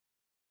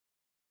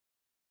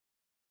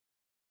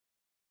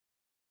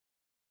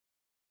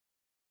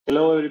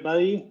Hello,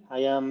 everybody. I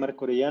am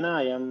Marco Orellana.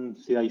 I am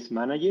CIDAI's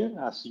manager.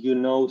 As you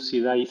know,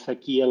 CIDAI is a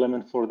key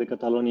element for the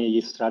Catalonia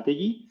AI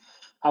strategy.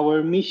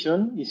 Our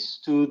mission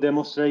is to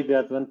demonstrate the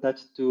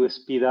advantage to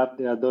speed up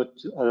the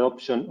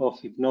adoption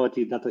of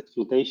innovative data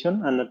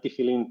exploitation and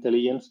artificial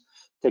intelligence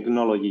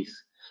technologies.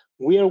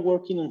 We are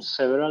working on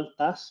several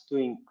tasks to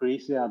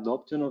increase the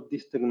adoption of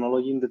this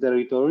technology in the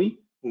territory.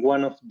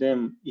 One of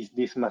them is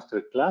this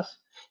masterclass.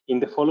 In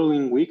the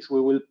following weeks,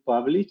 we will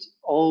publish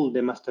all the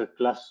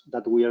masterclass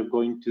that we are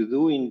going to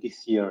do in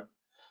this year.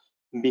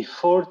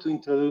 Before to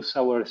introduce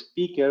our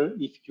speaker,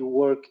 if you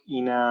work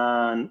in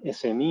an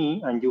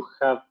SME and you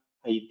have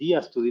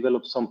ideas to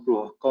develop some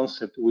proof of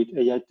concept with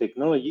AI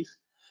technologies,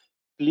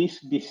 please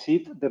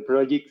visit the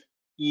project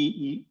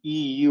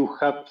EU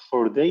Hub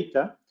for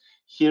Data.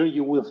 Here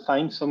you will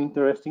find some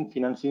interesting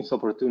financing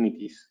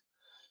opportunities.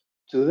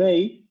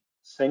 Today,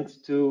 thanks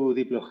to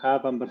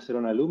DiploHub and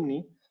Barcelona alumni,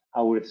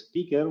 our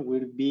speaker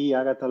will be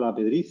Ágata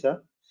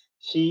Lapedriza.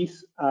 She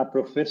is a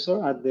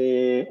professor at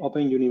the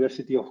Open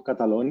University of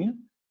Catalonia,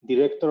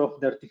 director of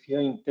the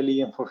Artificial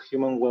Intelligence for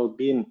Human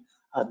Wellbeing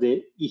at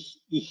the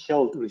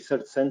eHealth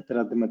Research Center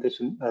at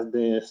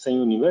the same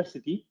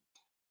university.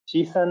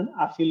 She's an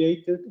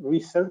affiliated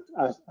researcher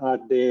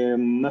at the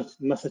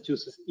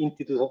Massachusetts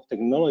Institute of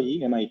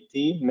Technology,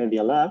 MIT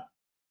Media Lab,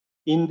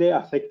 in the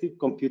Affective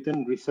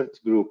Computing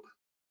Research Group.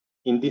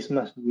 In this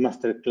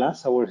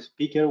masterclass, our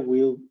speaker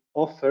will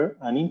offer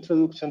an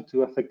introduction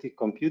to affective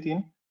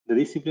computing, the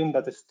discipline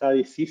that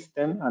studies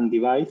systems and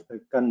devices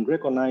that can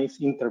recognize,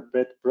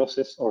 interpret,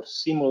 process, or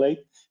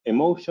simulate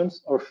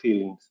emotions or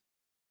feelings.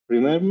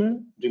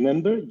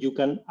 Remember, you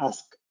can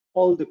ask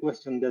all the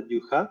questions that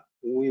you have.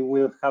 We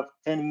will have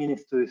 10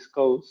 minutes to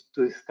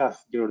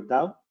discuss your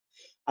doubt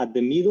at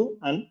the middle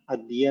and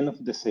at the end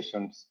of the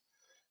sessions.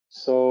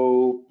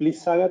 So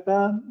please,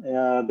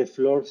 Ágata, the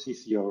floor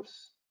is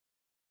yours.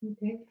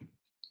 Okay.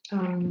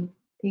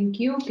 Thank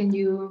you. Can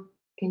you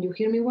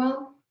hear me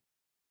well?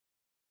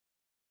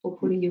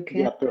 Hopefully you can.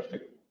 Yeah,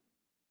 perfect.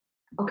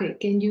 Okay.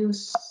 Can you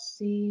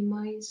see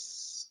my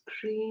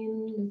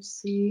screen? Let's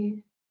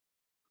see.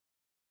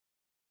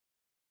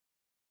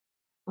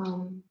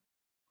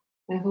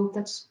 I hope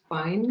that's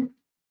fine.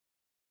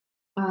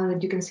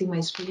 That you can see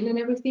my screen and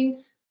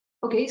everything.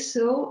 Okay.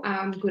 So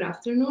good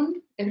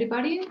afternoon,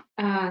 everybody.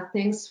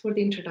 Thanks for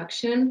the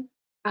introduction.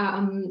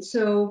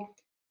 So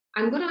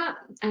I'm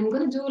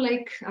gonna do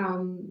like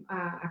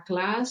a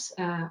class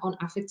on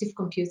affective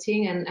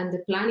computing, and the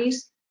plan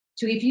is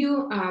to give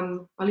you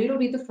a little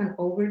bit of an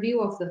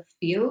overview of the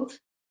field.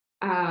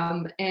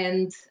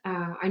 And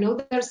I know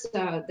there's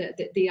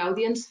the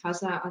audience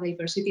has a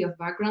diversity of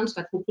backgrounds,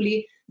 but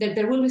hopefully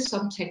there will be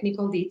some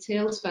technical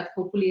details, but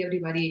hopefully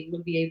everybody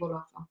will be able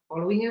of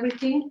following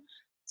everything.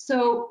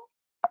 So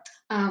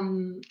let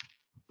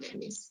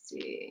me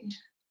see.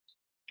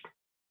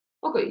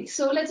 Okay,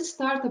 so let's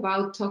start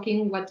about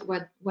talking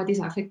what is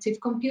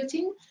affective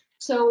computing.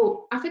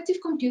 So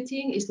affective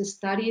computing is the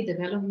study,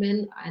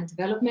 development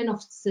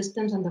of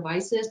systems and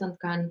devices that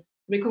can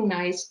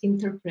recognize,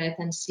 interpret,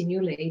 and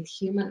simulate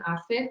human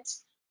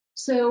affects.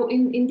 So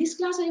in this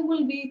class, I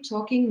will be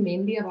talking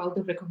mainly about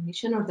the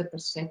recognition or the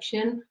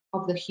perception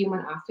of the human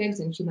affects,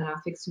 and human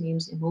affects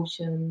means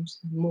emotions,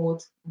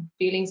 mood,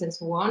 feelings, and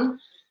so on.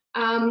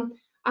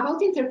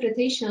 About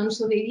interpretation,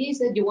 so the idea is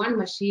that you want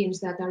machines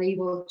that are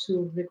able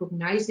to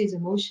recognize these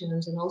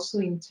emotions and also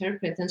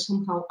interpret and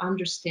somehow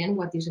understand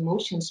what these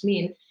emotions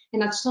mean,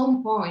 and at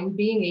some point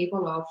being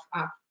able of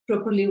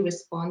properly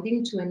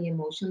responding to any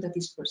emotion that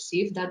is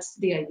perceived. That's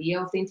the idea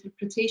of the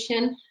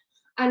interpretation.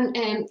 And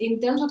in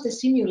terms of the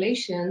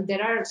simulation,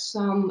 there are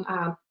some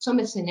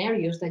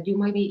scenarios that you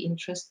might be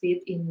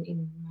interested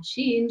in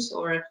machines,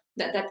 or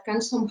that can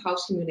somehow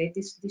simulate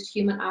this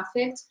human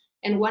affect.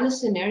 And one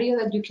scenario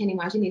that you can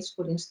imagine is,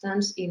 for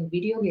instance, in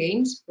video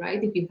games,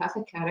 right? If you have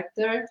a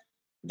character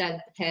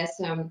that has,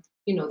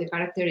 you know, the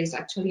character is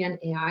actually an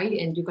AI,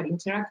 and you can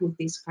interact with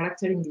this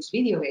character in this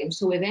video game.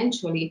 So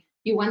eventually,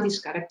 you want this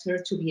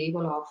character to be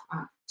able of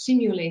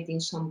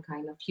simulating some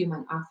kind of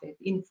human affect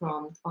in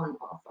front of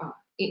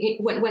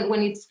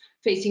when it's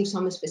facing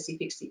some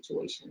specific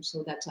situation.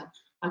 So that's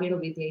a little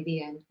bit the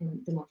idea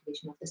and the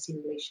motivation of the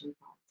simulation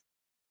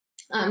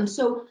part.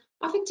 So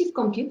affective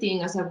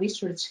computing as a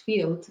research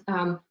field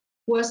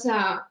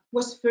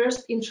was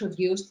first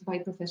introduced by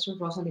Professor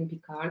Rosalind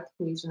Picard,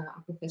 who is a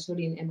professor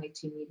in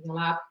MIT Media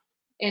Lab.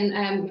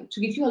 And to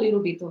give you a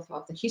little bit of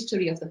the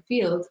history of the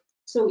field,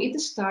 so it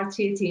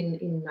started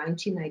in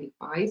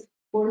 1995,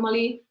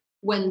 formally,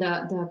 when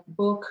the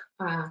book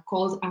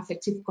called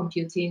Affective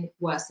Computing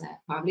was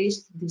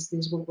published.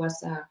 This book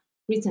was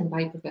written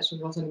by Professor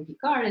Rosalind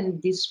Picard,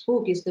 and this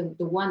book is the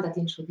one that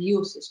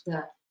introduces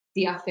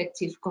the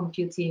affective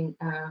computing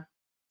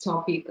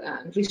topic,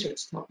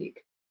 research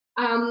topic.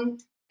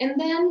 And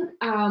then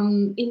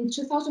in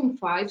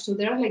 2005, so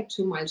there are like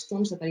two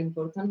milestones that are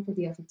important for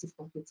the affective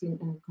computing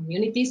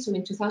community. So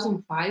in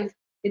 2005,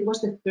 it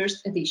was the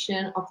first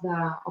edition of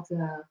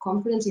the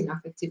conference in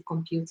affective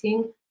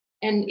computing.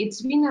 And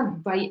it's been a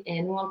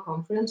biannual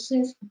conference,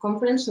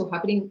 so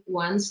happening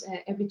once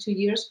every 2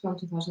 years from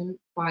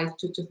 2005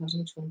 to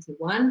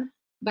 2021.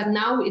 But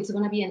now it's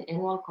going to be an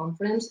annual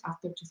conference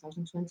after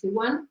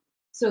 2021.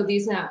 So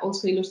this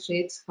also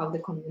illustrates how the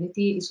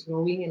community is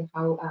growing and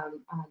how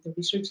the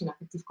research in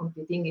affective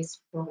computing is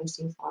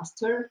progressing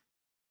faster.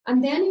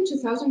 And then in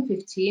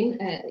 2015,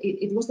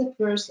 it was the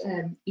first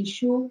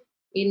issue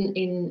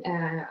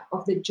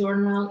of the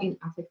journal in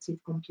affective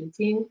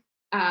computing.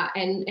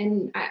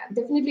 And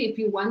definitely, if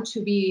you want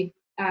to be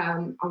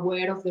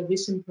aware of the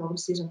recent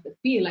progresses of the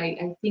field,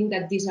 I think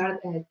that these are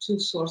two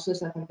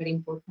sources that are very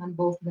important,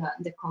 both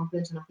the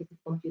conference on affective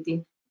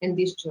computing and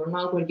this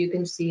journal, where you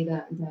can see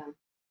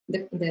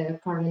the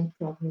current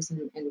progress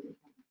and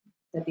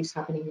that is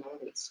happening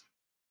nowadays.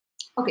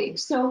 Okay,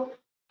 so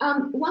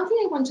one thing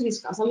I want to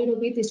discuss a little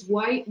bit is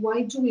why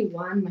do we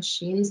want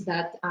machines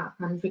that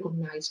can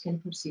recognize, can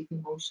perceive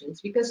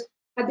emotions? Because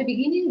at the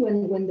beginning,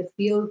 when the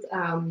field,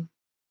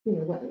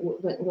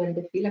 when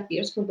the field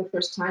appears for the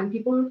first time,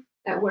 people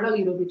were a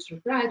little bit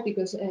surprised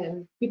because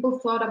people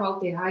thought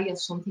about AI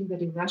as something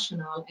very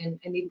rational, and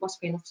it was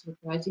kind of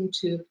surprising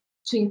to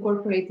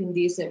incorporate in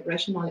this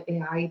rational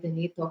AI the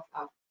need of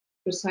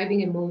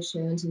perceiving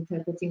emotions,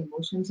 interpreting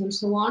emotions, and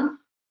so on.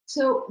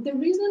 So the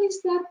reason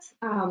is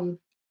that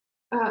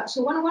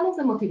so one of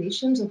the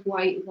motivations of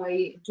why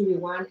do we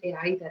want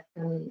AI that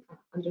can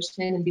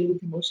understand and deal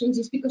with emotions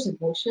is because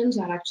emotions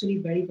are actually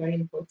very, very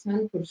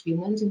important for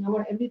humans in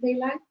our everyday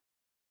life.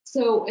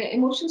 So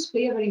emotions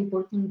play a very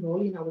important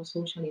role in our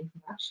social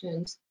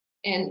interactions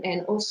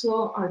and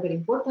also are very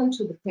important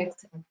to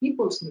detect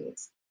people's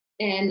needs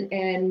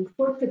and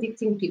for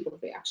predicting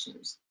people's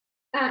reactions.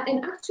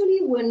 And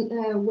actually, when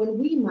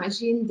we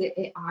imagine the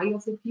AI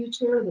of the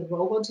future, the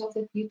robots of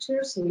the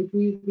future, so if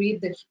we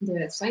read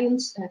the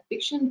science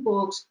fiction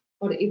books,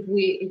 or if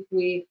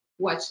we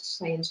watch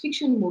science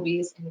fiction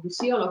movies and we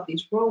see all of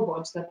these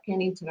robots that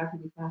can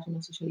interact with us in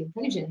a socially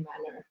intelligent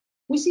manner,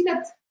 we see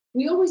that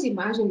we always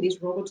imagine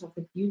these robots of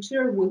the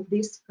future with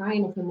this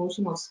kind of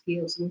emotional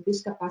skills, with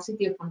this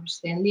capacity of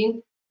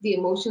understanding the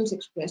emotions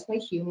expressed by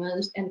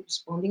humans and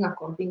responding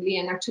accordingly.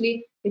 And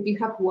actually, if you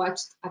have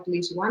watched at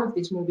least one of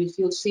these movies,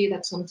 you'll see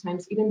that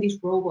sometimes even these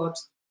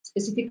robots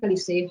specifically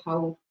say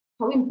how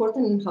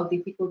important and how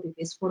difficult it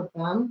is for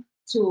them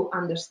to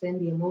understand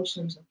the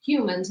emotions of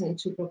humans and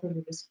to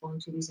properly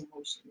respond to these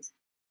emotions.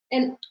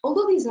 And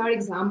although these are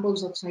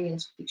examples of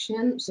science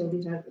fiction, so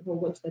these are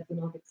robots that do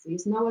not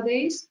exist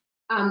nowadays,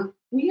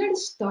 we are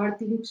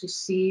starting to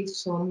see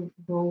some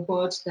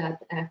robots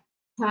that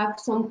have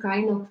some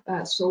kind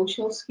of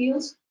social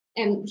skills.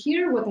 And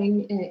here what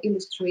I'm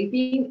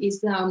illustrating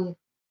is a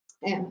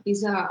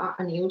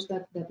news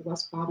that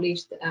was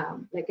published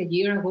like a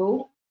year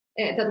ago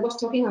that was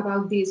talking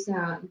about this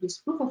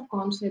proof of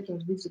concept or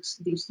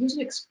these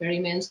user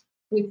experiments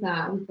with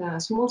a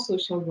small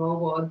social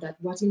robot that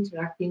was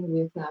interacting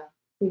with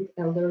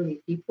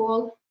elderly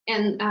people.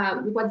 And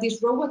what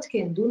these robots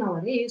can do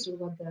nowadays, or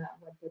what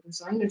the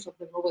designers of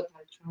the robot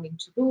are trying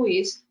to do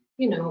is,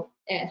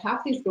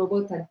 have this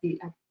robot at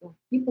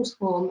people's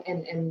home,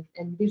 and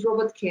this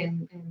robot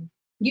can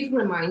give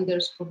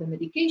reminders for the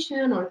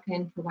medication, or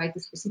can provide the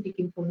specific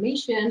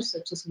information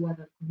such as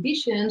weather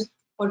conditions,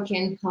 or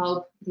can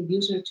help the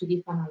user to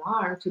give an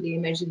alarm to the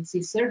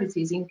emergency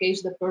services in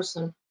case the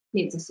person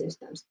needs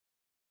assistance.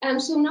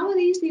 And so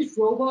nowadays these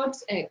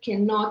robots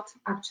cannot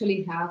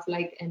actually have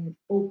like an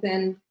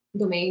open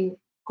domain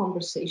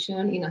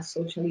conversation in a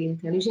socially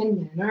intelligent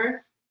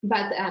manner.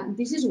 But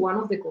this is one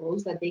of the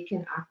goals, that they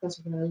can act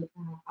as well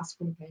as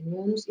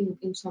companions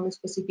in some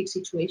specific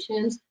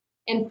situations.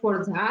 And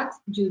for that,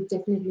 you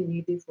definitely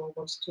need these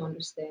robots to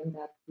understand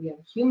that we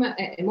are human,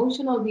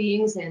 emotional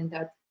beings, and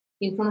that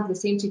in front of the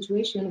same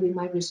situation, we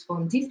might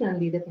respond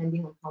differently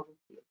depending on how we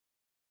feel.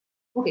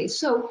 Okay,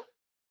 so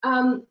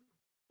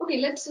okay,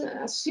 let's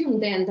assume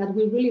then that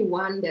we really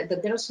want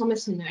that there are some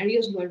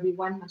scenarios where we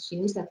want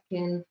machines that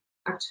can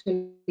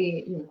actually,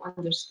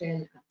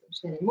 understand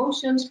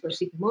emotions,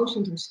 perceive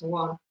emotions, and so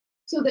on.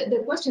 So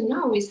the question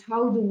now is,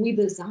 how do we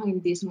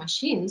design these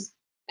machines?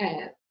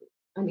 How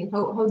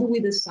do we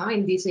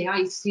design these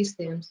AI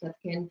systems that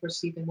can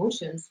perceive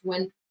emotions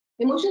when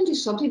emotions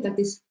is something that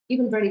is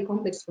even very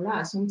complex for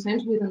us?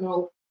 Sometimes we don't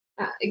know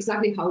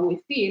exactly how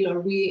we feel, or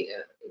we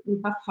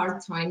have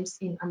hard times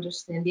in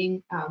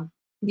understanding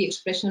the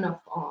expression of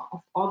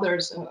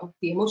others, of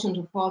the emotions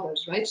of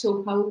others, right?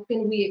 So how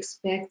can we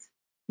expect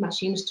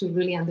machines to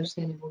really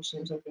understand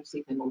emotions or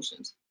perceive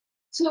emotions?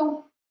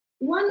 So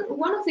one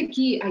of the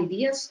key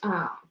ideas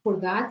for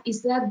that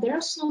is that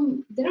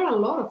there are a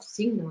lot of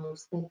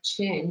signals that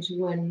change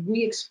when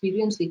we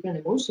experience different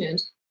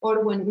emotions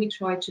or when we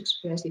try to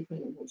express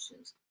different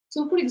emotions.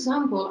 So for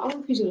example,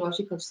 our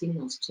physiological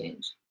signals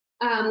change.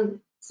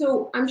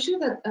 So I'm sure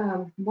that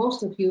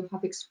most of you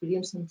have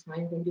experienced some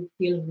time when you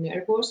feel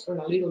nervous or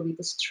a little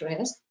bit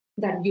stressed,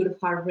 that your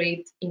heart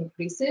rate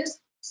increases.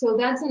 So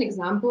that's an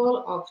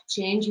example of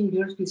change in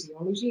your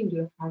physiology, in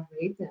your heart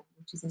rate,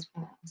 which is a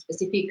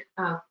specific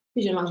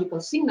physiological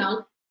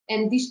signal.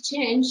 And this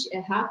change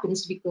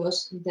happens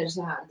because there's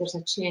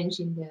a change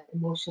in the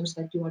emotions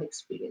that you are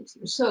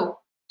experiencing. So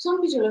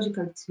some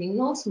physiological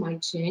signals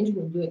might change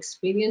when you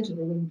experience or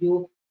when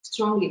you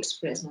strongly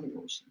express an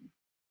emotion.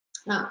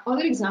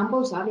 Other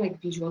examples are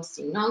like visual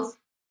signals.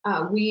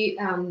 We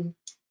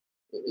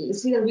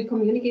see that we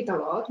communicate a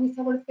lot with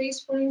our face,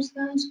 for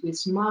instance, with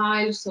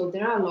smiles. So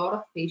there are a lot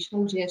of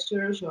facial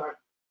gestures or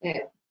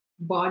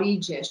body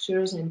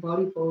gestures and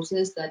body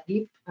poses that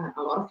give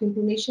a lot of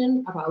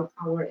information about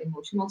our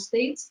emotional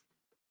states.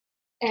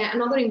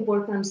 Another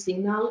important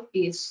signal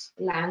is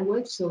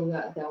language. So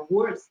the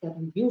words that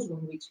we use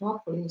when we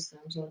talk, for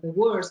instance, or the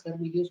words that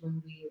we use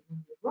when we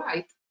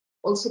write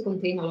also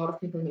contain a lot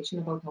of information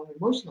about our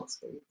emotional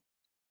state.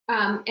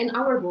 And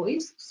our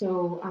voice,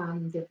 so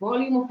the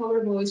volume of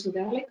our voice, so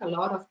there are like a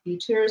lot of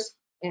features,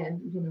 and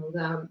you know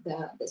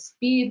the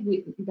speed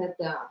that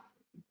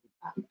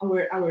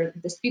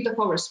the speed of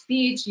our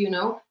speech, you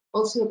know,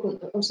 also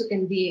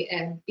can be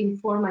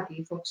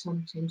informative of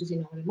some changes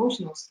in our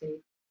emotional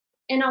state.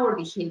 And our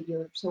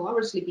behavior, so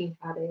our sleeping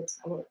habits,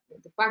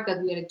 the fact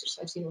that we are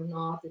exercising or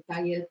not, the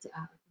diet,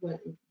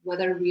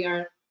 whether we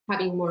are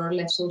having more or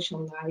less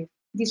social life.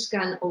 This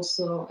can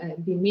also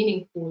be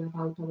meaningful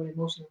about our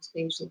emotional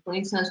state. So for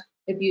instance,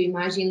 if you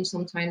imagine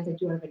sometimes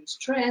that you are very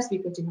stressed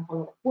because you have a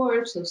lot of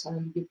work, so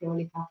suddenly you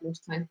probably have less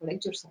time for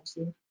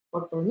exercising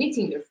or for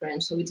meeting your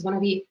friends. So it's going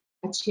to be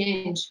a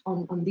change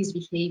on these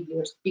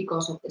behaviors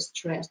because of the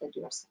stress that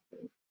you are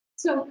suffering.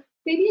 So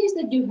the idea is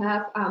that you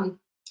have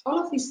all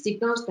of these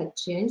signals that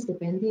change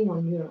depending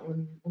on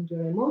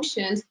your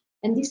emotions,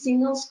 and these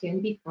signals can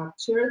be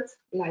captured,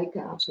 like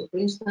so for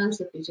instance,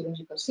 the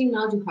physiological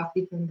signals. You have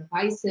different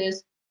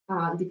devices,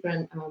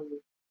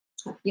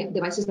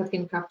 devices that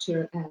can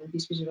capture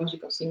these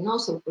physiological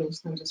signals. So for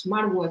instance,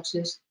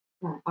 smartwatches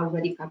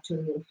already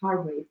capture your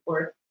heart rate,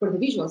 or for the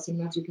visual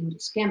signals, you can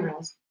use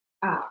cameras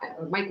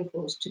or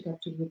microphones to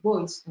capture your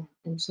voice,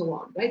 and so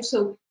on, right?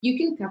 So you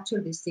can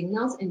capture these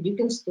signals and you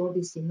can store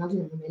these signals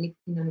in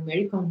a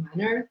numerical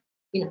manner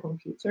in a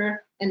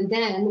computer. And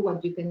then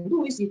what you can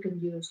do is you can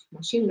use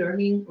machine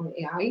learning or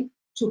AI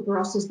to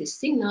process these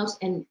signals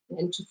and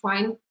to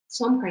find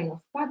some kind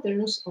of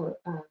patterns, or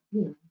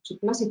to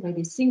classify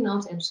these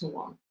signals and so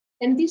on.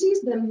 And this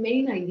is the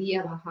main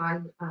idea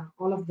behind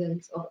all of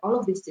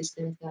these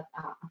systems that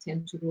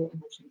attempt to do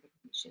emotion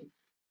recognition.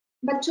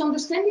 But to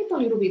understand it a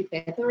little bit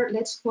better,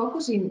 let's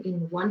focus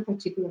in one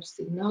particular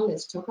signal.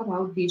 Let's talk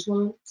about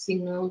visual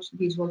signals,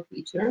 visual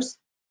features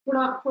for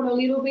a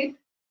little bit.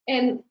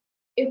 And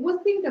if we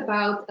think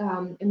about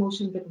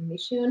emotion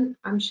recognition,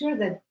 I'm sure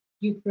that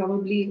you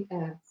probably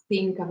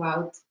think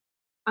about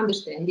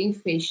understanding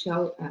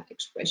facial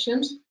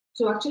expressions.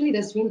 So actually,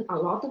 there's been a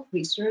lot of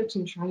research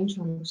in trying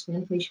to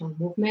understand facial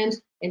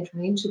movements and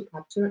trying to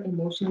capture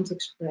emotions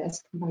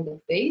expressed by the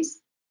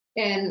face.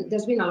 And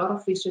there's been a lot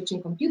of research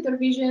in computer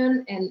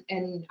vision,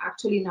 and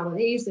actually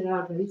nowadays there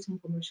are already some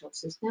commercial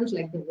systems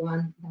like the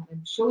one that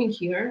I'm showing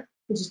here,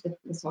 which is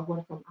the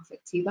software from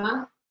Affective,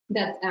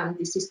 that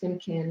the system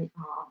can,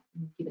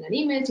 given an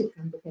image, it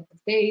can detect the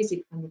face,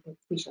 it can detect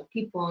facial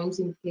key points,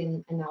 it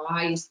can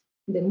analyze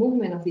the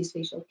movement of these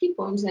facial key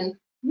points and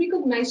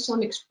recognize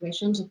some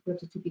expressions of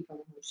prototypical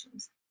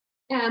emotions.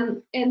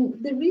 And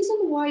the reason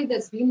why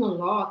there's been a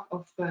lot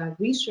of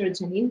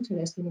research and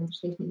interest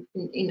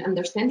in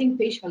understanding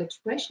facial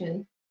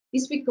expression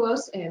is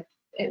because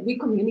we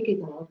communicate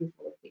a lot with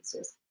our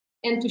faces.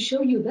 And to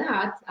show you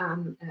that,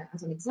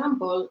 as an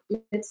example,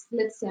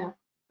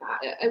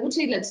 I would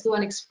say let's do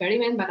an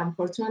experiment, but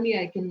unfortunately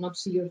I cannot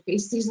see your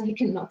faces, I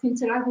cannot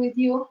interact with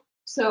you.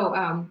 So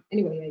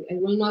anyway, I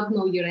will not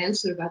know your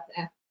answer, but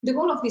the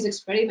goal of this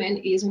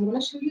experiment is I'm going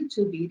to show you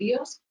two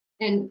videos,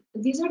 and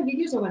these are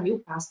videos of a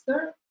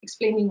newscaster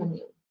explaining a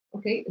news,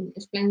 okay,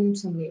 explaining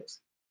some news.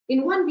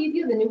 In one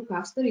video, the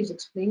newscaster is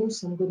explaining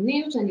some good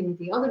news, and in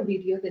the other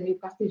video, the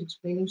newscaster is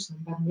explaining some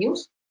bad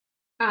news.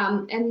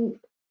 And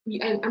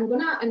I'm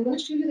gonna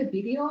show you the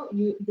video.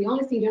 The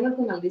only thing, you're not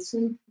gonna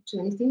listen to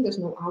anything. There's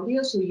no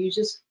audio, so you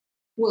just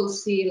will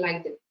see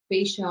like the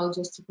facial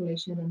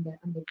gesticulation and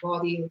the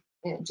body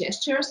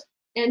gestures.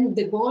 And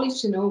the goal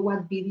is to know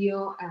what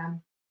video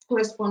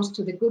corresponds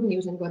to the good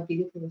news and what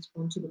video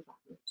corresponds to the bad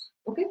news.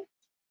 Okay.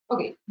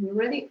 Okay, you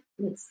ready?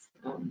 Let's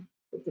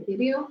put the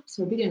video.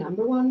 So video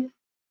number one.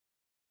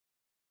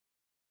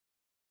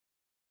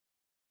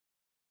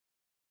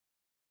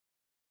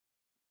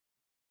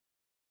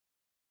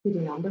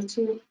 Video number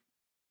two.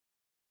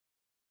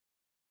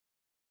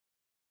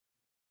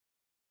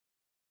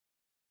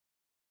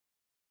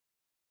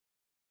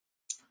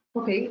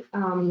 Okay.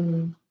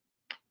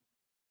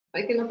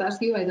 I cannot ask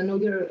you, I don't know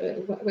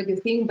what you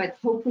think, but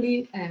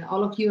hopefully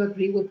all of you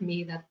agree with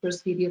me that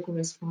first video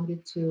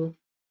corresponded to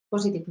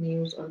positive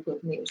news or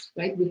good news,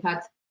 right? We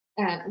had,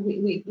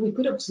 we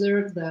could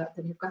observe the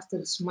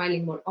newscaster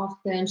smiling more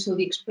often, so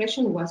the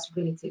expression was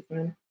really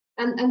different.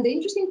 And the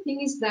interesting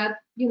thing is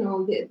that, you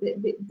know,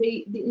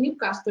 the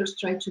newscasters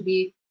try to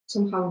be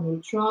somehow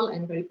neutral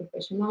and very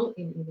professional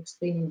in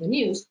explaining the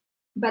news,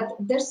 but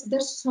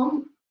there's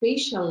some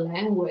facial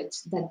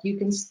language that you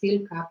can still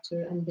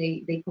capture, and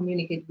they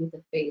communicate with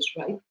the face,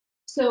 right?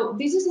 So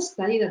this is a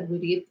study that we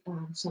did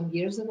some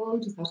years ago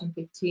in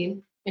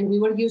 2015, and we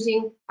were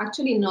using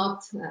actually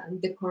not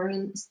the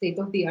current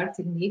state-of-the-art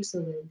techniques. So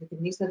the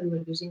techniques that we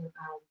were using,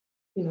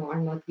 are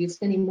not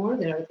used anymore.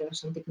 There are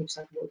some techniques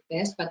that work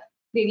best, but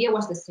the idea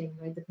was the same,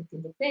 right?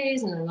 Detecting the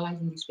face and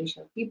analyzing these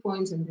facial key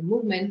points and the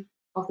movement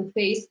of the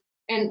face.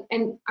 And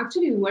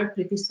actually, we were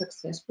pretty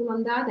successful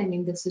on that. I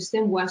mean, the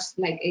system was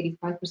like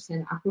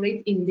 85%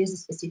 accurate in this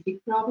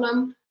specific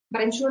problem,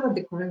 but I'm sure that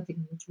the current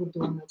techniques would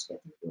do a much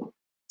better job.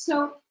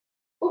 So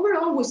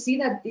overall, we see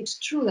that it's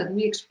true that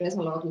we express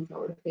a lot with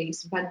our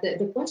face, but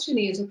the question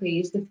is, okay,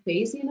 is the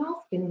face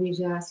enough? Can we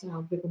just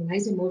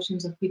recognize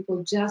emotions of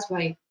people just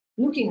by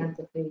looking at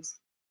the face?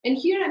 And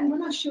here I'm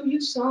going to show you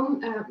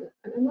some,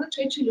 I'm going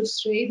to try to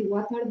illustrate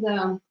what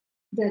are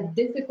the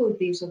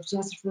difficulties of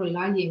just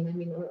relying,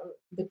 or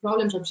the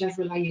problems of just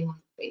relying on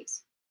the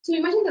face. So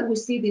imagine that we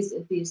see this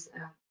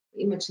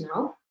image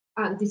now.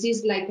 This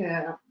is like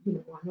a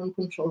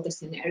uncontrolled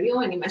scenario,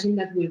 and imagine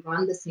that we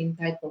run the same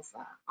type of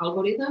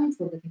algorithm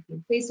for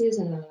detecting faces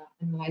and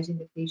analyzing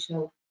the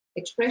facial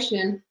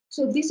expression.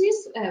 So this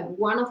is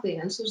one of the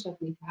answers that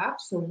we have.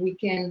 So we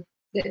can,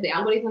 the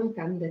algorithm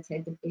can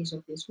detect the face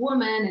of this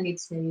woman, and it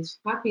says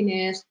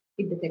happiness.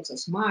 It detects a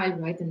smile,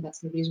 right? And that's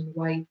the reason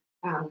why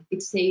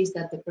it says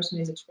that the person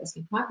is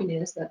expressing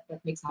happiness. That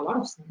makes a lot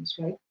of sense,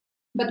 right?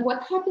 But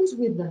what happens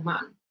with the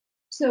man?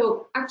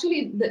 So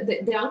actually,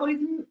 the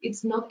algorithm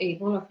is not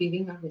able of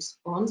giving a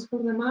response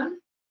for the man,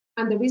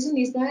 and the reason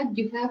is that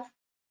you have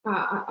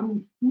a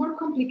more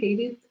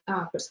complicated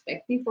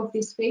perspective of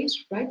this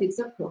face, right? It's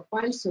a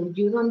profile, so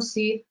you don't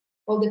see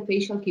all the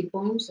facial key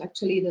points.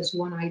 Actually, there's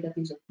one eye that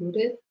is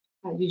occluded.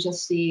 You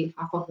just see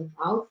half of the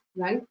mouth,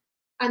 right?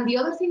 And the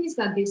other thing is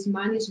that this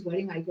man is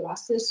wearing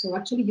eyeglasses, so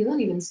actually you don't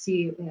even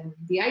see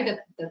the eye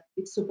that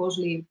it's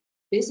supposedly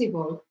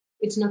visible.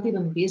 It's not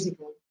even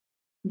visible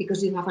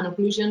because you have an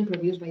occlusion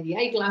produced by the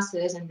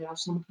eyeglasses, and there are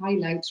some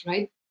highlights,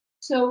 right?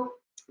 So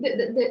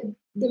the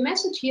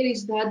message here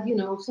is that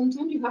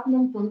sometimes you have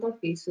non-frontal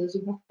faces,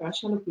 you have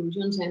partial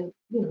occlusions, and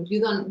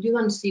you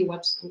don't see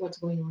what's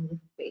going on with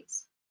the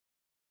face.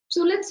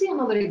 So let's see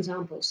another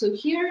example. So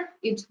here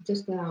it's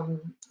just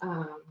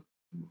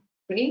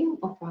frame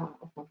of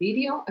a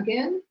video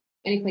again,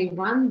 and if I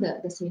run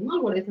the same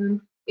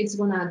algorithm, it's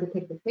going to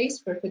detect the face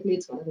perfectly,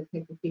 it's going to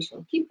detect the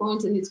facial key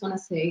points, and it's going to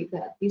say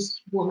that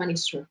this woman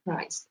is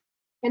surprised.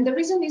 And the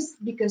reason is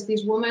because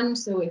this woman,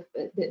 so if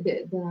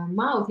the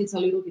mouth is a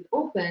little bit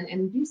open,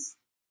 and this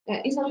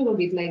is a little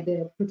bit like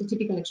the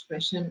prototypical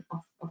expression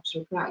of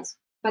surprise.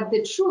 But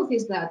the truth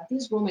is that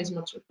this woman is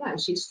not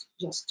surprised, she's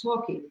just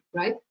talking,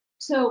 right?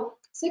 So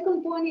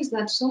second point is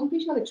that some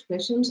facial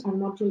expressions are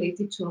not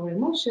related to our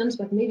emotions,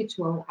 but maybe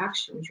to our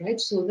actions, right?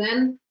 So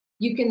then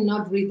you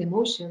cannot read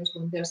emotions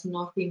when there's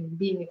nothing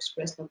being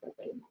expressed at that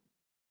very moment.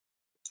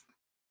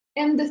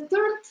 And the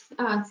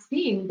third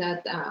thing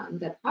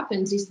that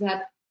happens is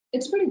that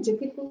it's very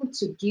difficult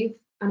to give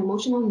an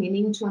emotional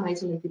meaning to an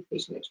isolated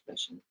facial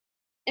expression.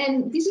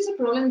 And this is a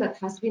problem that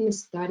has been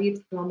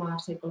studied from a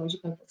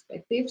psychological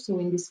perspective. So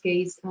in this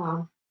case,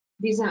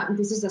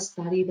 this is a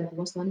study that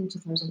was done in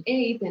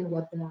 2008, and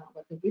what the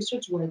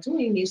research were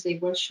doing is they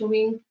were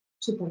showing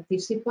to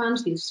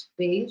participants these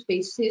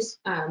faces,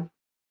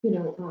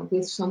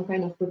 with some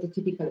kind of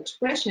prototypical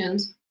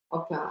expressions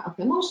of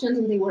emotions,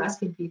 and they were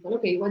asking people,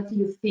 okay, what do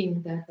you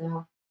think that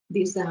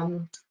this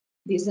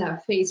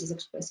face is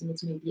expressing?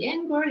 It's maybe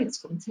anger, it's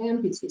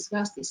contempt, it's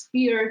disgust, it's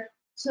fear.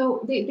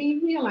 So they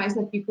realized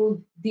that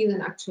people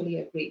didn't actually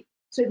agree.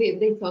 So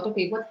they thought,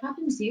 okay, what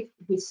happens if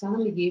we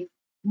suddenly give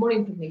more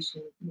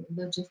information,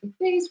 not just the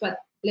face, but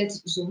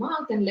let's zoom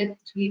out and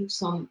let's give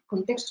some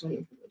contextual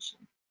information,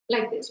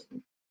 like this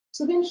one.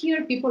 So then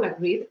here people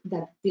agreed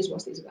that this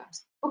was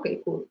disgust.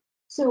 Okay, cool.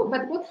 So,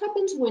 but what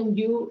happens when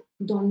you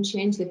don't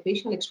change the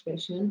facial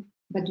expression,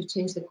 but you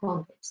change the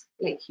context,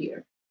 like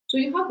here? So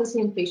you have the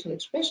same facial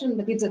expression,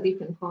 but it's a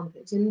different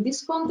context. And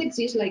this context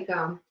is like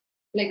a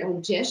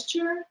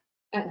gesture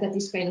that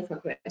is kind of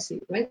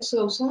aggressive, right?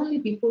 So suddenly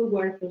people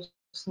were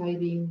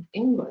perceiving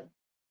anger.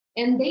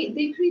 And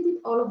they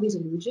created all of these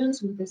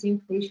illusions with the same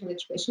facial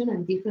expression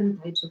and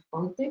different types of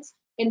context.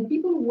 And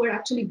people were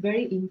actually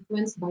very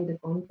influenced by the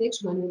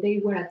context when they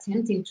were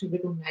attempting to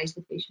recognize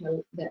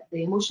the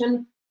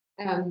emotion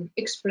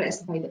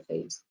expressed by the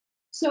face.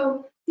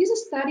 So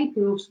this study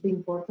proves the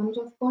importance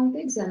of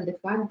context and the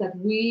fact that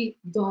we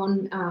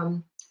don't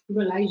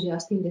rely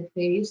just in the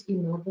face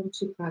in order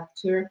to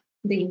capture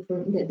the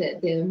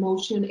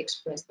emotion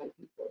expressed by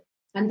people.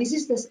 And this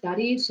is the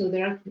study. So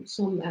there are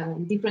some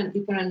different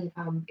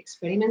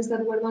experiments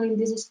that were done in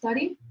this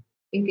study,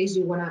 in case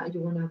you wanna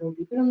go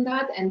deeper on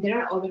that. And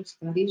there are other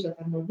studies that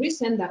are more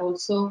recent that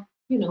also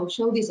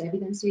show these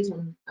evidences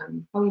on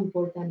how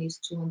important it is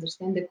to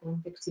understand the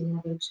context in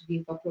order to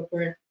give a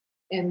proper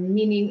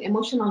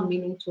emotional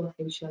meaning to a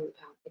facial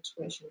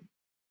expression.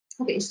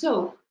 Okay,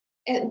 so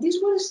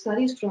these were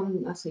studies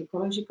from a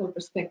psychological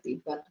perspective,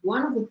 but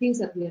one of the things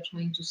that we are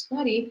trying to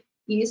study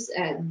is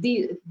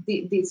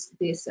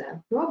this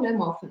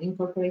problem of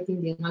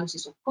incorporating the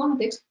analysis of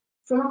context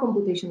from a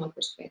computational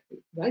perspective,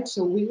 right?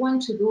 So we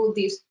want to do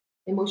these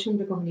emotion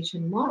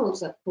recognition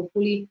models that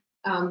hopefully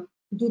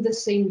do the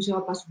same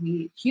job as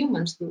we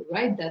humans do,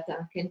 right? That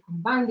can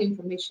combine the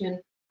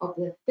information of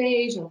the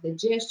face, of the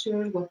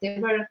gestures,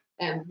 whatever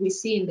we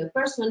see in the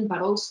person,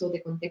 but also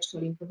the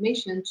contextual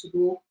information to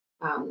do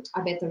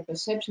a better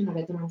perception, a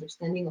better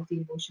understanding of the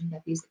emotion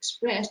that is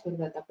expressed or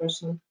that a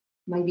person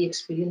might be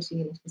experiencing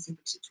in a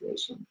specific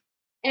situation.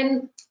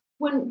 And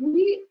when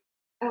we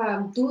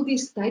do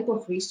this type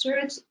of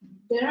research,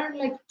 there are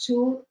like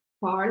two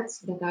parts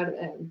that are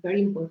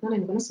very important.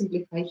 I'm going to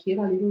simplify here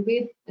a little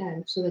bit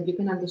so that you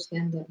can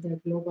understand the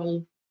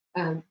global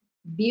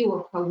view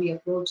of how we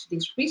approach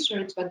this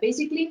research. But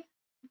basically,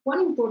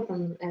 one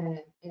important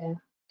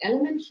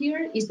element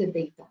here is the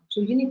data.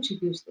 So you need to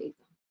use data.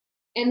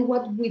 And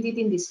what we did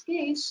in this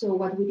case, so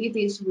what we did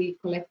is we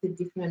collected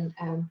different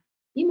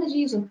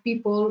images of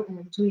people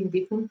doing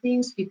different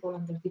things, people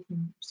under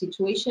different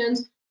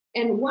situations.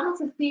 And one of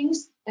the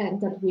things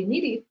that we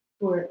needed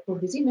for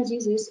these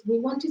images is we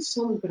wanted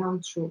some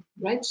ground truth,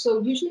 right?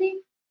 So usually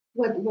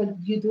what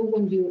you do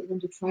when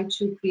you try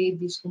to create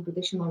these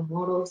computational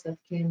models that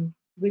can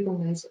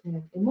recognize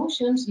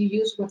emotions, you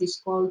use what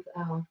is called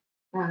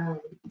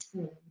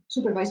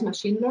supervised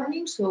machine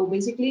learning. So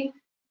basically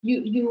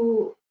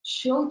you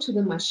show to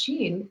the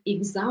machine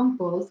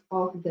examples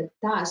of the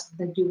task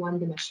that you want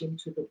the machine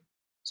to do.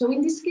 So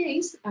in this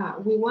case,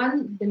 we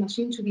want the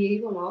machine to be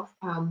able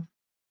of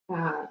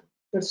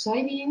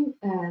perceiving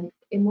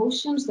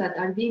emotions that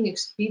are being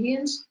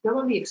experienced,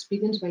 probably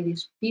experienced by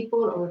these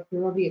people or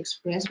probably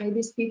expressed by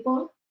these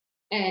people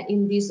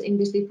in these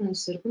different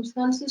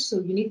circumstances. So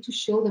you need to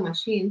show the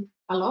machine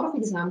a lot of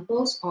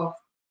examples of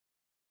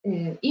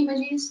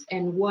images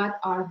and what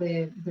are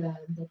the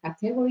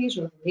categories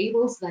or the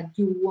labels that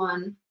you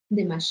want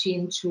the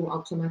machine to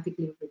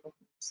automatically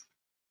recognize.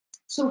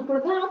 So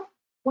for that,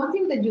 one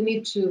thing that you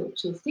need to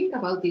think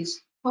about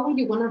is how are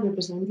you going to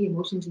represent the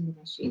emotions in the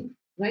machine,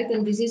 right?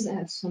 And this is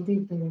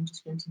something that I want to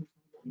spend some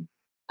time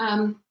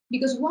on.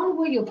 Because one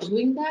way of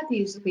doing that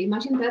is, okay,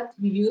 imagine that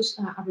you use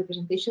a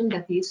representation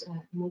that is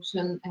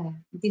emotion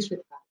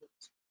discrete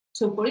values.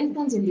 So for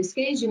instance, in this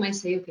case, you might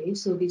say, okay,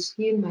 so this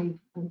here,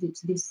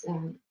 this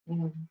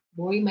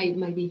boy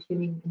might be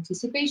feeling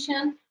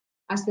anticipation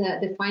as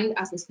defined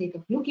as the state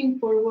of looking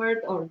forward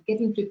or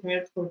getting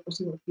prepared for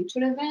possible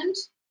future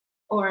events,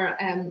 or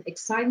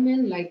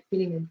excitement, like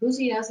feeling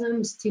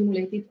enthusiasm,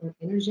 stimulated or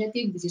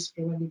energetic. This is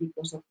probably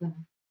because of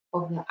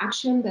the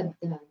action that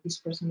this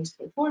person is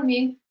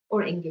performing,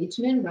 or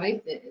engagement,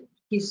 right?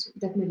 He's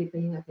definitely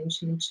paying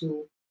attention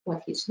to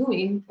what he's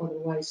doing,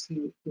 otherwise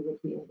he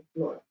would be on the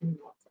floor and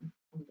not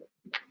on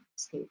the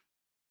scale.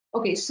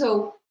 Okay,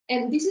 so,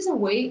 and this is a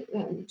way,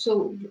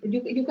 so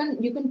you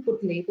can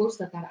put labels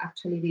that are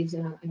actually these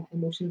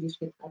emotion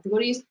discrete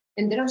categories,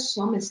 and there are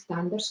some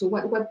standards. So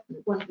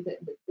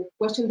the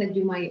question that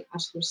you might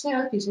ask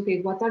yourself is, okay,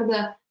 what are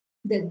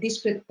the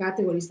discrete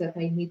categories that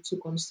I need to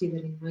consider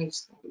in my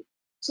study?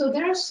 So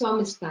there are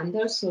some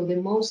standards. So the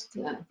most,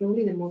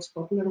 probably the most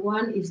popular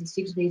one is the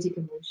 6 basic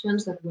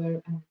emotions that were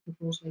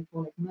proposed by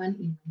Paul Ekman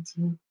in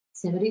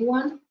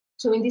 1971.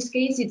 So in this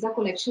case, it's a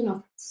collection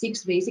of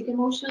 6 basic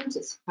emotions.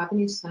 It's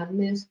happiness,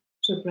 sadness,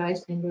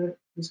 surprise, anger,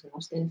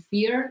 disgust, and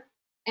fear.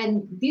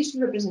 And this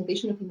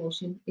representation of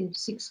emotion in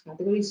 6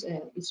 categories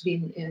is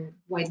being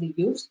widely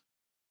used.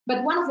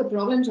 But one of the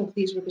problems of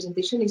this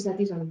representation is that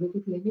these are a little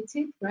bit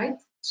limited, right?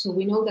 So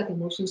we know that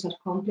emotions are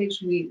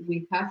complex.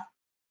 We have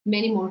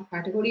many more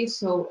categories,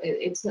 so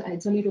it's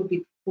a little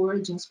bit poor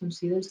just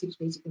consider 6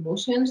 basic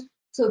emotions.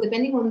 So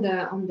depending on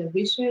the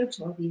research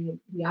or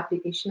the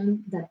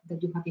application that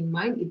you have in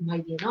mind, it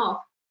might be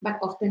enough, but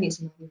often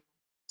it's not enough.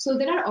 So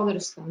there are other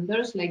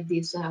standards like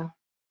this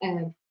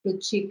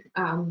Plutchik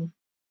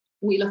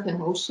Wheel of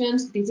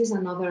Emotions. This is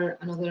another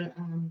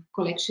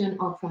collection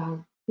of,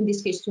 in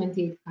this case,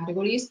 28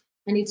 categories,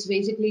 and it's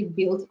basically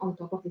built on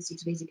top of the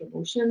 6 basic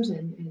emotions,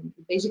 and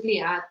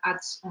basically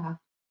adds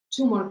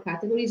 2 more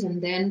categories,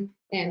 and then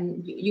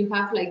you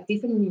have like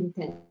different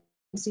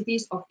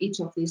intensities of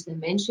each of these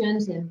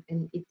dimensions, and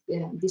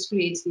this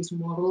creates this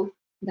model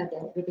that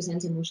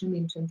represents emotion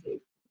in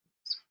 28.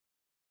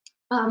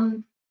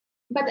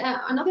 But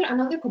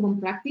another common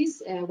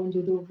practice when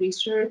you do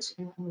research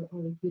or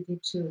you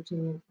need to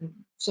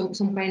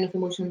some kind of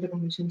emotion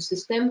recognition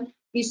system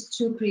is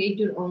to create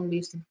your own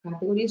list of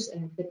categories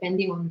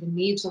depending on the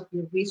needs of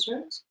your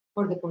research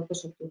or the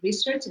purpose of your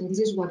research. And this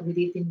is what we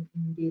did in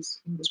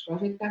this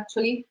project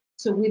actually.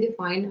 So we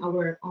defined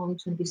our own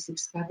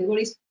 26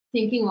 categories,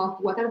 thinking of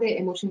what are the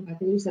emotion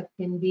categories that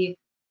can be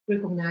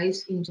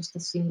recognized in just a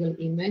single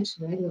image,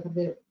 right? What are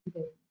the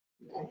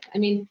I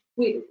mean,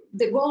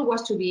 the goal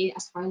was to be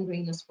as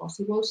fine-grained as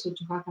possible, so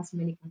to have as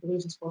many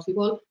categories as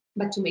possible,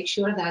 but to make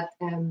sure that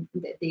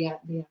they are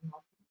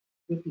not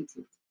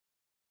repeated.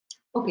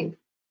 Okay,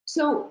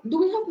 so do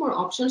we have more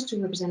options to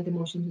represent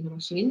emotions in a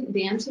machine?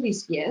 The answer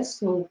is yes.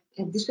 So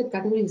discrete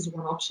categories is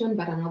one option,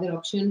 but another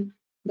option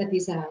that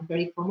is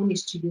very common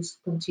is to use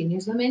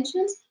continuous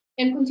dimensions.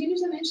 And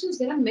continuous dimensions,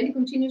 there are many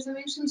continuous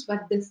dimensions,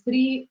 but the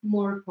three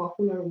more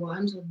popular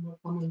ones or more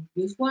commonly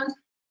used ones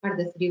are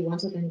the three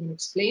ones that I'm going to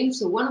explain.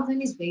 So one of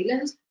them is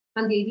valence.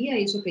 And the idea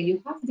is, okay,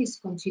 you have this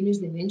continuous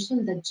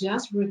dimension that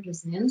just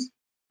represents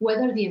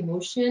whether the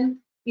emotion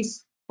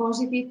is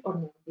positive or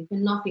negative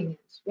and nothing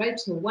else, right?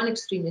 So one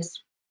extreme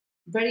is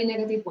very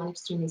negative, one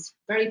extreme is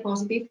very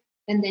positive,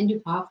 and then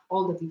you have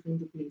all the different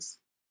degrees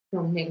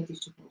from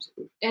negative to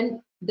positive.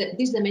 And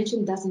this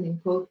dimension doesn't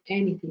encode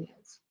anything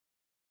else.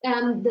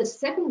 And the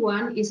second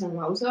one is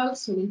arousal.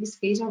 So in this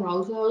case,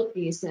 arousal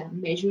is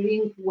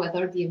measuring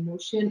whether the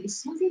emotion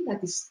is something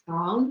that is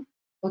calm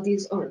or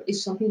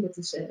is something that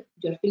is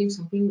you're feeling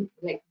something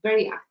like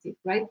very active,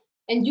 right?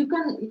 And you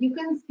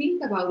can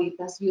think about it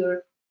as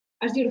your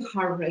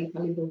heart rate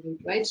a little bit,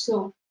 right?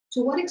 So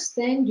to what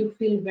extent you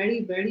feel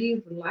very,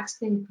 very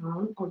relaxed and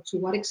calm, or to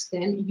what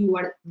extent you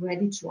are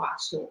ready to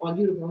act. So all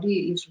your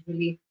body is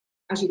really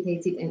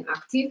agitated and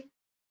active.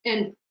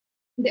 And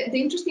the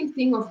interesting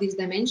thing of these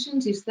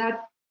dimensions is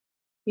that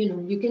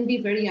you can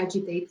be very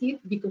agitated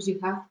because you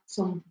have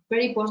some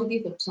very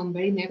positive or some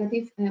very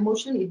negative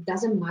emotion. It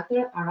doesn't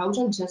matter.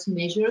 Arousal just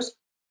measures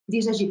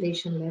this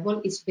agitation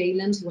level. It's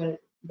valence, where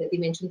the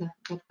dimension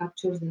that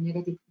captures the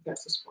negative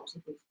versus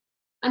positive.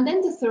 And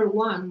then the third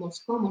one,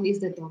 most common, is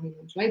the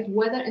dominance, right?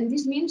 And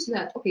this means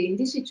that, okay, in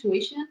this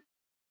situation,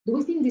 do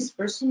we think this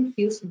person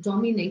feels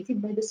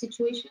dominated by the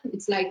situation?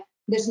 It's like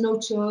there's no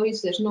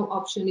choice, there's no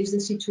option. It's the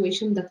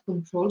situation that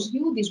controls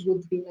you. This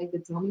would be like the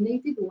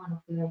dominated, one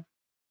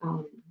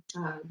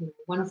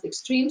of the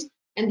extremes.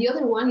 And the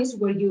other one is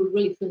where you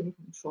really feel in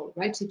control,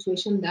 right?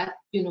 Situation that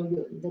you are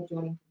in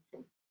control.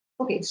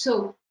 Okay,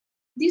 so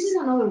this is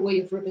another way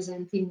of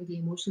representing the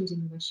emotions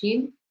in the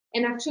machine.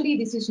 And actually,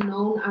 this is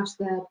known as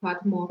the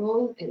PAD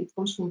model. It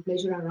comes from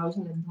pleasure,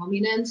 arousal, and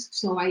dominance.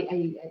 So I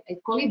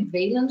call it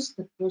valence,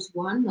 the first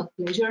one, not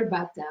pleasure,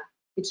 but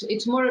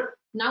it's more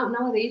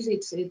nowadays.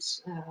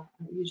 It's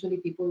usually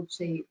people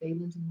say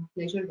valence and not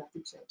pleasure, but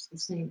it's the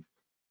same.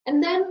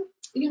 And then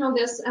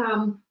there's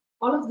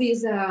all of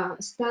these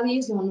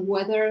studies on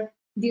whether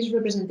these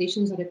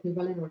representations are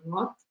equivalent or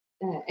not,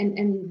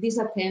 and these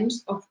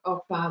attempts of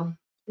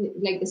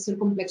like the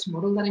circumplex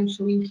model that I'm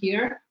showing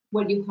here,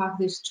 where you have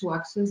these two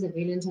axes, the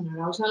valence and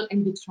arousal,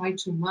 and you try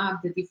to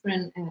map the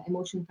different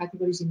emotion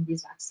categories in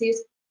these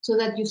axes so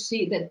that you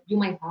see that you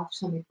might have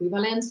some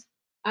equivalence.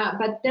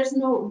 But there's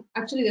no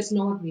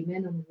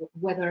agreement on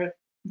whether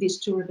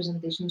these two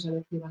representations are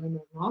equivalent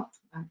or not.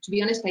 To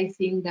be honest, I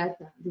think that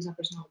this is a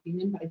personal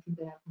opinion, but I think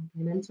they are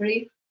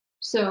complementary.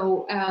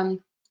 So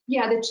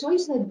yeah, the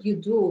choice that you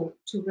do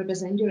to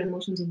represent your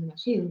emotions in the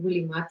machine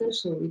really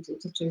matters. So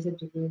it's a choice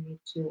that you really need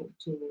to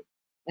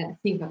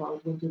think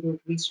about when you do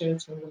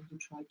research or when you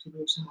try to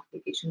do some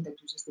application that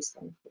uses this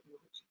kind of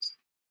technologies.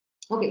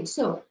 Okay,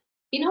 so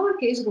in our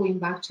case, going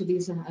back to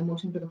this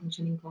emotion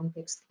recognition in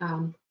context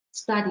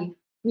study,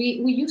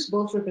 we use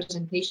both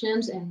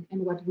representations, and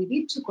what we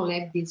did to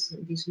collect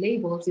these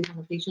labels, these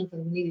annotations that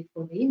we needed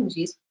for the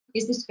images,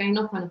 is this kind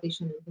of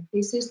annotation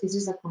interfaces. This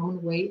is a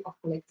common way of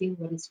collecting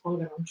what is called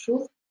ground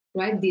truth,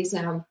 right? These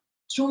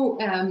true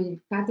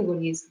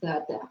categories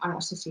that are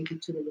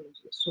associated to the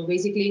images. So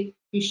basically,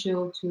 you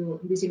show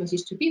these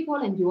images to people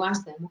and you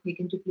ask them, okay,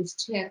 can you please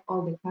check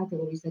all the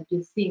categories that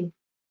you think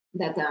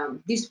that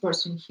this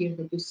person here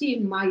that you see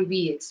might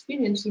be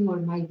experiencing or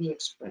might be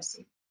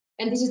expressing.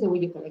 And this is the way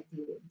you collect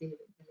the labels.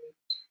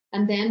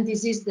 And then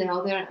this is the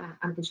other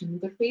annotation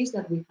interface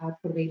that we have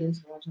for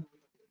valence, arousal,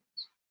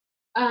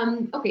 and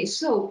dominance. Okay,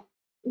 so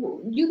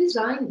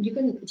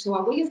so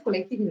a way of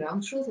collecting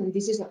ground truth, and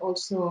this is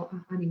also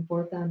an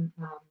important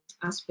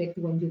aspect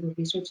when you do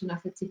research in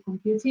affective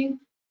computing,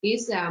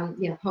 is how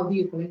do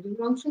you collect the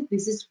ground truth?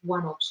 This is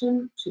one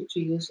option to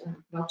use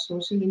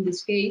crowdsourcing in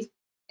this case,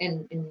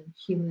 and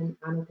human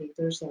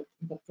annotators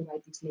that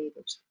provide these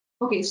labels.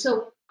 Okay,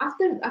 so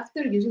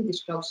after using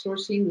this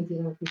crowdsourcing with the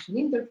annotation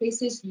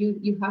interfaces,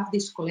 you have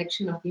this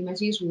collection of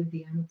images with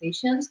the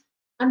annotations,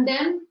 and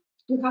then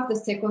you have the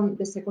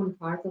second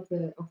part of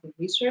the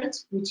research,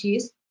 which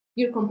is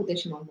your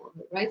computational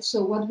model, right?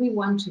 So what we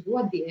want to do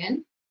at the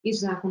end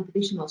is a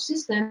computational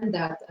system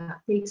that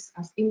takes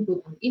as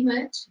input an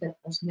image that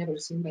was never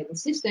seen by the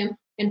system,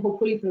 and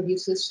hopefully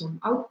produces some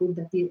output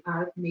that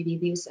are maybe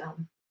these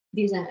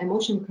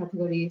emotion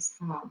categories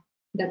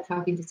that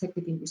have been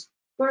detected in this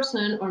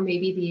person, or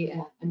maybe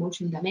the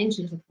emotion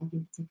dimensions that have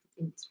been detected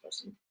in this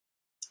person.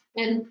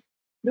 And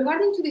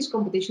regarding to these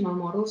computational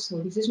models, so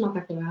this is not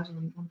a class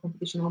on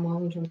computational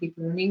models or deep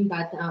learning,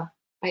 but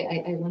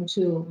I want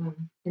to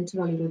enter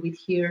a little bit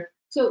here.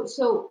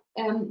 So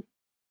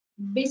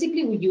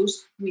basically, we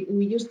use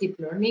deep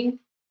learning,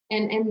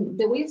 and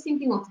the way of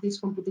thinking of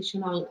this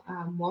computational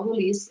model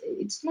is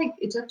it's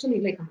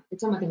actually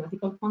it's a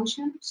mathematical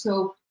function.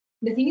 So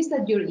the thing is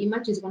that your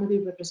image is going to be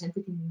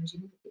represented in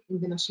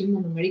the machine in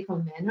a numerical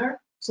manner.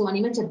 So an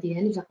image at the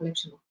end is a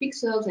collection of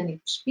pixels, and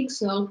each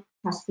pixel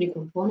has three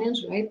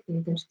components, right? The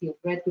intensity of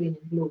red, green,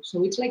 and blue.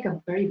 So it's like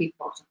a very big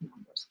box of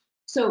numbers.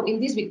 So in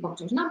this big box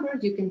of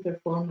numbers, you can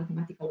perform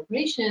mathematical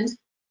operations.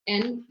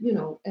 And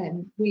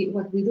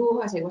what we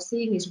do, as I was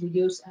saying, is we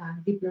use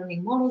deep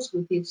learning models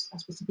with this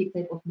specific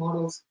type of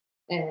models,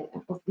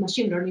 of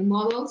machine learning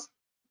models.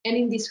 And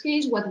in this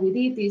case, what we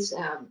did is,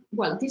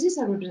 well, this is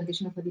a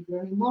representation of a deep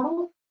learning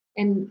model.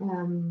 And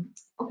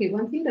okay,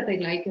 one thing that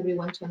I'd like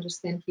everyone to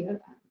understand here,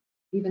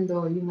 even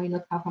though you might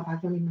not have a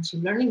background in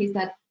machine learning, is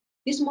that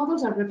these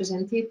models are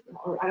represented,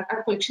 or are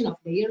a collection of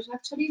layers,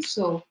 actually.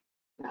 So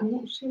I'm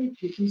not sure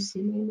if you can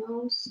see my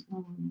mouse.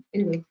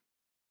 Anyway,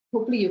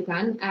 hopefully you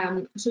can.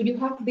 So you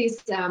have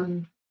these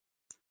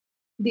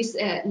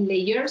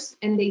layers,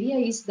 and the idea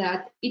is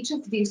that each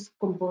of these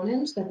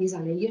components that is a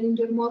layer in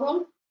your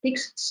model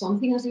takes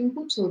something as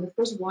input. So the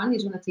first one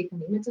is going to take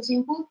an image as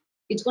input.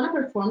 It's going to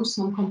perform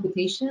some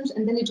computations,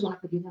 and then it's going to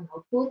produce an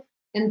output.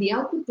 And the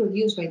output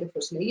produced by the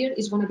first layer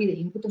is going to be the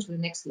input of the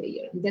next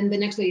layer. And then the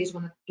next layer is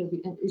going to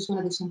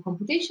do some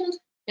computations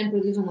and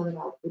produce another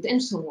output,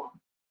 and so on.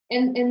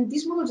 And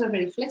these models are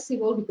very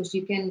flexible because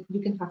you can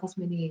have as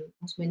many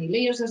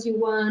layers as you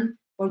want,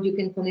 or you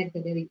can connect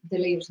the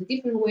layers in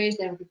different ways.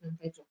 There are different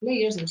types of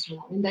layers, and so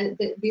on. And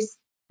this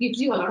gives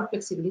you a lot of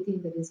flexibility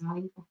in the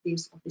design of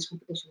these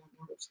computational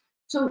models.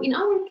 So in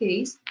our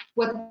case,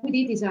 what we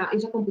did is a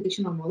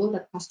computational model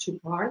that has two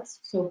parts.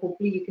 So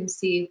hopefully you can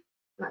see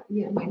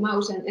my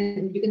mouse,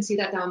 and you can see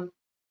that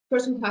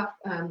first we have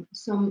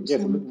some.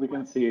 Yes, we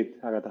can see it,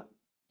 Agatha.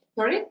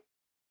 Sorry?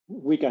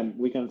 We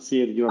can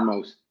see it, your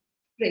mouse.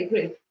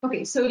 Great.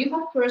 Okay, so you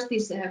have first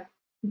this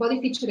body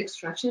feature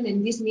extraction,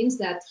 and this means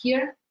that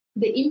here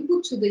the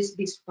input to this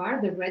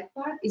part, the red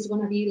part, is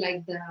going to be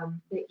like the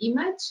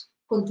image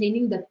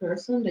containing the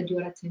person that you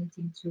are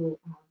attempting to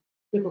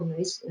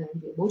recognize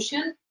the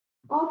emotion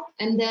of,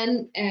 and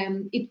then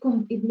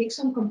it makes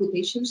some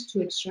computations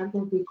to extract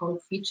what we call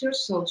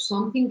features, so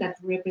something that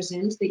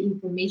represents the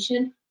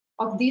information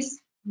of this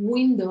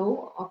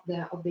window of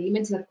the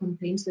image that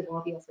contains the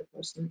body of the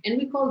person, and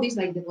we call this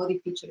like the body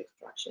feature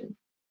extraction.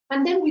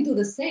 And then we do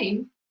the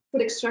same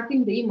for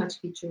extracting the image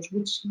features,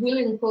 which will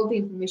encode the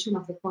information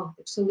of the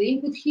context. So the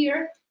input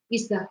here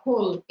is the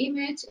whole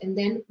image, and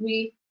then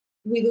we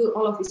do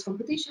all of these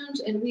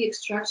computations, and we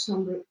extract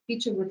some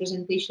feature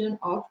representation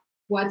of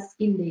what's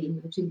in the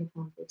image, in the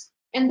context.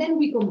 And then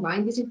we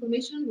combine this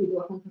information, we do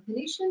a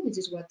concatenation, which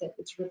is what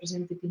it's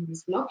represented in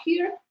this block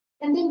here.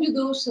 And then you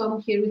do some,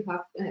 here we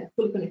have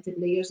fully connected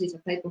layers, is a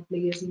type of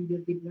layers in your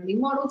deep learning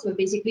models, but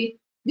basically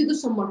you do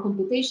some more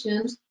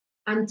computations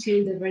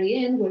until the very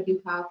end, where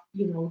you have,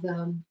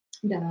 the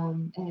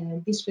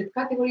discrete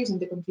categories and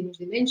the continuous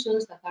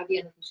dimensions that are the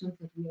annotations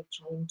that we are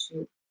trying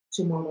to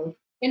model.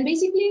 And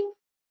basically,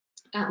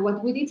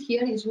 what we did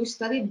here is we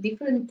studied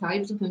different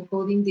types of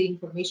encoding the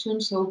information,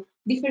 so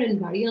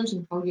different variants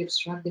in how you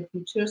extract the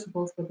features,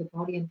 both for the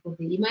body and for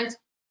the image,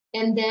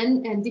 and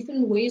then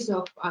different ways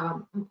of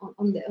on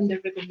the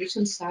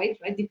recognition side,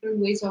 right? Different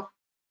ways of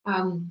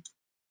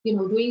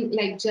doing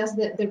like just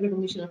the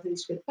recognition of the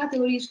discrete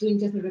categories, doing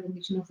just the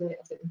recognition of the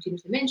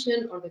continuous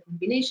dimension or the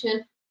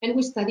combination, and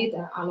we studied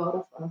a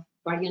lot of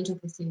variants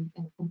of the same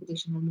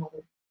computational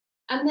model.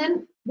 And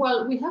then,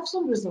 well, we have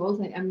some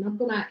results. I'm not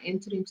going to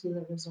enter into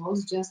the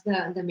results, just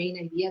the main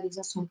idea. These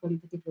are some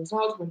qualitative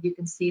results where you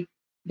can see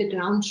the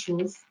ground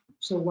truth.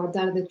 So what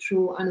are the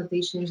true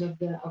annotations of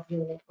the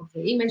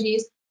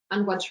images,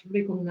 and what's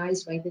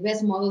recognized by the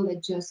best model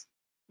that just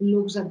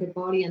looks at the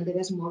body, and the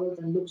best model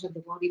that looks at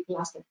the body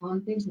plus the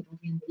context, the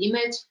body and the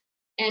image.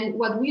 And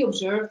what we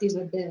observed is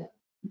that the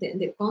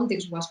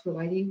context was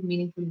providing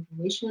meaningful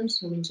information.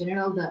 So in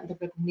general, the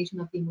recognition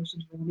of the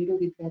emotions were a little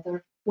bit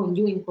better when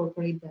you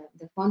incorporate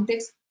the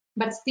context,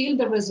 but still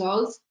the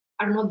results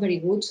are not very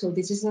good. So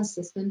this is a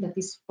system that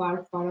is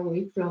far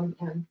away from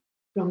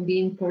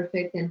being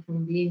perfect and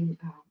from being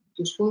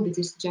useful. This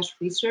is just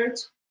research.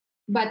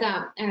 But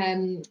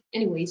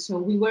anyway, so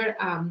we were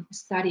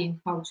studying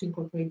how to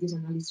incorporate this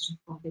analysis of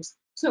context.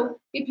 So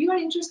if you are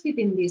interested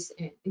in this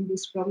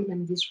problem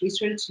and this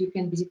research, you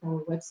can visit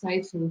our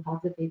website. So we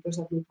have the papers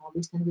that we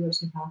published, and we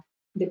also have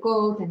the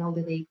code and all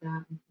the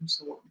data and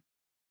so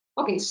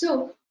on. Okay,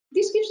 so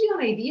this gives you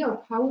an idea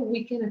of how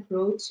we can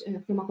approach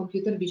from a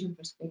computer vision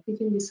perspective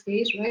in this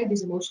case, right?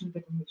 This emotion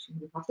recognition.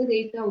 We have the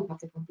data, we have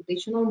the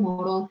computational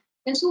model,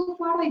 and so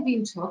far I've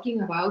been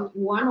talking about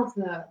one of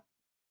the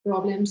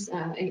problems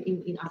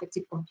in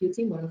affective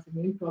computing, one of the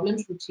main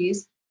problems, which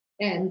is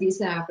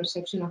this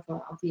perception of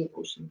the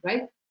emotion,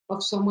 right?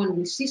 Of someone,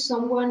 we see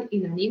someone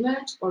in an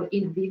image or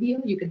in a video.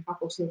 You can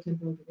have also a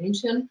temporal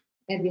dimension,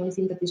 and the only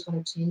thing that is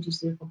going to change is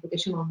the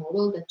computational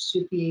model that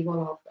should be able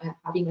of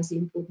having as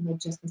input not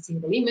just a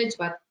single image,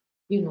 but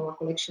a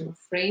collection of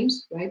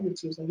frames, right,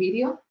 which is a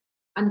video.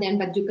 And then,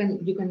 but you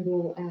can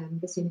do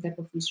the same type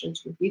of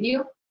research with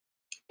video.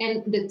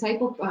 And the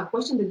type of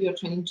question that you're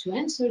trying to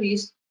answer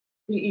is,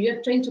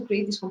 you're trying to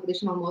create this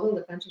computational model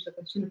that answers the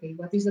question, okay,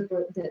 what is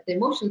the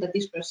emotion that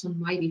this person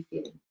might be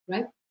feeling,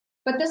 right?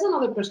 But there's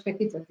another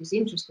perspective that is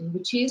interesting,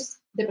 which is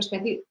the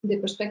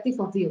perspective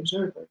of the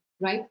observer,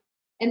 right?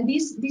 And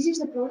this is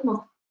the problem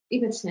of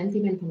image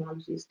sentiment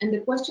analysis. And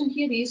the question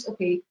here is,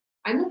 okay,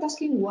 I'm not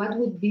asking what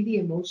would be the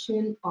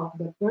emotion of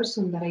the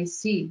person that I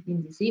see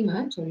in this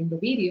image or in the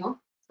video.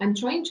 I'm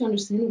trying to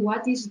understand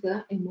what is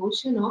the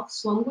emotion of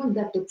someone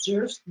that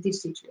observes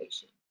this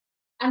situation.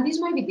 And this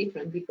might be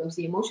different because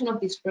the emotion of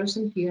this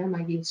person here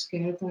might be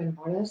scared or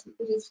embarrassed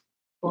because it's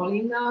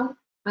falling down.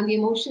 And the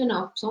emotion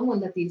of someone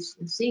that is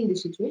seeing the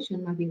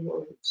situation might be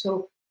worried.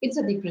 So it's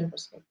a different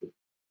perspective.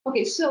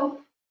 Okay, so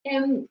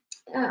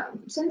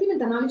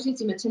sentiment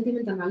analysis, image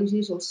sentiment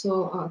analysis,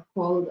 also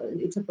called,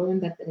 it's a problem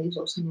that is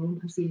also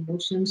known as the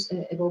emotions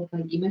evoked by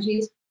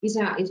images, is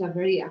a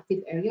very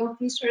active area of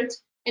research.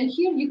 And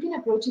here you can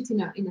approach it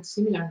in a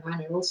similar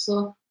manner,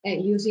 also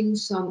using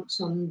some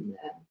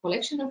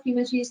collection of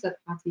images that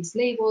have these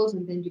labels,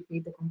 and then you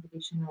create the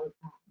computational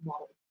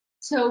model.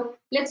 So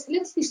let's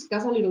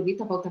discuss a little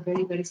bit about a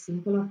very, very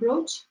simple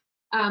approach.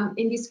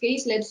 In this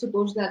case, let's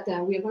suppose that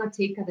we are going to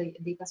take a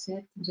data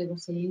set, as I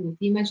was saying, with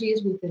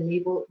images, with the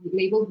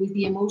labeled with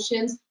the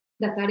emotions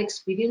that are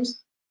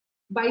experienced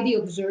by the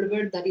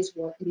observer that is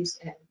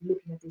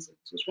looking at these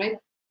images, right?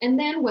 And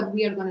then what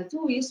we are going to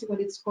do is what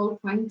it's called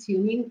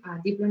fine-tuning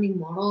a deep learning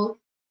model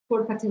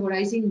for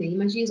categorizing the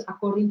images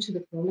according to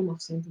the problem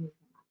of sentiment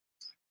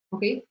analysis.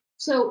 Okay,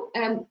 so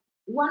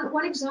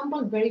one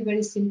example, very,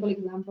 very simple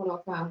example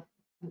of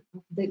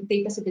the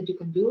data set that you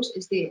can use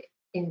is the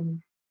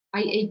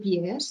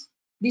IAPS.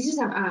 This is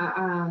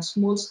a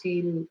small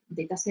scale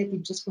data set.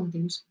 It just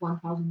contains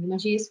 1,000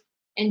 images,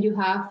 and you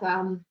have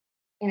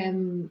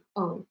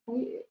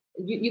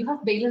you have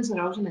valence,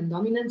 arousal, and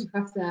dominance. You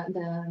have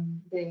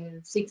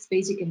the 6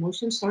 basic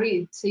emotions.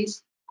 Sorry, it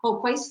says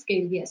quite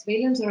scale. Yes,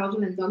 valence,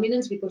 arousal, and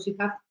dominance, because you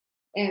have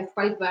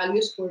 5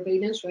 values for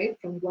valence, right?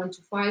 From 1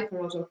 to 5,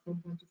 arousal from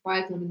 1 to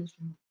 5, dominance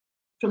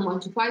from 1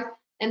 to 5,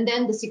 and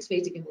then the 6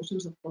 basic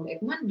emotions of Paul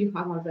Ekman. You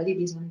have already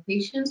these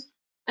annotations.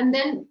 And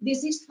then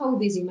this is how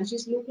these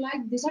images look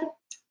like. These are,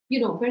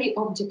 very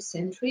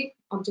object-centric.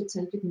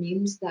 Object-centric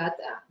means that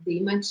the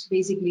image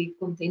basically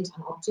contains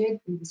an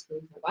object, in this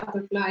case, a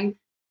butterfly.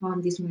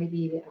 This might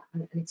be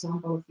an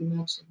example of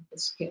image,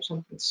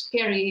 something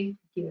scary,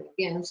 here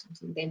again,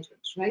 something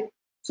dangerous, right?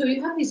 So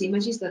you have these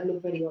images that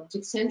look very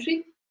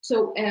object-centric.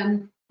 So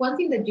one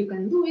thing that you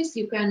can do is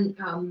you can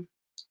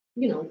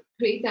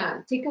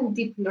take a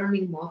deep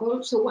learning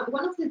model. So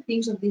one of the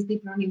things of these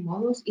deep learning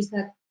models is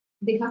that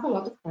they have a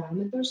lot of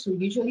parameters. So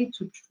usually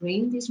to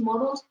train these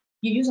models,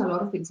 you use a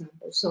lot of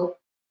examples. So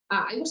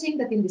I was saying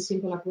that in the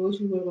simple approach,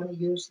 we were going to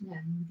use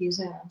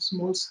this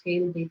small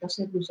scale data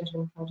set with just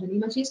 1,000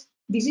 images.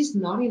 This is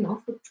not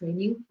enough for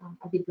training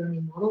a deep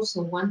learning model.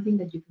 So one thing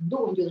that you can do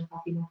when you don't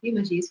have enough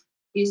images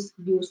is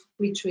use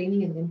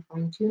pre-training and then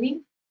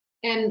fine-tuning.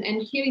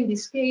 And here in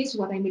this case,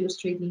 what I'm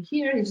illustrating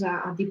here is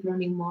a deep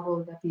learning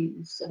model that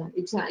is,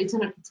 it's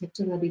an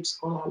architecture that is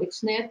called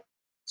AlexNet.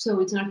 So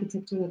it's an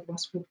architecture that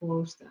was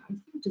proposed, I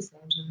think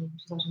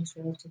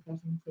 2012,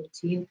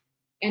 2013,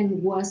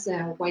 and was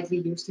widely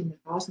used in the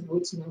past. Now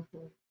it's not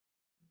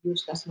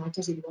used as much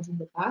as it was in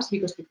the past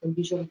because people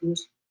usually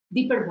use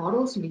deeper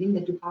models, meaning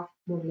that you have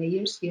more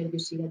layers. Here you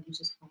see that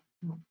uses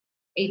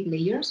 8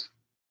 layers.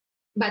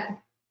 But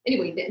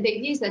anyway, the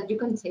idea is that you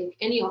can take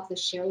any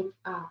off-the-shelf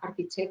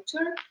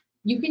architecture.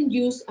 You can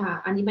use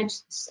an image,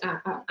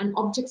 an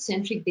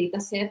object-centric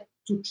data set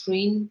to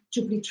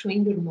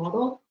pre-train your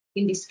model.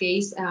 In this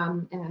case,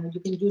 you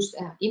can use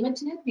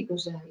ImageNet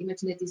because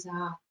ImageNet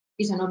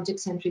is an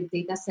object-centric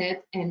data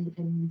set, and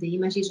the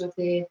images of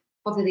the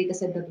data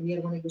set that we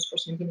are going to use for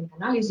sentiment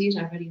analysis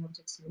are very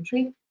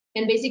object-centric.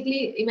 And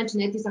basically,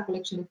 ImageNet is a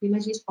collection of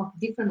images of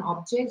different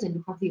objects, and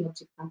you have the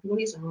object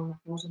categories, around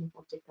 1,000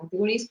 object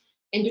categories,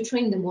 and you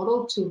train the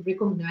model to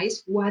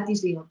recognize what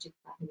is the object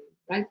category,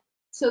 right?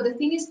 So the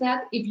thing is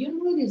that if your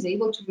model is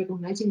able to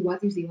recognizing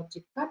what is the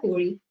object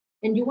category,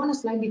 and you want to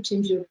slightly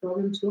change your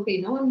problem to,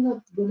 okay, now I'm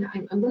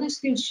gonna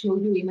still show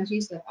you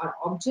images that are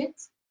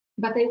objects,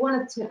 but I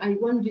want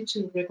you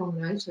to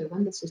recognize, I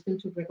want the system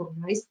to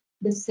recognize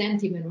the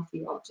sentiment of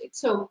the object.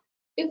 So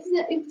if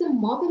the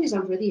model is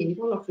already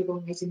able of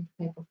recognizing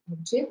the type of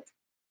object,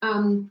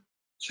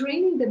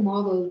 training the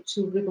model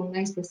to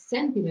recognize the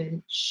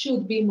sentiment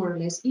should be more or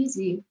less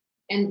easy,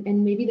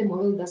 and maybe the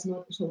model does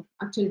not. So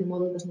actually, the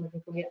model does not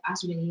require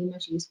as many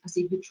images as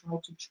if you try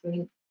to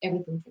train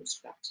everything from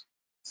scratch.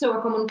 So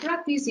a common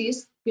practice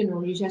is,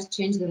 you just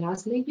change the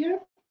last layer.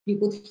 You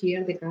put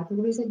here the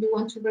categories that you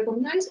want to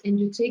recognize, and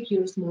you take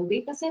your small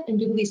data set and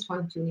you do this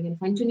fine tuning. And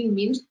fine tuning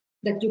means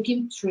that you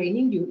keep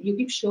training, you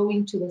keep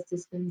showing to the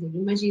system the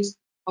images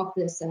of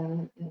this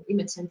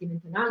image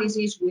sentiment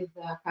analysis with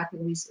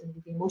categories and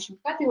with the emotion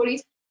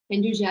categories,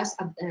 and you just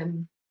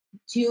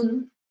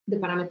tune the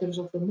parameters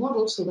of the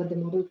model so that the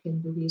model can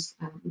do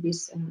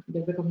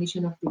the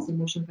recognition of these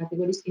emotion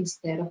categories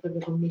instead of the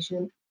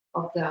recognition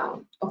of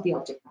the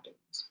object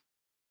categories.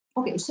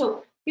 Okay,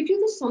 so if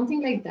you do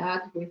something like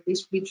that with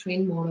this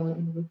pre-trained model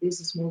and with this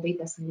small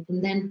data set,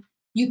 and then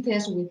you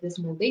test with the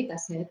small data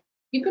set,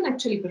 you can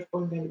actually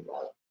perform very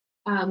well.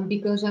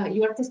 Because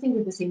you are testing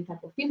with the same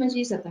type of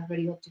images that are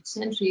very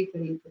object-centric,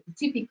 very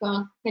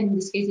typical. And in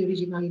this case, the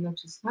original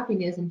image is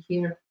happiness, and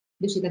here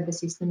you see that the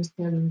system is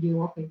telling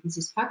you, okay, this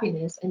is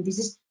happiness, and this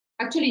is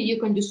actually, you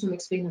can use some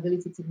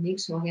explainability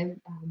techniques. So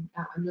again,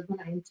 I'm not going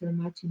to enter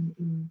much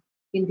in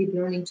deep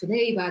learning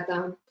today,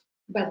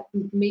 but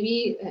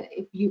maybe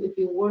if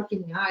you work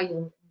in AI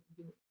or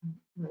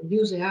you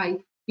use AI,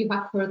 you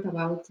have heard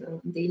about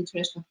the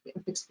interest of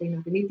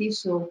explainability.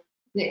 So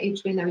the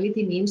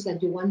explainability means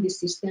that you want these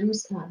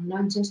systems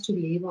not just to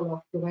be able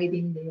of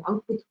providing the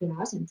output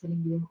class and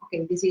telling you,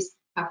 okay, this is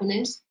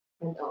happiness,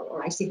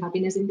 or I see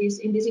happiness in this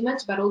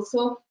image, but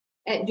also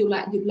you'd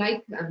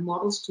like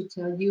models to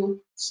tell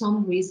you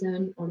some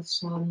reason or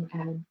some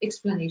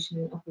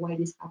explanation of why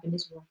this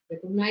happiness was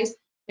recognized.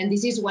 And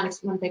this is one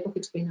type of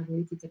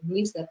explainability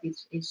techniques that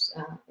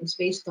is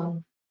based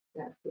on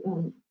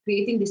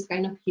creating this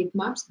kind of heat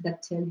maps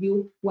that tell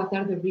you what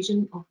are the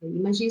region of the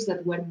images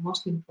that were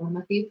most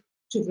informative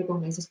to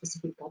recognize a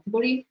specific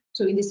category.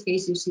 So in this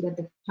case, you see that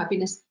the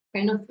happiness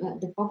kind of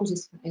the focus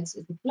is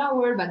the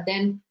flower, but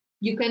then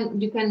you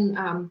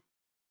can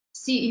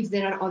see if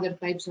there are other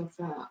types of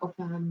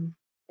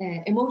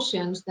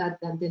emotions that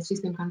the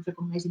system can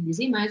recognize in this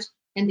image.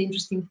 And the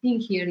interesting thing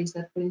here is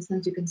that, for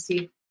instance, you can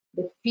see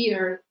the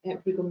fear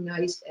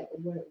recognized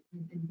where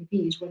in the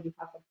B is where you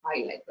have a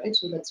highlight, right?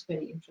 So that's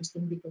very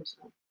interesting because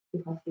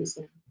you have this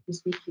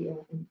B here,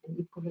 and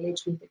it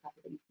correlates with the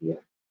category fear.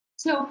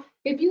 So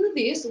if you do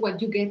this,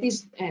 what you get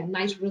is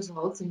nice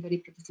results in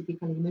very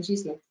prototypical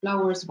images like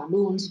flowers,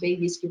 balloons,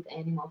 babies, cute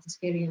animals,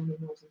 scary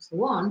animals, and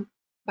so on.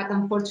 But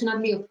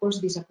unfortunately, of course,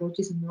 this approach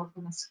is not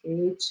going to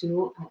scale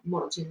to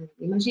more general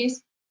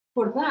images.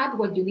 For that,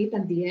 what you need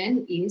at the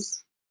end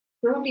is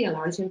probably a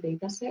larger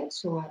data set.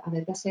 So a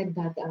data set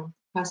that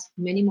has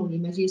many more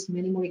images,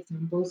 many more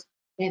examples,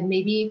 and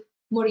maybe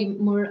more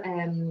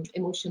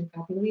emotion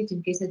categories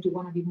in case that you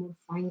want to be more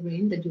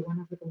fine-grained, that you want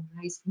to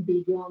recognize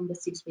beyond the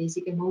 6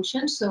 basic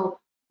emotions. So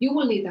you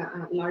will need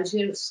a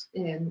larger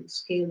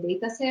scale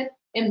data set,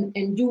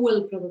 and you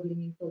will probably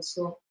need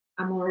also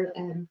a more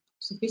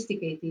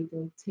sophisticated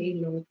or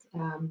tailored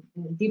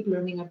deep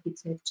learning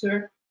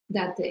architecture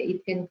that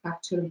it can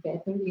capture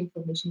better the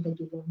information that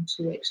you want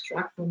to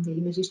extract from the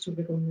images to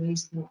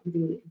recognize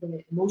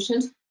the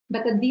emotions.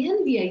 But at the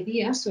end, the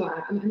idea, so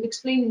I'm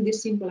explaining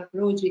this simple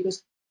approach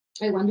because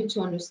I want you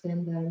to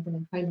understand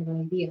the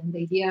high-level idea. And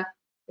the idea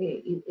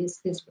is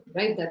this one,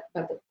 right?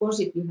 But of course,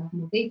 if you have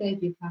more data,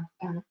 if you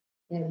have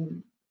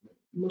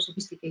more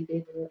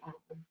sophisticated or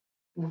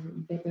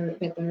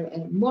better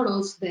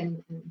models,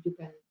 then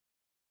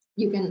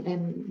you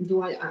can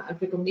do a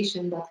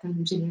recognition that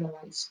can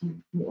generalize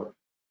more.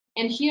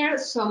 And here,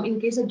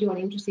 in case that you are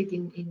interested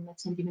in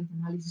sentiment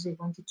analysis, I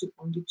wanted to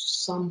point you to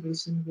some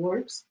recent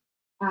works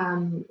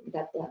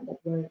that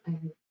were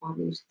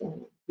published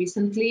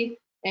recently,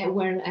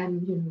 where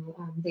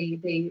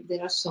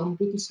there are some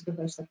good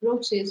supervised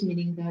approaches,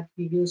 meaning that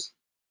you use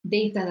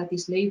data that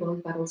is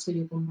labeled, but also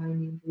you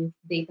combine it with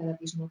data that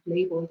is not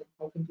labeled. And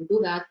how can you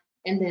do that?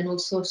 And then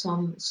also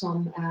some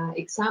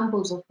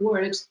examples of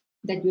works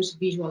that use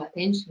visual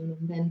attention,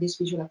 and then this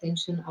visual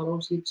attention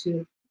allows you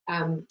to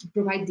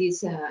provide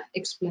these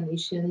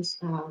explanations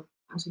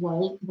as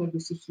well, where you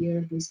see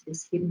here these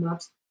heat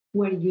maps,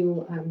 where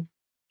you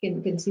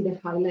can see the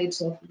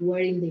highlights of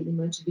where in the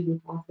image do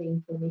you have the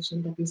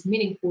information that is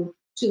meaningful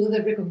to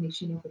the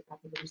recognition of the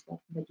categories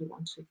that you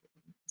want to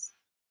recognize.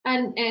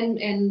 And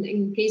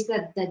in case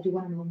that you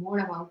want to know more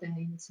about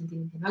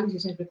sentiment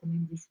analysis, I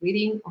recommend this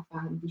reading of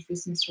this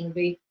recent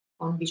survey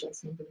on visual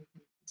sentiment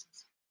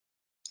analysis.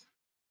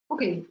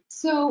 Okay,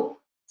 so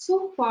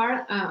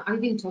far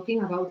I've been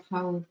talking about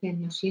how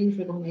can machines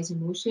recognize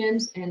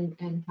emotions, and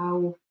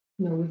how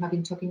we have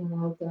been talking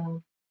about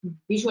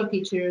visual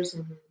features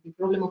and the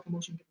problem of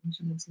emotion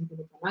recognition and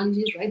sentiment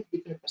analysis, right?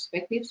 Different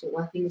perspectives. So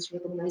one thing is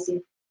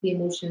recognizing the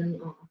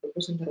emotion of the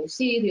person that I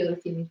see. The other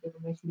thing is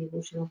recognizing the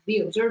emotion of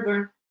the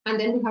observer. And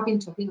then we have been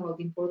talking about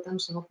the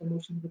importance of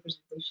emotion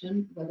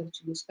representation, whether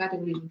to use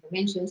categories and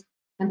dimensions,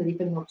 and the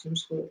different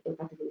options for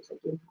categories that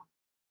you have.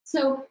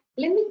 So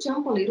let me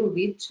jump a little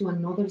bit to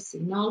another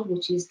signal,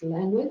 which is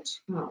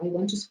language. I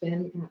want to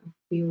spend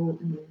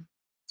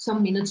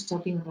some minutes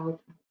talking about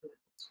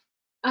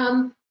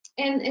language.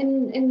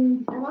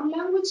 And about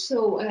language,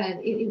 so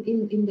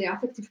in the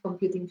affective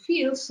computing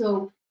field,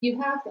 so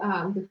you have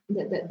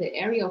the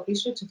area of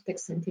research of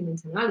text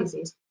sentiment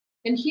analysis.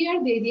 And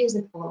here the idea is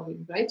the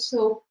following, right?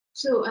 So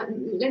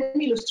let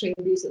me illustrate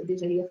this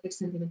idea of text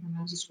sentiment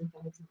analysis with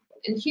an example.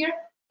 And here,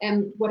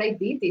 what I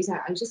did is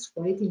I just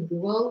queried in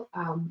Google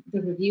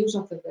the reviews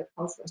of the Red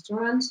House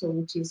restaurant, so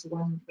which is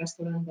one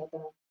restaurant that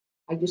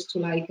I used to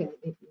like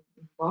in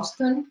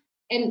Boston.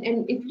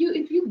 And if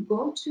you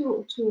go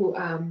to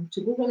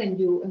Google and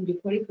you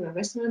query for a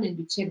restaurant and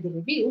you check the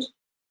reviews,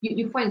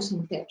 you find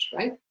some text,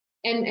 right?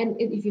 And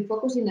if you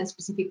focus in a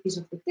specific piece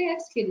of the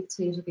text, here it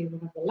says, okay, we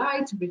have the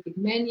lights, brief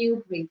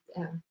menu, great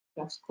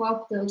glass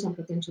cocktails, and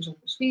pretentious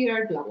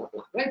atmosphere, blah blah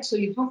blah, right? So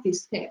you have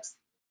this text,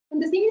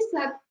 and the thing is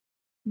that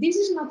this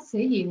is not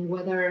saying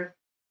whether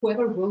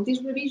whoever wrote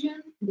this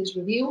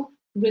review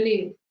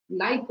really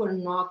like or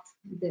not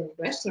the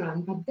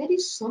restaurant, but there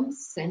is some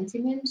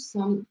sentiment,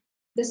 some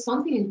there's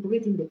something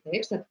included in the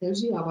text that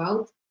tells you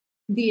about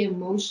the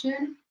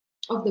emotion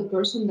of the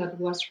person that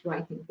was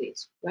writing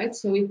this, right?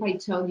 So if I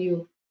tell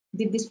you,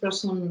 did this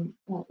person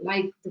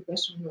like the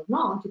restaurant or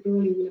not, you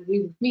probably will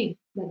agree with me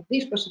that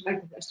this person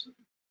liked the restaurant.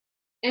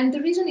 And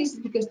the reason is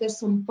because there's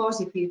some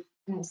positive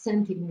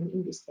sentiment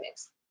in this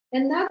text.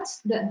 And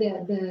that's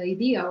the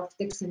idea of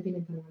text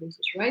sentiment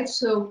analysis, right?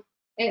 So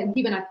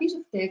given a piece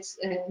of text,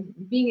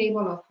 being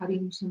able of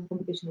having some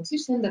computational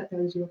system that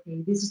tells you,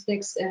 okay, this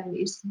text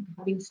is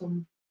having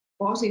some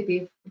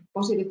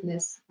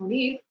positiveness on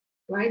it,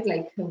 right?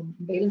 Like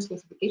valence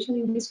classification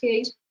in this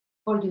case,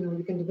 or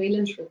you can do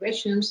valence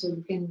regression, so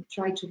you can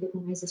try to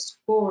recognize a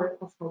score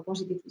of how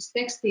positive this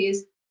text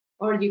is,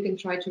 or you can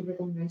try to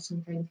recognize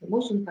some kind of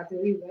emotion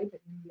category, right?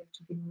 And we have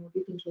to be more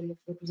different way of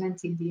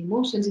representing the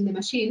emotions in the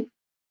machine.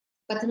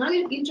 But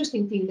another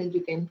interesting thing that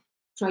you can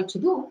try to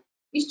do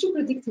is to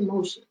predict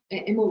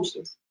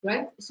emotions,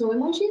 right? So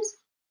emotions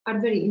are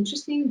very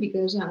interesting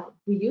because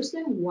we use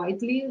them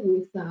widely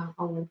with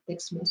our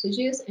text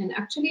messages, and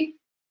actually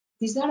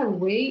these are a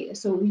way.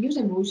 So we use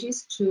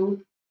emojis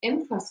to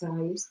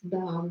emphasize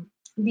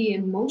the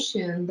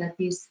emotion that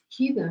is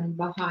hidden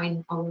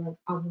behind our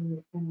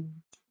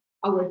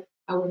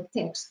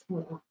text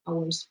or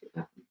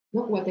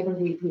not whatever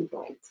we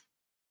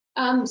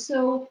write.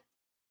 So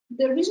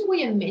the reason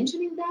why I'm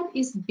mentioning that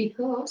is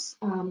because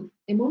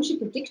emoji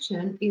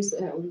prediction is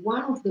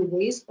one of the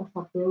ways of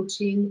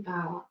approaching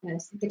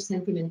text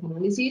sentiment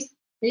analysis.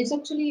 And it's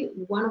actually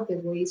one of the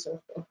ways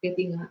of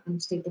getting a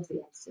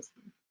state-of-the-art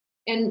system.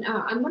 And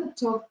I'm going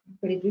to talk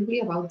very briefly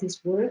about this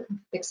work,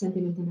 text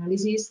sentiment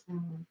analysis,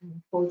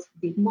 called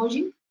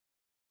DeepMoji.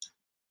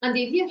 And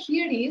the idea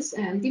here is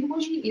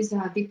DeepMoji is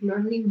a deep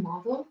learning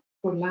model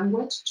for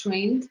language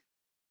trained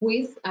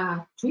with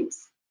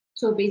tweets.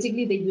 So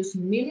basically, they use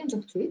millions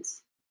of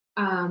tweets.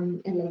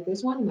 And like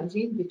this one,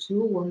 imagine the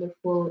two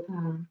wonderful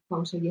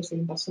concerts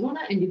yesterday in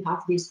Barcelona, and you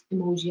have this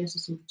emoji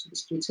associated to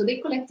this tweet. So they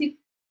collected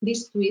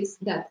these tweets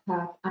that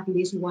have at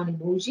least one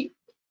emoji.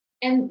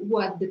 And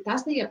what the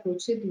task they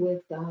approach it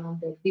with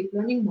the deep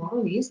learning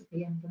model is,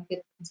 okay, I'm going to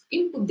get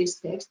input this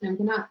text, and I'm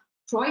going to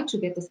try to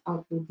get this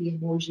output, the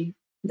emoji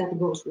that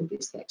goes with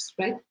this text,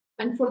 right?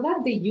 And for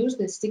that, they use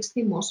the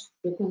 60 most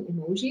frequent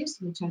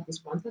emojis, which are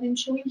these ones that I'm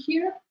showing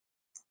here.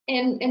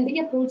 And they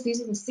approach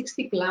this as a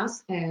 60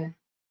 class, one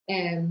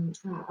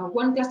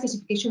class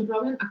classification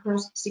problem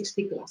across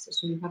 60 classes.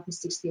 So you have the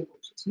 60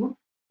 emojis, no?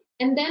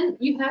 And then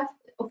you have,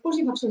 of course,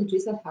 you have some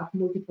tweets that have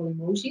multiple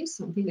emojis,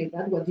 something like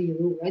that. What do you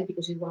do, right?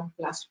 Because it's one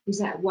class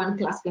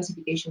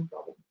classification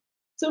problem.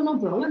 So no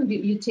problem.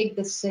 You take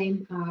the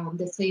same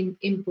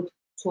input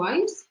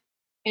twice,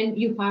 and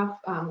you have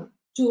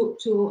two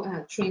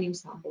training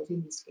samples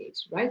in this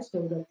case, right?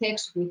 So the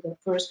text with the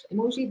first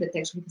emoji, the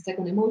text with the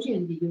second emoji,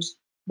 and you use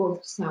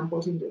both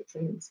samples in your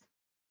training set.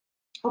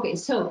 Okay,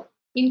 so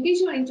in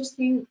case you are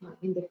interested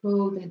in the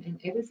code and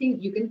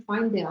everything, you can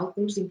find the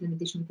author's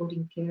implementation code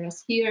in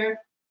Keras here.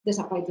 There's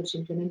a PyTorch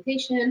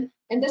implementation,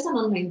 and there's an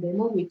online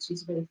demo, which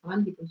is very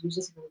fun because you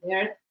just go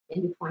there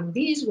and you find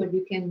this where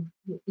you can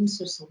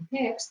insert some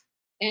text,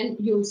 and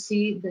you'll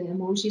see the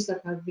emojis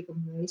that are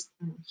recognized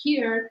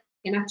here.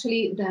 And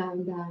actually,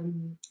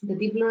 the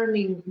deep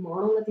learning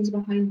model that is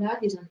behind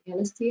that is an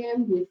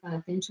LSTM with an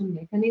attention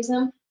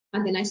mechanism.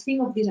 And the nice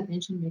thing of this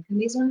attention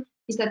mechanism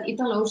is that it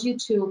allows you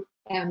to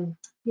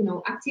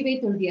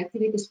activate or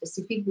deactivate the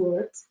specific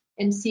words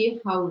and see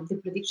how the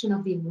prediction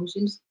of the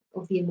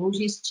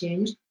emojis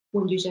change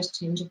when you just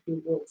change a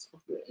few words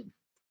of your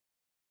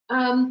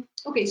input.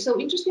 Okay, so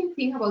interesting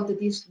thing about the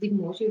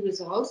DeepMoji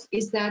results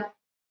is that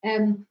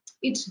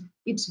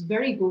it's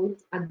very good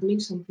at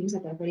doing some things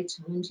that are very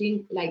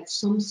challenging, like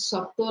some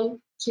subtle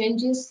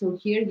changes. So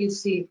here you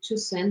see two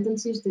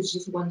sentences. There's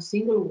just one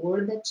single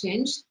word that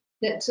changed.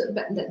 That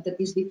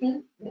is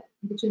different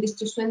between these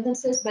two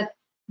sentences, but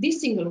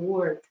this single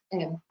word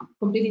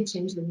completely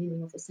changed the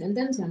meaning of the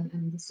sentence,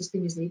 and the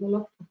system is able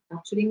of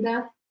capturing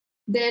that.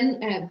 Then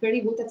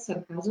very good at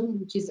sarcasm,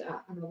 which is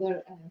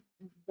another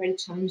very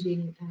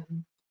challenging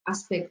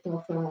aspect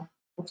of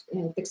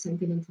text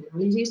sentiment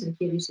analysis. And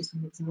here you see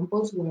some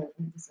examples where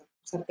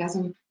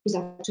sarcasm is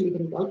actually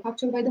very well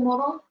captured by the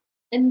model.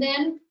 And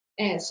then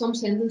some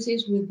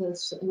sentences with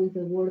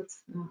the word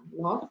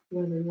love,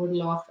 where the word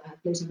love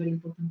plays a very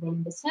important role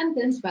in the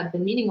sentence, but the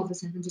meaning of the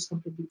sentence is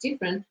completely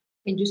different.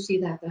 And you see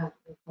that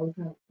how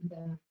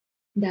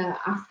the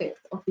affect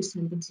of these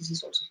sentences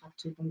is also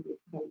captured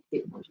by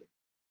DeepMoji.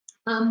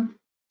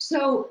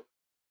 So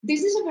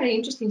this is a very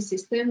interesting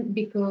system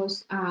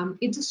because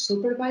it's a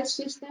supervised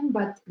system,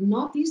 but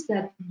notice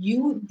that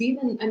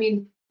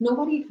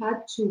nobody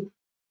had to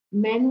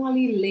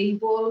manually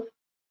label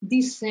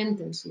these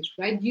sentences,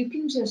 right? You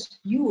can just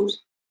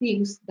use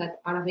things that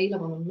are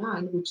available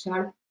online, which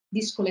are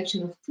this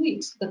collection of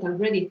tweets that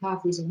already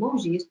have these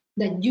emojis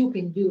that you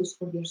can use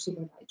for your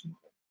supervised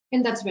model.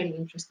 And that's very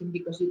interesting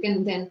because you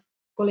can then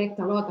collect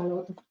a lot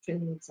of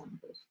training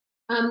examples.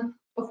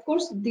 Of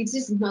course, this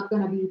is not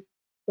going to be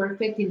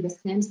perfect in the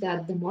sense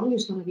that the model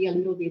is going to be a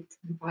little bit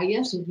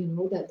biased. So,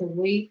 that the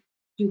way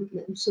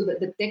that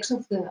the text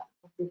of the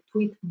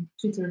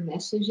Twitter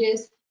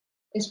messages.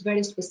 It's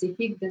very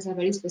specific. There's a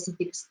very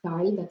specific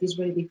style that is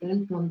very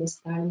different from the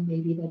style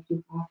maybe that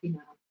you have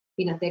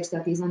in a text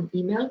that is an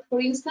email, for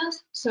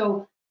instance.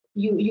 So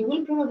you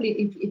will probably,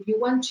 if you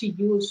want to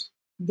use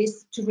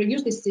this, to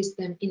reuse this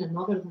system in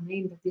another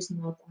domain that is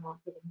not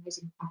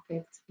recognizing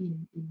affect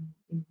in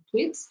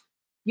tweets,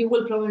 you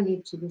will probably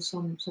need to do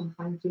some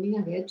fine-tuning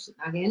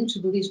again to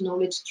do this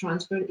knowledge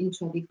transfer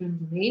into a different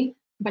domain,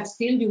 but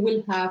still you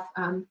will have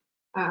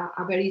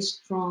a very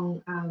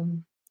strong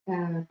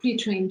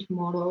pre-trained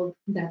model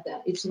that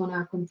it's going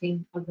to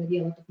contain already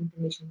a lot of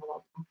information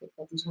about affect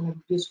that is going to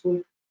be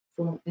useful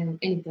for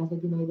any task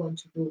that you might want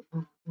to do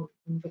on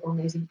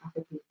recognizing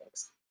affective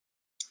text.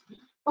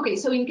 Okay,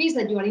 so in case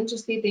that you are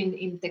interested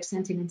in text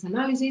sentiment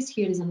analysis,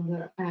 here is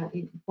another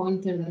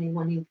pointer that I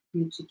wanted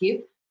you to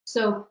give.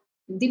 So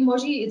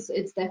Deepmoji,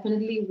 it's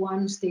definitely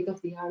one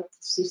state-of-the-art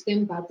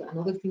system, but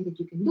another thing that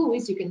you can do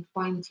is you can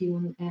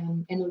fine-tune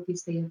NLP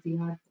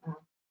state-of-the-art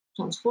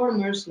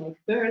transformers like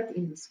BERT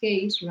in this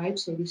case, right?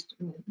 So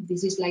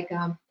this is like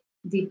a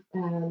deep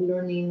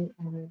learning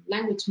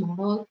language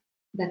model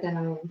that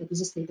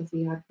is a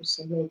state-of-the-art for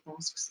several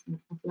tasks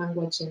of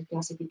language and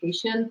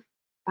classification,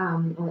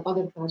 or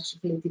other tasks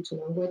related to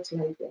language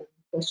like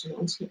question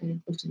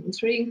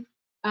answering.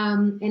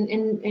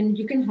 And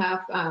you can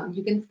have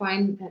you can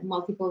find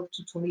multiple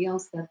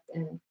tutorials that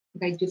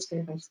guide you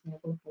step by step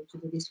on how to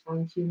do this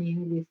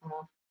fine-tuning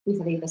with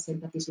a data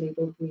set that is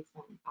labeled with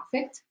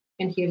affect.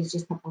 And here is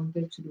just a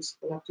pointer to this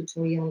collab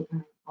tutorial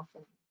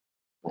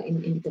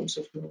in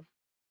TensorFlow.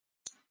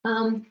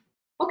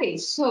 Okay,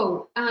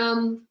 so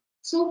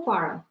so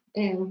far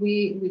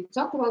we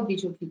talked about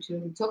visual feature,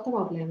 we talked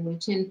about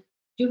language, and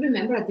you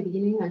remember at the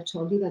beginning I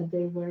told you that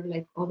there were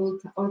like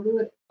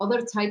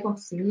other type of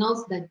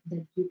signals that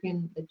you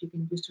can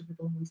use to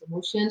recognize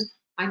emotions.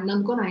 I'm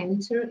not gonna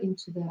enter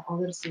into the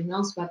other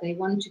signals, but I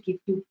want to give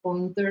you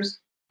pointers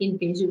in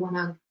case you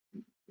wanna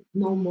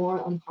know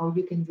more on how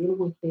you can deal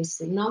with these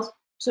signals.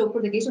 So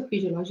for the case of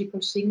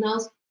physiological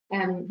signals,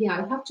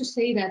 yeah, I have to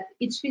say that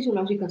each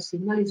physiological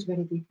signal is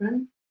very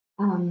different.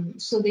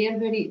 So they are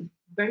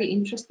very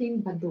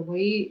interesting, but the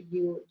way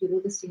you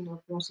do the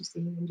signal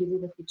processing and you do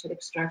the feature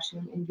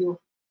extraction and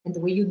the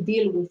way you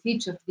deal with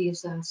each of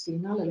these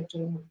signal,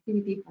 electrical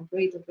activity, heart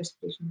rate, or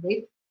respiration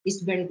rate,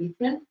 is very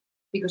different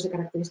because the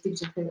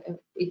characteristics of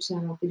each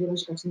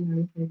physiological signal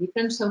is very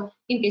different. So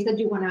in case that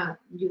you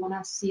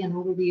wanna see an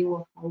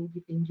overview of how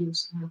you can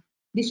use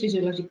these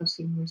physiological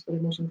signals for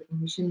emotion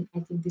recognition, I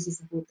think this is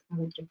a good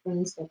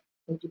reference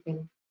that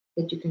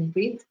you can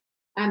read.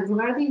 And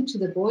regarding to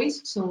the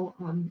voice, so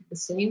the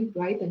same,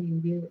 right? I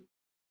mean,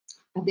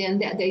 at the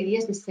end, the idea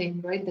is the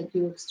same, right? That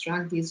you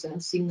extract these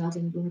signals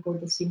and you encode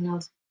the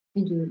signals,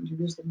 and you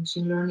use the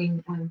machine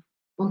learning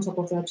on top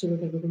of that to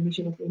look at the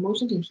recognition of the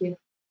emotions. And here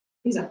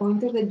is a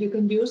pointer that you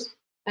can use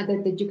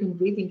that you can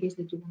read in case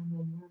that you want to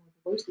know more about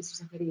the voice. This is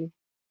a very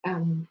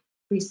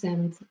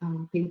recent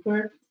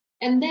paper.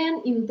 And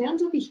then in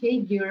terms of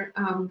behavior,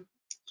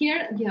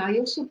 here, yeah, I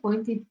also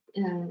pointed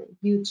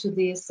you to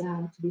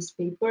this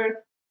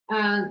paper.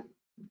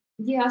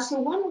 Yeah, so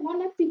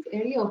one active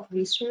area of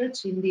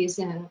research in this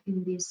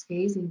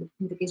case, in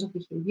the case of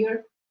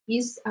behavior,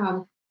 is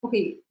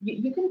okay.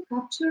 You can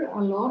capture a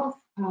lot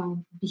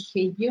of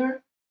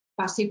behavior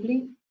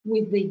passively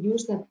with the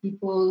use that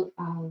people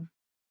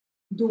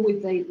do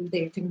with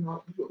their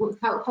technology,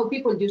 how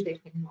people use their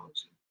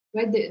technology,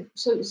 right?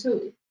 So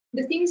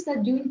the things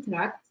that you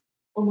interact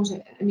almost,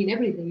 I mean,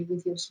 every day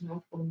with your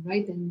smartphone,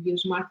 right? And your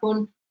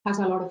smartphone has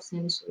a lot of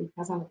sensors. It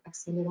has an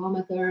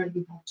accelerometer,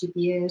 you have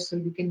GPS, so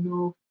you can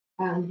know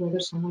whether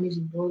someone is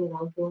indoor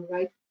or outdoor,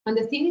 right? And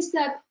the thing is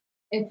that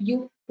if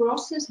you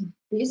process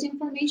this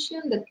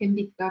information that can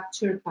be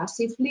captured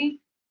passively,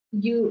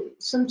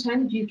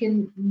 sometimes you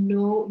can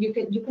know, you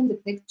can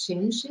detect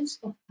changes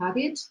of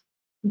habits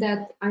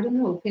that, I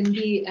don't know, can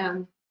be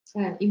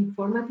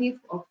informative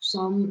of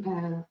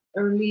some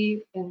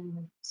early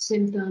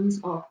symptoms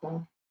of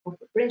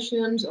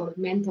depressions or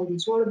mental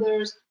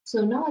disorders.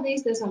 So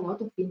nowadays there's a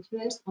lot of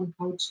interest on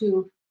how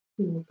to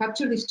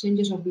capture these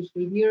changes of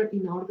behavior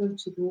in order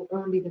to do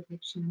early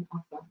detection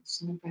of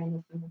some kind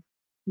of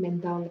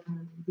mental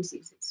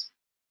diseases.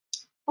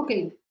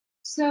 Okay,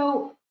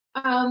 so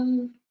I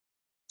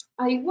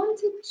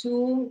wanted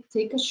to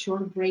take a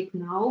short break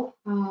now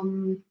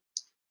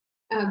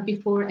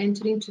before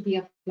entering to the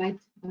applied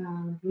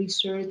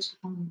research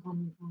on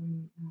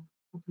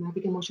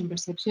automatic emotion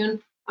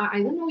perception.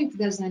 I don't know if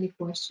there's any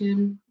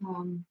question.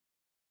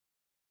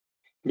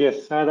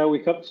 Yes, Sarah,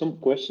 we have some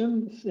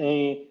questions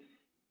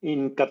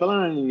in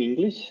Catalan and in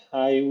English.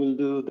 I will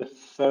do the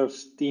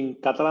first in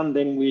Catalan,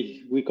 then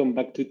we come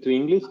back to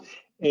English.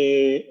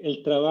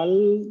 El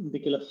treball de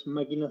que les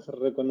màquines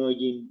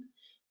reconeguin...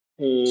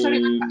 Sorry,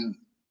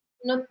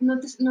 no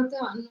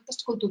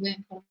t'escolto bé.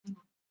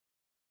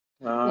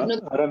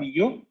 Ara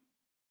millor?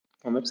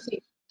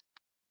 Sí.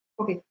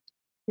 Ok,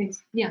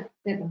 thanks. Yeah,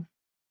 better.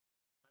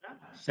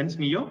 Sents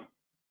millor?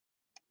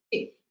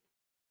 Sí.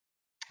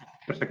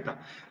 Perfecte.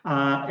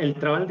 El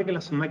treball de que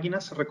les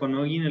màquines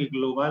reconeguin el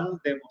global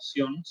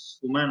d'emocions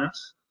humanes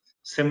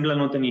sembla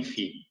no tenir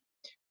fi.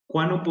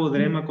 Quan ho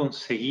podrem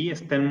aconseguir?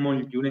 Estem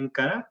molt lluny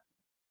encara?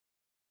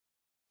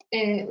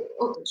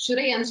 Should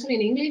I answer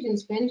in English, in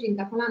Spanish, in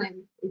català?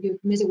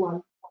 M'és igual.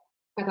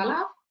 Català?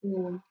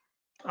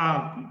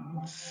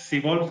 Si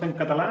vols en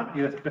català i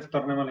després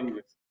tornem a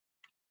l'anglès.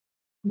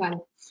 Vale.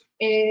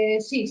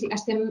 Sí,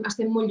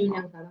 estem molt lluny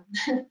encara,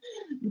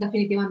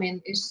 definitivament.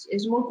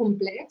 És molt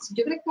complex.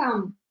 Jo crec que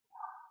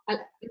el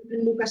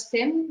que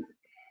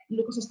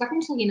s'està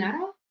aconseguint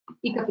ara,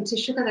 i que potser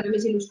això quedarà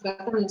més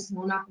il·lustrat en la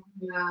segona part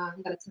de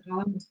la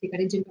xerrada, on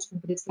explicaré exemples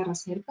concrets de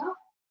recerca,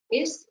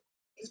 és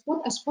es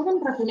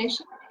poden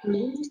reconèixer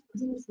alguns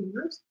estats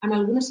emocionals en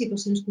algunes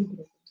situacions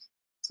concretes. O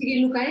sigui,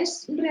 el que és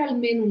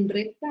realment un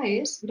repte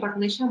és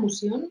reconèixer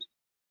emocions,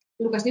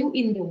 el que es diu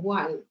in the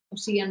wild, o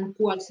sigui, en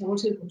qualsevol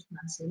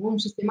circumstància,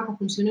 un sistema que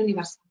funciona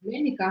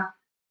universalment i que,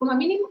 com a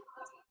mínim,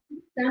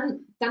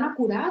 tan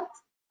acurat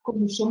com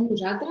ho som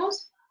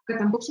nosaltres, que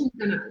tampoc som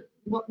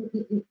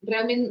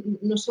realment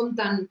no som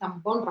tan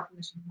bons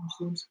reconeixent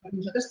emocions. Per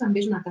nosaltres també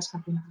és una tasca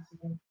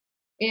complicada.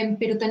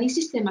 Però tenir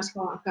sistemes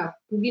que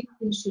puguin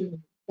funcionar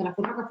de la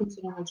forma que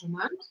funcionen els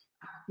humans,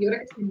 jo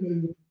crec que estem molt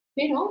lluny.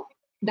 Però,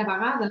 de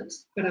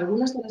vegades, per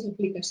algunes de les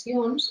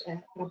aplicacions,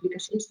 per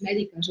aplicacions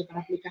mèdiques o per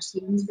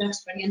aplicacions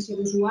d'experiència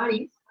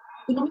d'usuari,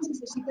 tu només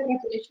necessites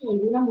reconèixer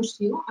alguna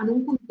emoció en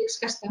un context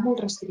que està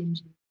molt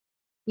restringit.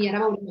 I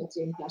ara veurem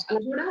exemples.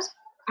 Aleshores,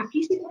 aquí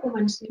sí que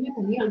comencem a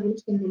tenir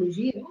algunes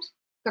tecnologies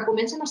que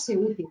comencen a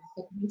ser útils,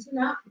 que comencen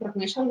a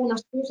reconèixer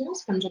algunes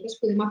coses que nosaltres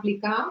podem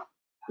aplicar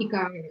i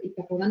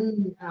que poden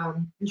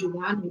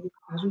ajudar en alguns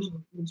casos a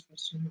les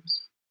persones.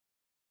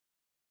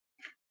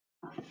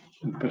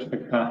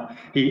 Perfecte.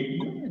 I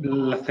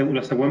la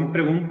següent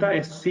pregunta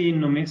és si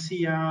només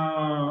hi ha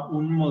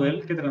un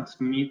model que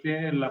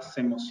transmite les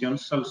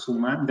emocions dels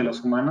humans a les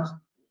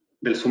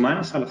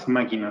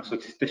màquines, o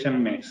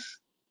existeixen més?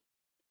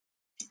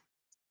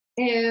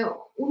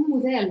 Un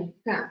model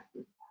que...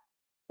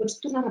 Pots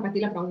tornar a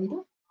repetir la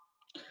pregunta?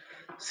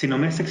 Si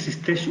només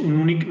existeix un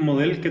únic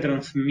model que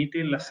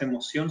transmite les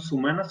emocions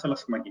humanes a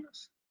les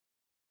màquines.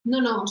 No,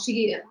 o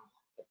sigui,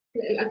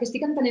 el que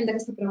estic entenent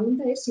d'aquesta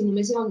pregunta és si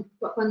només hi ha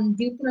quan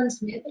diu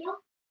transmetre,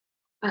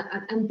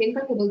 entenc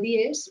que el que vol dir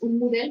és un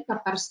model que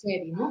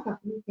percebi, no? Que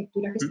pugui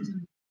capturar aquestes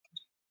emocions.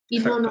 I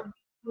no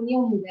hi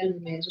ha un model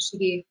només. O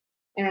sigui,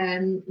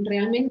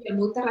 realment hi ha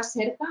molta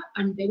recerca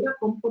en veure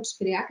com pots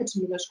crear aquests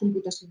models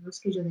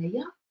computacionals que jo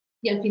deia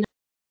i al final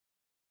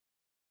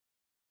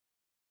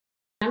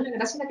la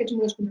gràcia d'aquests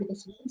models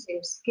computacionals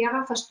és què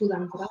agafes tu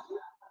d'entrada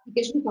i què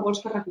és el que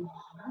vols que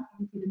reconegui.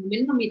 De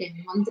moment no mirem,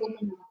 no entrem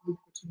en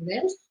aquests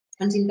models,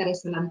 ens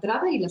interessa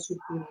l'entrada i la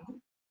sortida.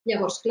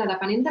 Llavors, clar,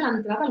 depenent de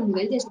l'entrada, el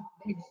model ja és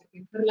diferent, perquè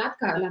hem parlat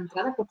que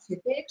l'entrada pot ser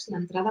text,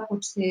 l'entrada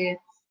pot ser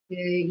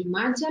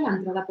imatge,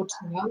 l'entrada pot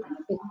ser àudio,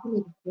 poden ser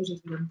moltes coses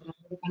de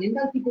l'entrada. Depenent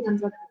del tipus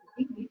d'entrada que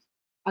tinguis,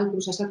 el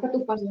processat que tu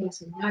fas de la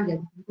senyal i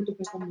el que tu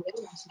fas del model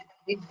ha de ser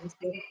diferent, ha de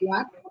ser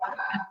adequat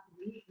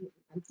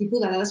al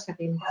tipus de dades que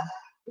tenen.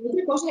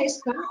 L'altra cosa és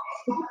que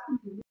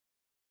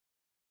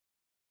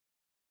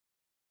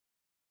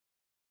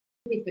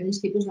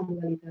diferents tipus de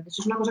modalitat. Això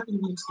és una cosa que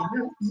no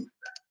mencionem,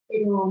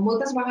 però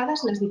moltes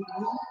vegades les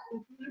diferents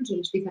funcions o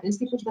els diferents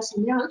tipus de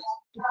senyals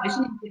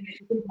ofereixen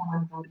informació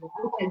complementària.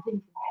 Per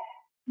exemple,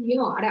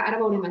 ara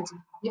veurem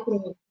exemples, però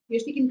jo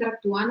estic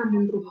interactuant amb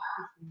un robot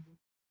social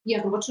i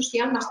el robot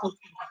social m'està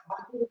observant.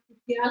 El robot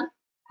social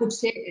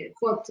potser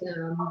pot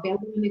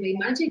veure la meva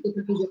imatge i tot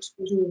el que jo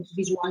exposo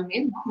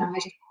visualment, la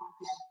meva gesticulació social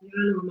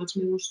o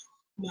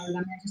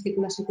la meva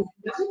gesticulació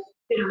corporal,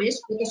 però a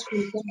més pot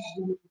escoltar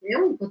la meva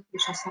veu i pot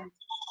processar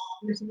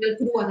una senyal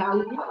crua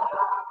d'àudio,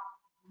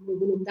 un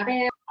volum de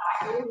veu,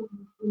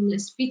 un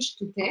speech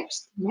to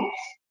text, no?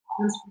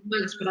 Transformar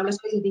les paraules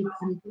que he dit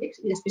en text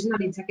i després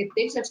analitzar aquest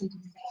text i el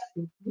sentiment que he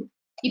dit.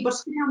 I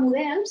pots crear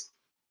models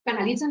que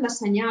analitzen les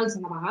senyals a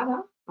la vegada,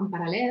 en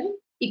paral·lel,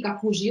 i que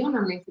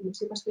fusionen la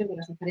informació que es treu de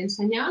les diferents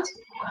senyals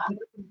per fer el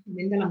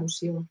reconeixement de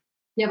l'emoció.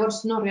 Llavors,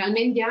 no,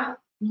 realment hi ha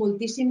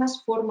moltíssimes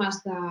formes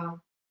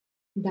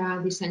de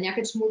dissenyar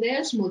aquests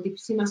models,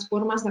 moltíssimes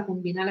formes de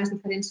combinar les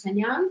diferents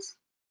senyals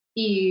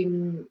i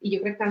jo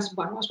crec que es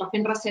va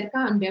fent recerca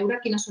en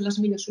veure quines són les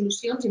millors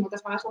solucions i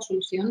moltes vegades les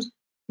solucions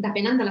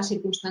depenen de les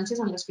circumstàncies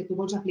en les que tu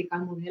vols aplicar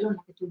el model o en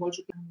les que tu vols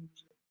aplicar la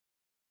tecnologia.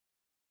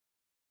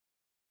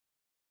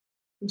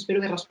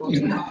 Espero haver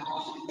respost.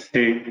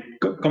 Sí.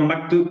 Come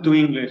back to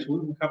English.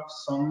 We have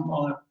some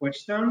other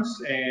questions.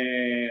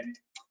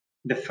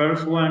 The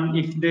first one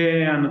is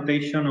the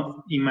annotation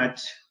of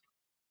image.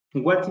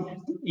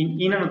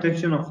 In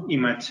annotation of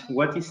image,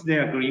 what is the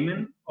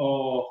agreement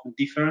of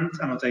different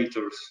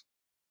annotators?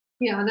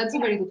 Yeah, that's a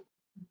very good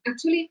question.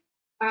 Actually,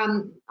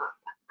 an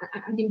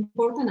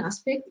important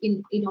aspect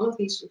in all of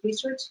these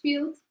research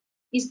fields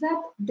is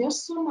that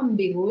there's some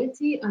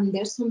ambiguity and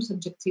there's some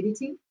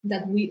subjectivity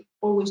that we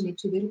always need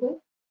to deal with.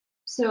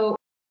 So,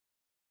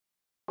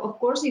 of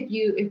course, if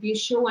you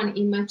show an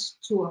image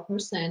to a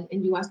person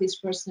and you ask this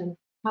person,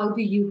 how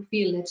do you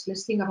feel?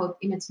 Let's think about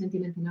image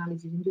sentiment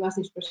analysis. And you ask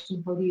this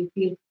person, how do you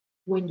feel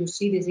when you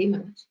see this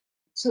image?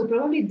 So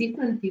probably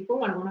different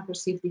people are going to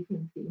perceive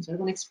different things, are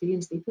going to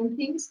experience different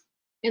things,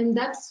 and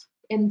that's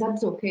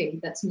okay.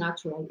 That's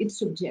natural. It's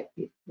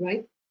subjective,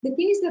 right? The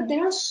thing is that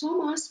there are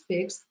some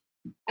aspects.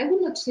 I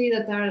would not say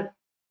that are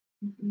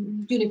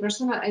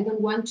universal. I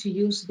don't want to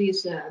use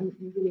this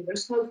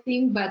universal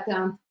thing, but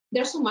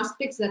there are some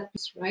aspects that,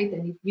 right?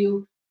 And if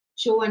you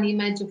show an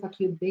image of a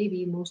cute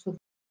baby, most of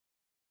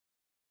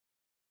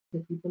the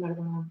people are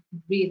going to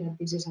agree that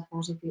this is a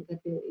positive, that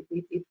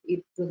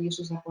it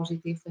produces a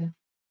positive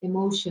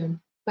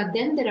emotion. But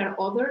then there are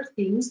other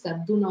things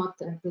that do not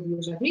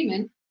produce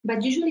agreement.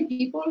 But usually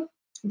people,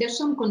 there's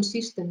some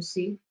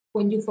consistency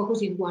when you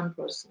focus in one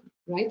person,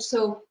 right?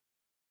 So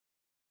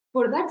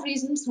for that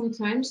reason,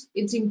 sometimes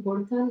it's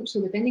important.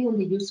 So depending on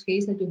the use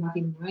case that you have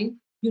in mind,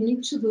 you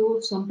need to do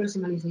some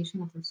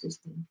personalization of the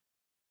system.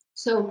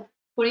 So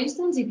for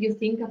instance, if you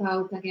think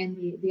about, again,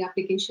 the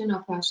application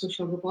of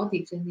social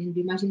robotics, and then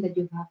you imagine that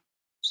you have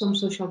some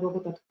social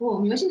robot at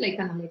home, imagine like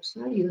an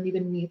Alexa, you don't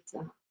even need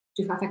to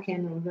have a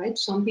camera, right?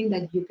 Something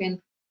that you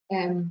can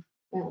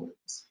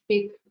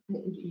speak,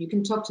 you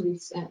can talk to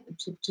this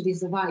to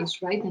this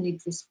device, right? And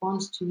it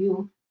responds to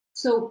you.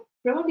 So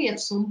probably at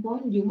some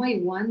point you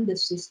might want the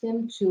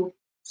system to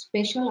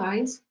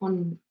specialize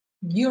on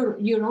your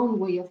own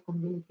way of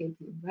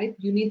communicating, right?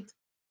 You need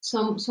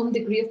some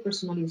degree of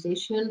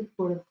personalization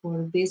for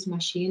this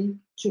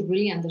machine to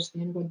really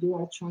understand what you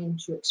are trying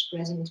to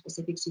express in a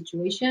specific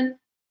situation.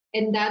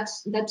 And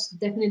that's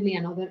definitely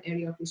another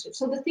area of research.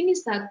 So the thing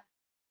is that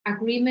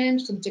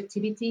agreement,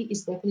 subjectivity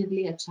is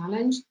definitely a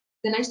challenge.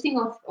 The nice thing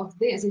of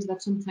this is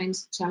that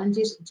sometimes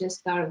challenges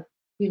just are,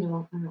 a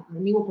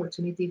new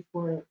opportunity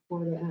for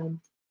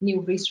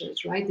new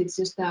research, right? It's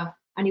just a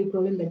new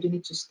problem that you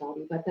need to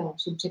study. But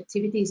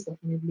subjectivity is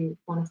definitely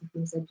one of the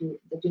things that you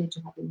need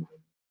to have in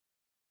mind.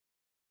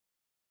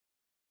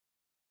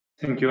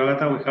 Thank you,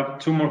 Agatha. We have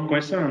two more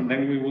questions and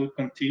then we will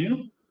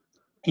continue.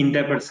 In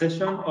the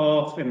perception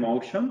of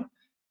emotion,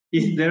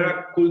 is there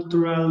a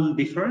cultural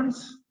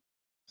difference?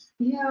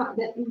 Yeah,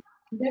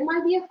 there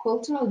might be a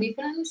cultural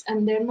difference,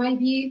 and there might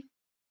be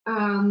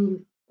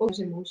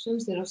also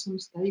emotions. There are some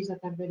studies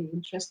that are very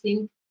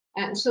interesting.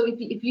 So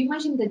if you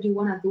imagine that you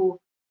want to do,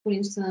 for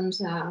instance,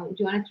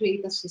 you want to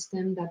create a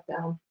system that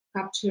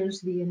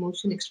captures the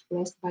emotion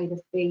expressed by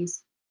the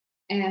face,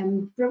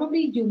 and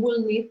probably you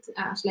will need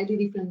a slightly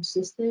different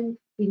system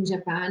in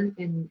Japan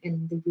and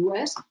the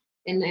US.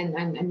 And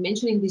I'm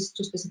mentioning these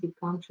two specific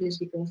countries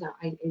because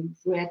I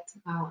read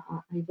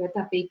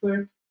a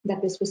paper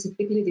that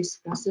specifically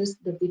discusses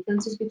the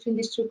differences between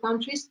these two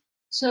countries.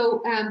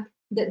 So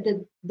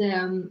the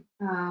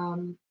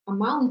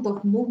amount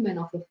of movement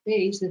of the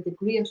face, the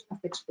degree of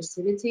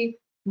expressivity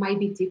might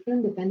be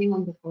different depending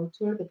on the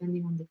culture,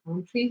 depending on the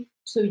country.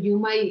 So you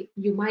might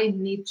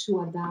need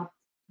to adapt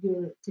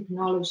your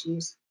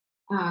technologies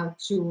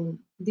to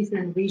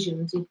different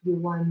regions if you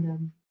want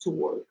them to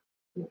work.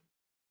 Yeah.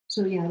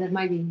 So yeah, there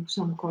might be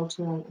some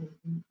cultural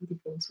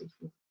differences.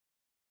 Yeah.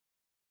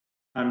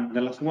 And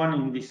the last one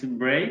in this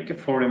break,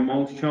 for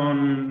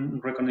emotion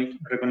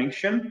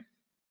recognition,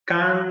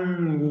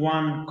 can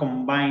one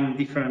combine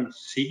different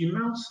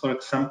signals, for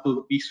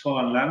example, visual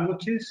and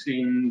languages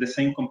in the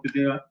same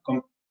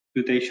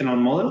computational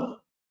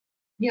model?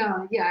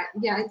 Yeah. I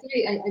think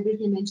I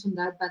briefly mentioned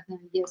that, but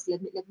yes,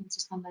 let me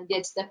insist on that. Yeah,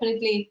 it's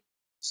definitely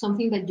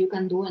something that you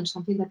can do and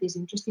something that is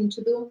interesting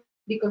to do,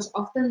 because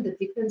often the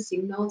different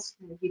signals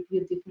give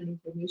you different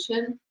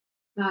information.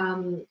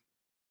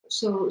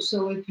 So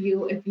if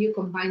you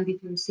combine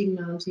different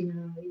signals in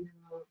a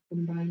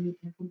combined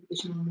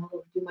computational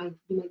model, you might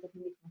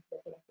definitely have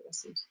better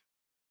accuracies.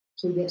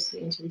 So yes,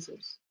 the answer is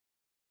yes.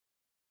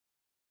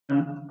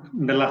 And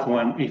the last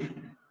one, if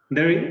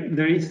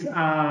there is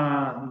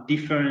a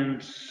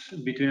difference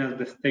between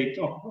the state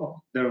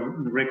of the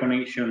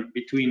recognition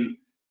between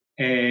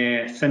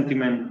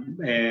sentiment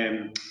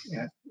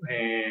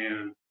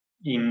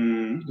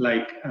in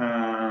like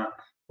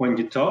when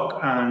you talk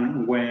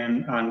and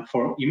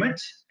for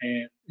image,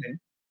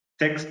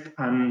 text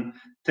and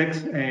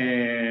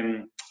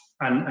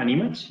an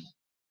image,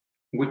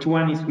 which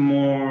one is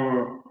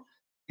more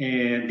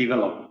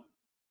developed?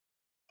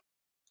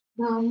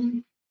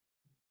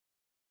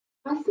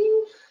 I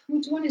think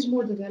which one is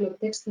more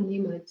developed, text and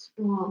image?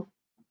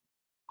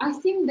 I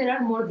think there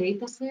are more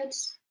data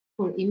sets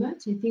for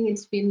image. I think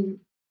it's been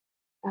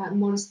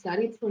more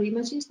studied for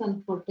images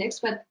than for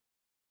text, but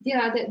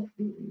yeah, there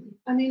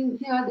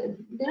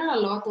are a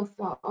lot of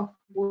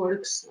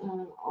works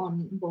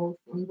on both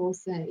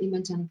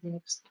image and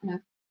text.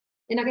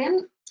 And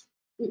again,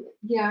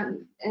 yeah.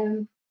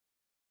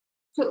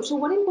 So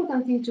one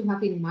important thing to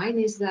have in mind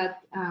is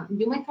that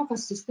you might have a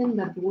system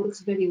that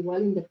works very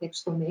well in the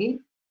text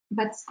domain,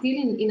 but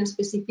still in a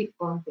specific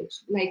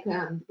context. Like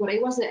what I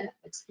was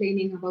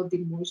explaining about the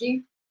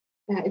emoji.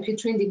 If you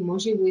train the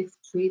emoji with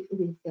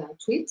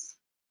tweets,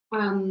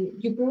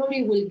 you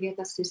probably will get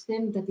a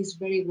system that is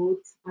very good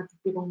at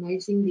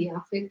recognizing the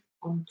affect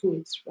on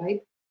tweets,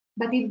 right?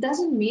 But it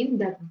doesn't mean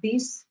that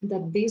this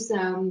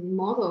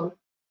model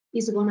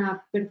is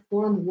gonna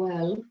perform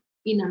well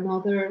in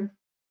another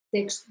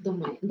text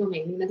domain,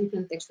 in a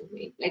different text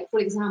domain. Like, for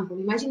example,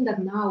 imagine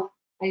that now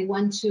I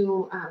want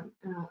to a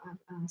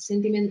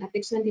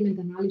text sentiment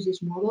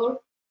analysis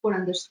model for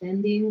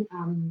understanding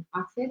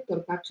affect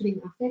or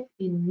capturing affect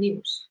in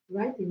news,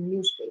 right? In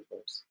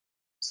newspapers.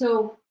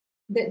 So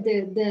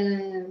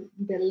the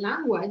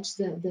language,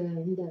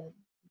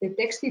 the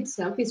text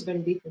itself is very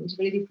different. It's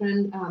very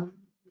different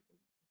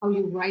how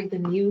you write the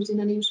news in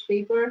a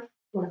newspaper,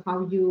 or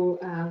how you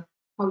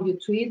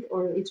tweet,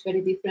 or it's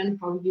very different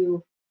how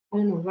you, I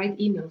don't know, write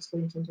emails, for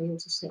instance. I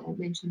also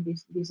mentioned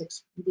this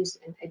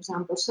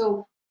example.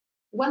 So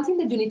one thing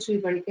that you need to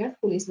be very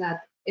careful is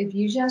that if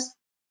you just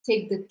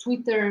take the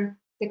Twitter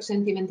text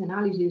sentiment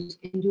analysis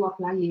and you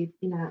apply it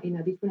in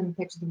a different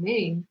text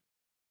domain,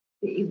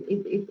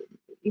 it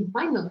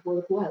might not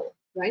work well,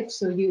 right?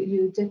 So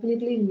you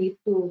definitely need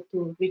to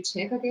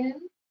recheck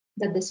again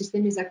that the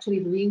system is actually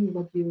doing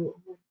what you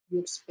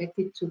expect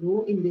it to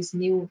do in this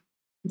new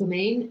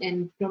domain,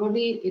 and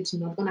probably it's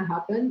not going to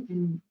happen,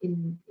 and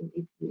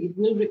it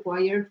will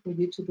require for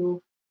you to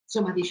do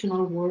some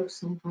additional work,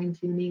 some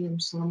fine-tuning,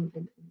 and some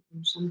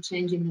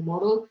change in the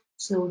model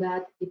so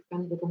that it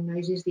can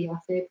recognize the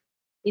affect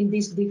in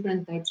these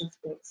different types of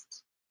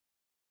texts.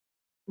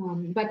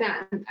 But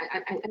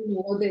I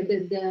know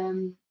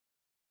the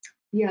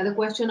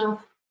question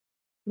of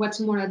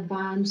what's more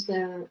advanced,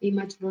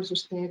 image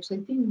versus text, I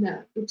think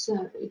that it's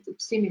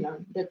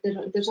similar. That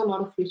there's a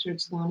lot of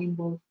research done in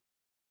both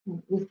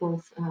with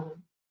both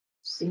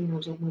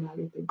signals or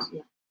modalities.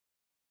 Yeah.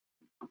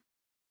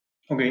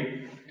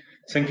 Okay,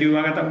 thank you,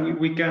 Agatha.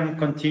 We can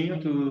continue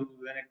to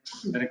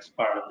the next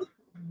part.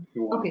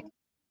 Okay.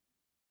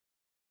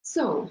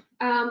 So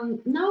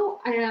now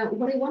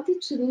what I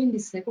wanted to do in the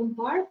second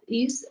part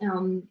is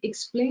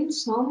explain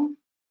some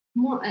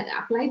more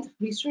applied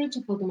research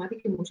of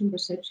automatic emotion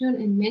perception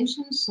and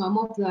mention some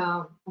of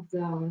the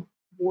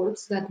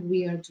works that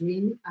we are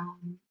doing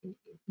in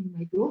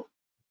my group,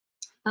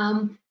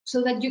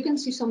 so that you can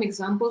see some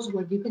examples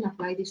where you can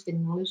apply these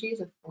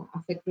technologies of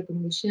affect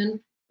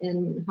recognition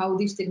and how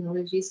these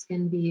technologies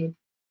can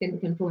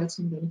provide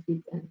some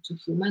benefit to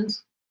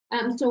humans.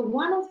 So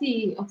one of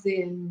the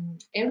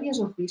areas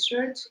of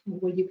research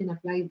where you can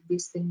apply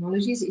these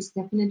technologies is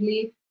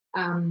definitely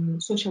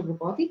social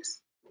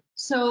robotics.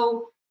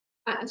 So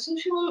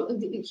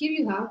here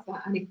you have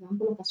an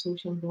example of a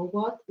social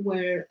robot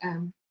where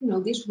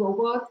this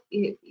robot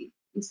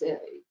is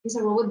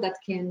a robot that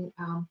can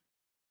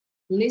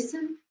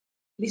listen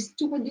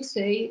to what you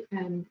say,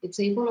 and it's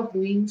able of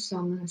doing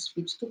some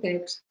speech to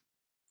text.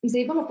 It's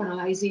able of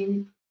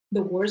analyzing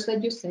the words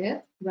that you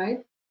said,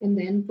 right, and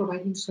then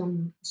providing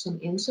some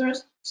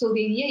answers. So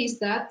the idea is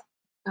that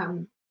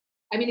I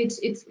mean,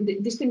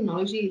 this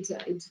technology.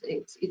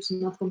 It's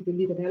not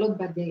completely developed,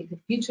 but the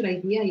future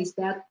idea is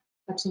that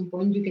at some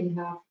point you can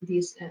have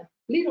these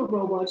little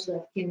robots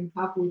that can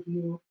have with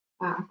you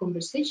a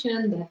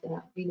conversation that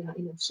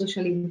in a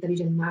socially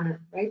intelligent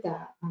manner, right?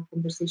 A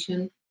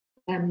conversation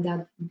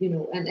that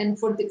and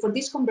for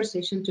this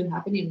conversation to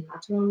happen in a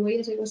natural way,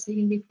 as I was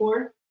saying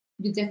before,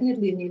 you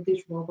definitely need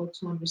this robot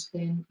to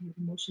understand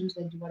emotions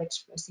that you are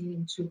expressing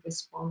and to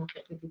respond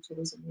appropriately to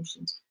those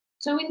emotions.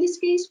 So in this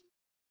case,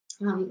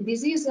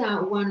 this is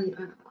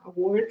one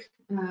work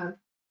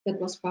that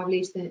was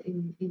published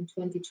in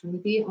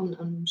 2020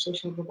 on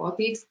social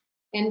robotics.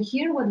 And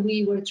here what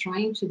we were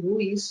trying to do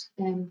is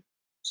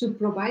to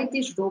provide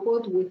this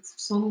robot with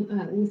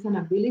with an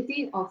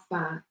ability of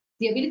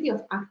the ability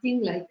of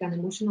acting like an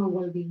emotional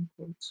well-being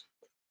coach.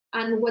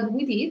 And what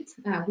we did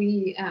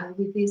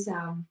with this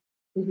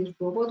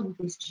robot, with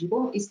this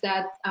Jibo, is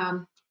that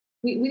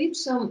we did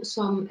some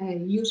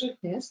user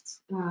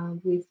tests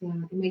with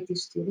MIT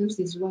students.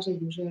 This was a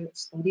user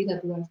study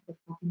that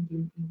happened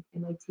in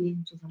MIT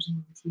in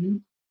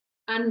 2019.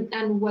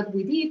 And what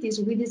we did is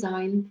we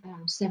designed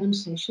 7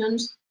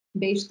 sessions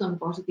based on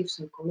positive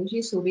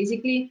psychology. So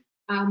basically,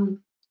 the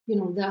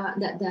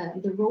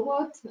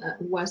robot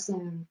was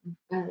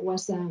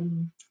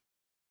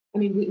I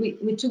mean,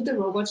 we took the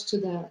robots to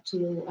the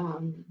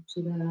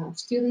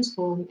students'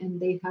 home, and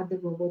they had the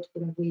robot for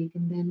a week,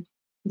 and then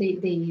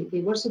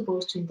they were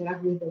supposed to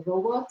interact with the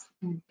robot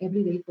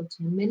every day for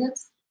 10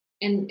 minutes,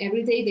 and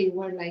every day they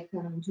were like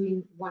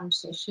doing one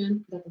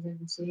session that, as I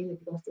was saying,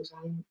 it was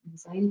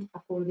designed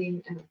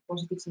according to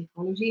positive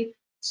psychology.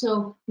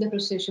 So the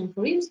first session,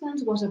 for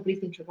instance, was a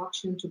brief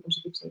introduction to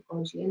positive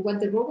psychology, and what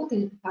the robot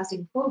has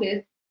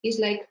encoded is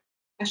like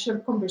a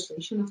short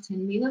conversation of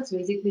 10 minutes.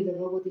 Basically, the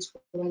robot is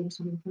providing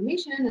some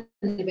information,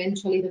 and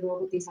eventually the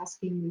robot is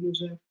asking the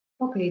user,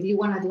 okay, do you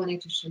want to do an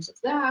exercise of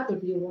that, or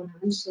do you want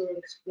to answer,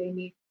 explain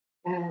me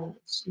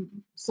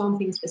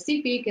something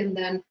specific? And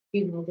then,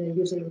 the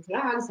user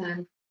interacts,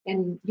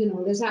 and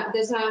there's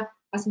a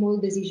small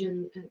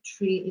decision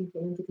tree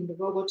implemented in the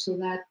robot, so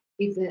that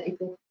if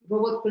the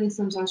robot, for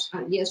instance, asks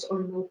a yes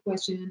or no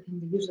question,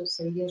 and the user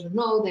say yes or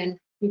no, then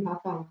you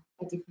have a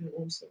different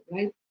answer,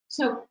 right?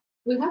 So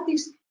we have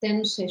these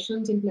 10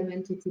 sessions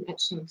implemented,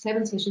 sorry,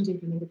 7 sessions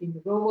implemented in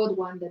the robot,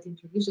 one that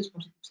introduces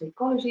positive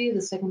psychology,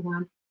 the second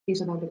one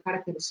is about the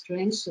character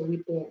strengths, so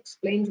it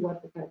explains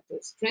what the character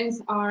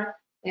strengths are,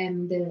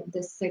 and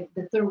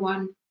the third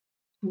one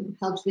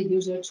helps the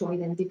user to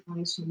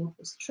identify some of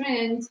the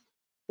strengths.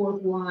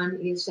 Fourth one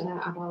is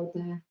about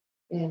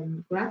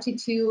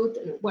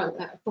gratitude, well,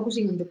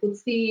 focusing on the good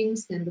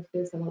things. Then the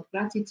fifth about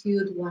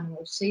gratitude, one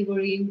about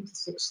savoring, the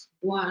sixth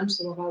one,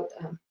 so about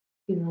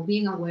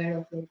being aware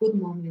of the good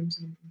moments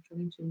and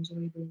trying to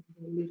enjoy the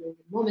little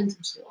moments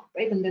and so on,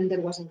 right? And then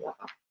there was a wrap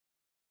up.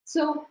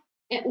 So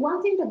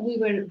one thing that we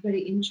were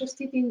very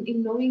interested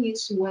in knowing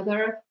is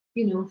whether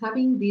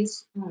having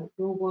this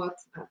robot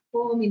at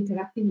home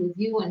interacting with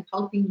you and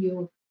helping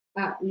you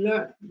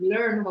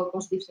learn about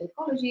positive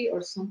psychology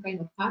or some kind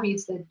of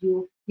habits that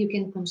you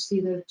can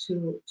consider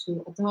to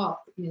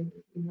adopt in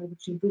order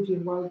to improve your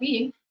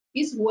well-being,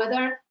 is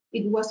whether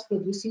it was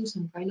producing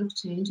some kind of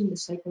change in the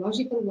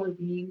psychological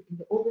well-being, in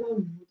the overall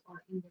mood,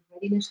 or in the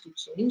readiness to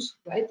change,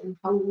 right? And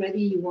how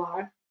ready you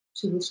are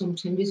to do some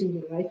changes in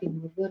your life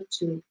in order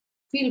to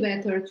feel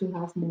better, to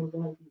have more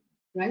well-being,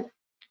 right?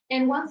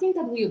 And one thing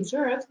that we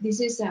observed,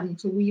 this is,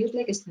 so we use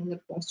like a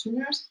standard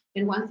questionnaires,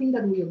 and one thing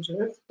that we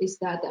observed is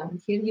that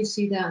here you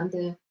see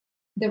the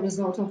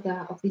result of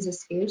this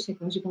scale,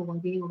 psychological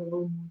well-being,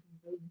 overall mood, and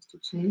readiness to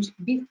change,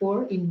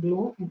 before in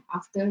blue and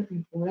after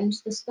in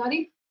orange the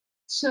study.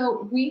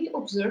 So we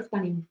observed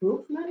an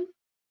improvement,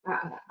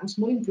 a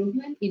small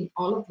improvement in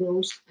all of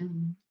those,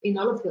 in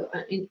all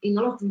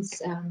of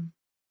these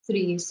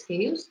 3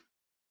 scales.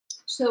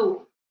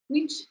 So,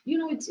 which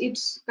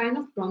it's kind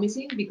of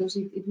promising, because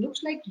it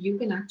looks like you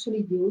can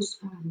actually use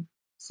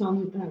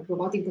some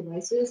robotic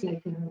devices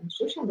like a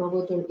social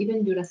robot or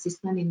even your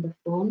assistant in the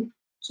phone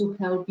to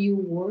help you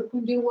work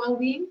on your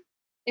well-being.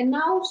 And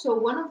now, so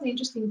one of the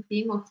interesting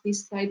things of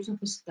these types of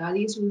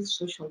studies with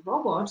social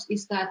robots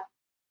is that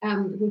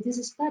with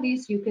these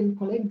studies, you can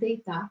collect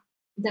data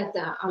that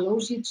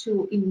allows you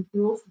to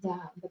improve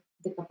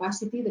the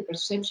capacity, the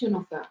perception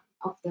of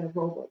the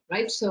robot,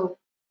 right? So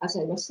as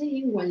I was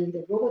saying, while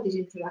the robot is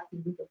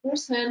interacting with the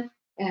person,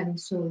 and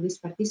so these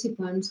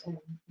participants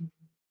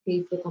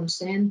gave the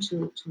consent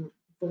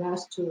for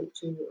us to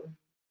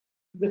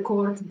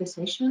record the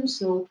session,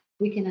 so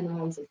we can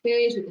analyze the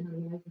face, we can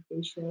analyze the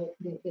facial,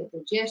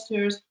 the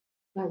gestures,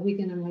 we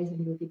can analyze a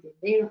little bit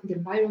the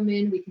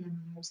environment, we can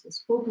analyze the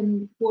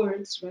spoken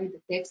words, right,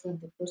 the text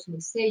that the person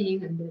is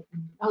saying, and the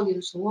audio,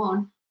 and so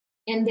on.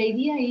 And the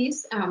idea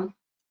is,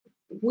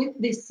 with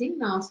these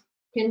signals,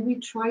 can we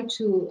try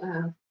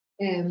to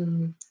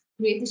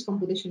create these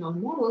computational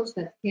models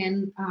that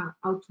can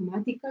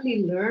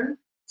automatically learn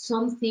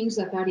some things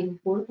that are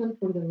important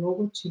for the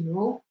robot to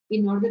know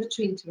in order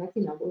to interact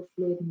in a more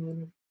fluid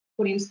manner.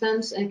 For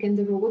instance, can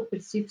the robot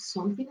perceive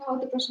something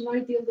about the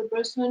personality of the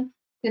person?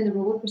 Can the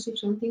robot perceive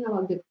something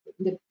about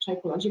the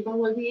psychological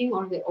well-being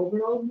or the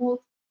overall mood?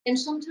 And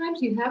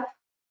sometimes you have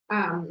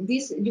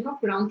you have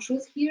ground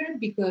truth here,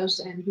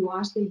 because you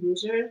ask the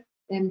user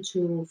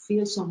to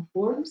fill some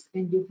forms,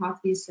 and you have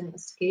this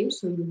scale,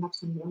 so you have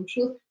some ground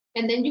truth.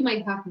 And then you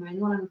might have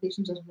manual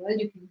annotations as well.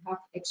 You can have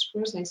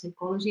experts like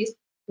psychologists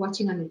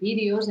watching on the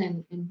videos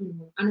and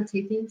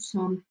annotating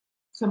some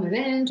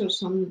events or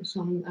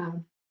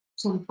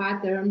some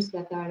patterns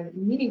that are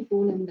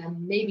meaningful, and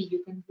then maybe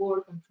you can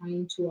work on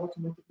trying to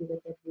automatically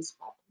detect these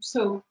patterns.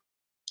 So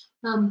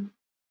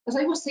as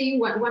I was saying,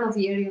 one of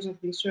the areas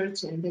of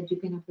research and that you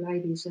can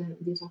apply this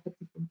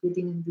affective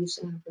computing and this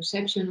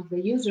perception of the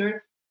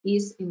user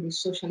is in these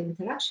social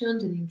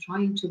interactions, and in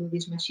trying to do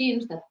these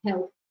machines that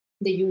help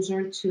the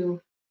user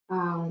to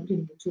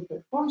to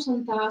perform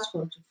some tasks,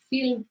 or to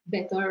feel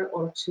better,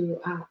 or to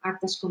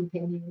act as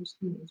companions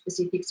in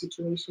specific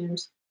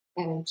situations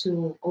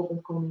to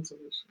overcome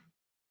isolation.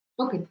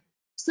 Okay,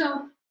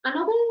 so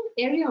another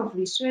area of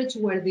research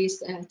where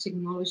these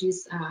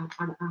technologies are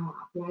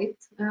applied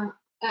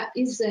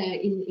is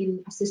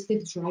in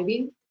assisted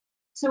driving.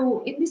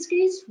 So in this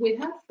case, we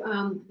have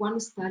one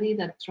study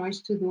that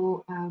tries to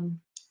do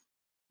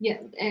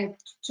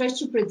tries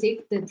to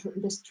predict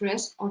the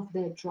stress of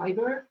the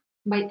driver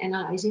by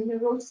analyzing the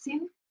road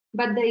scene.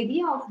 But the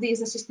idea of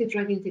these assisted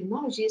driving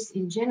technologies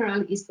in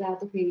general is that,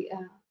 okay,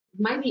 it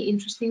might be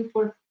interesting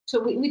for, so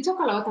we talk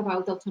a lot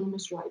about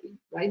autonomous driving,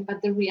 right?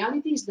 But the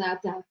reality is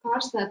that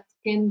cars that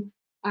can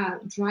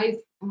drive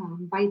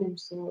by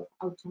themselves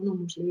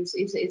autonomously,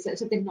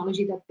 it's a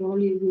technology that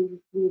probably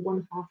we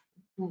won't have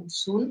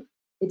soon.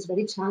 It's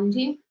very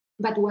challenging.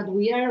 But what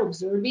we are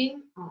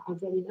observing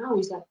already now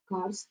is that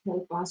cars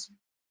help us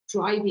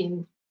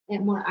driving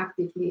more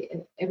actively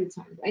every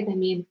time, right? I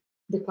mean,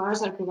 the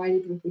cars are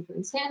provided with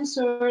different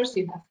sensors,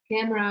 you have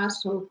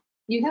cameras, so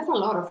you have a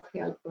lot of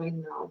help right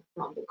now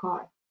from the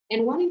car.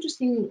 And one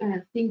interesting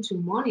thing to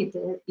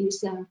monitor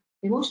is the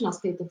emotional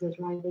state of the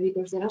driver,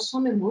 because there are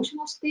some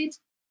emotional states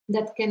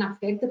that can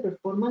affect the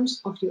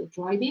performance of your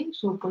driving.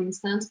 So for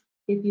instance,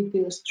 if you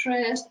feel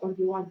stressed, or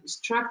you are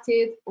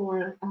distracted,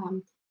 or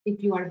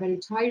if you are very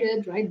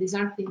tired, right? These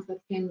are things that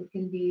can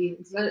be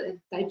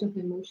types of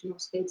emotional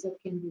states that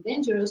can be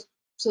dangerous.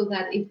 so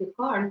that if the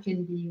car can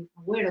be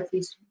aware of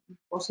these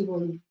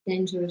possible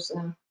dangerous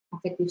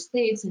affective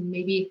states and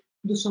maybe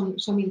do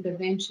some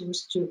interventions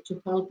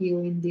to help you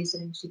in these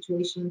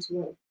situations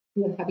where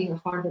you are having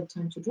a harder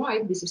time to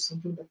drive, this is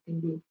something that can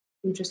be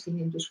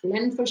interesting and useful.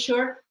 And for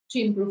sure, to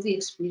improve the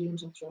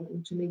experience of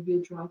driving, to make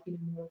you drive in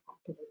a more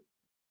comfortable way.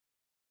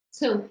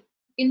 So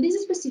in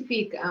this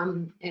specific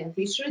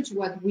research,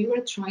 what we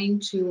were trying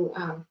to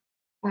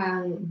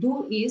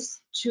do is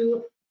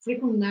to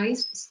recognize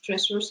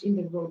stressors in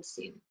the road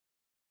scene.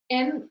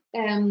 And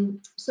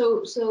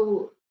so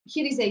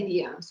here is the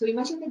idea. So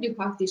imagine that you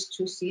have these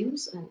two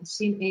scenes,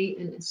 scene A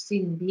and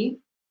scene B,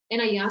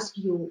 and I ask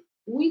you,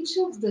 which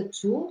of the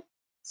two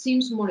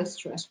seems more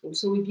stressful?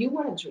 So if you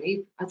were a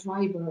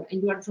driver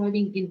and you are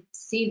driving in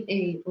scene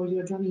A or you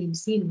are driving in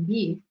scene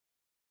B,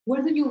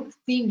 where do you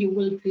think you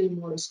will feel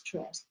more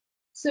stressed?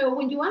 So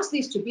when you ask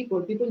this to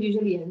people, people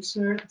usually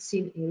answer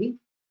scene A.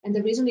 And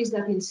the reason is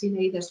that in scene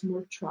A, there's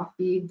more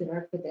traffic, there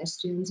are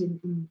pedestrians in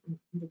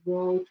the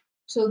road.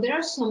 So there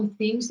are some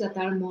things that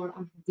are more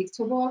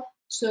unpredictable.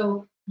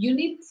 So you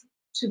need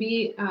to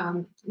be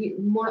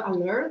more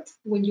alert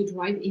when you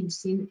drive in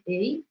scene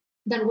A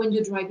than when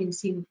you drive in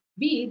scene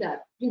B,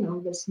 that,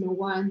 there's no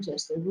one,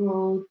 just the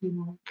road,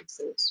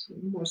 it's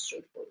more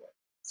straightforward.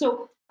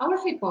 So our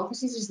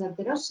hypothesis is that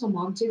there are some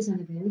objects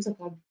and events that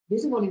are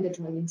visible in the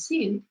driving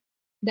scene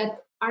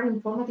that are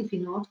informative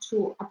enough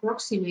to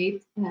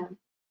approximate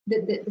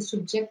the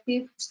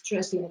subjective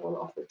stress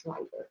level of the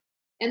driver.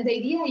 And the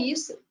idea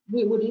is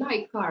we would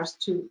like cars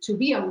to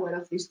be aware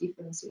of these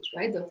differences,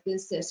 right, of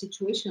these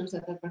situations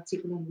that are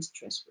particularly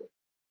stressful.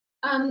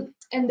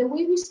 And the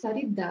way we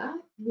studied that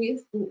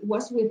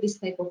was with this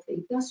type of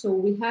data. So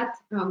we had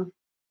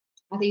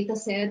a data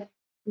set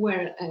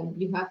where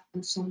you have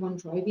someone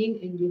driving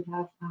and you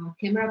have a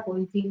camera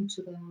pointing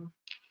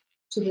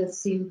to the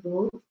same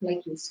road,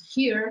 like you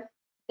see here.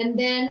 And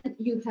then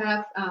you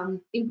have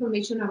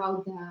information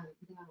about the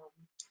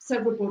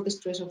self-reported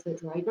stress of the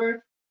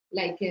driver.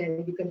 Like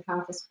you can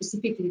have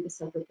specifically the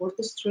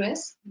self-reported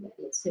stress,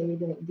 let's say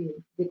the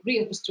degree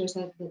of stress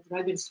that the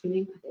driver is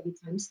feeling at every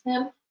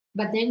timestamp.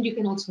 But then you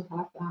can also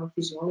have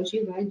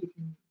physiology, right? You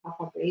can have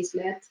a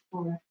bracelet,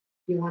 or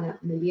you want to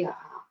maybe a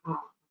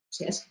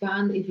chest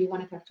band if you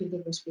want to capture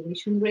the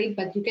respiration rate.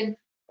 But you can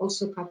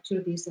also capture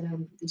these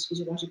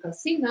physiological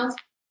signals.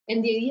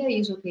 And the idea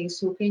is, okay,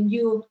 so can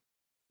you,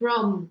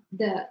 from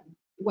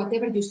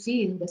whatever you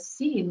see in the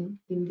scene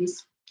in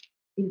this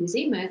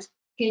image,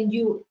 can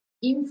you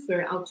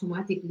infer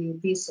automatically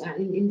this?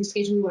 In this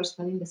case, we were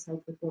studying the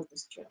self-reported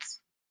stress.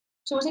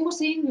 So as I was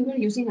saying, we were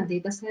using a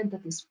data set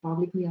that is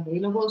publicly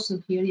available. So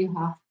here you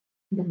have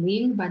the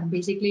link, but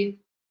basically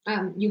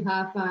you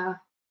have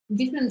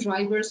different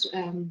drivers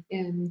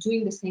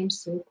doing the same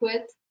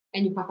circuit,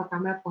 and you have a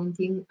camera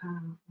pointing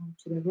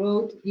to the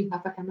road. You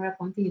have a camera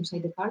pointing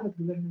inside the car, but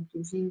we were not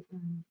using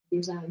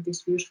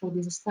these views for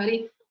this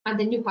study. And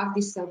then you have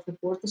this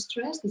self-reported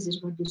stress. This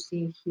is what you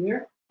see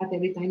here at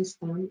every time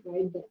stamp,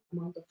 right? The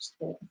amount of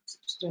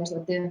stress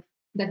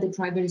that the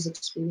driver is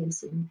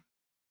experiencing.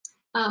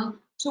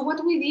 So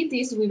what we did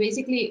is we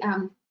basically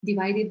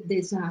divided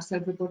this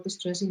self-reported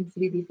stress in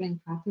 3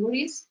 different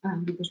categories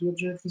because we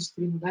observed these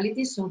 3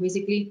 modalities. So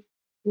basically,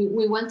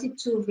 we wanted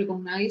to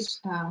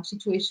recognize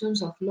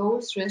situations of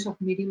low stress, of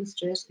medium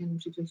stress,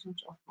 and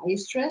situations of high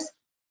stress.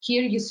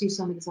 Here you see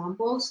some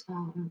examples,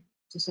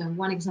 just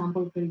one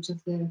example for each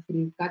of the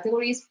 3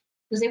 categories.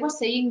 Because I was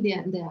saying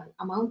the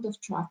amount of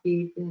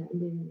traffic,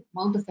 the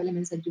amount of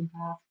elements that you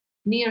have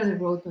near the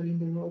road or in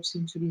the road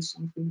seems to be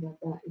something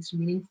that is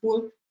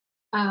meaningful.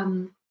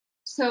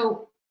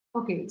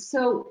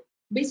 So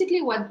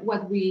basically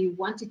what we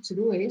wanted to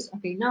do is,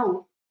 okay,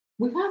 now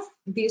we have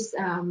this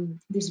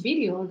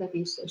video that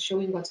is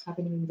showing what's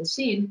happening in the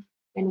scene,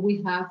 and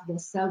we have the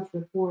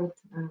self-report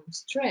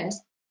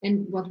stress.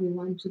 And what we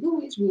want to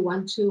do is we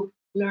want to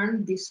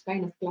learn this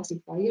kind of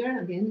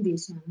classifier, again,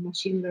 this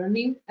machine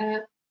learning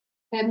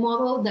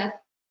model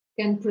that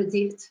can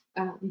predict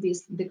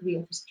this degree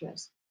of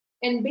stress.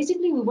 And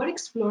basically, we were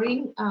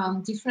exploring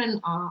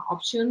different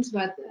options,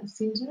 but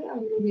since I'm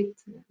a little bit,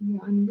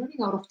 I'm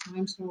running out of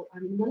time, so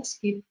I'm going to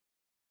skip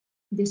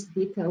these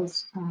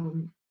details.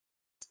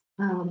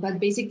 But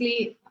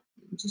basically,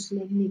 just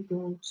let me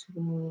go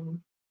to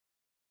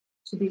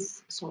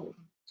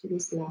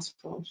this last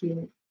part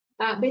here.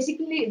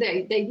 Basically,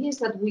 the idea is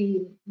that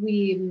we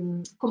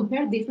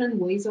compare different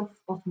ways of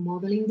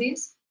modeling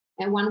this.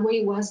 And one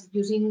way was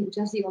using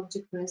just the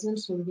object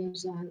presence, so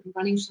there's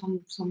running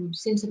some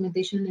scene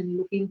segmentation and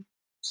looking,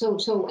 so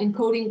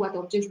encoding what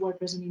objects were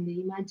present in the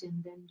image,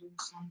 and then doing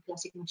some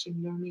classic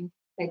machine learning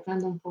like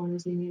random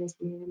forest, linear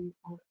SVM,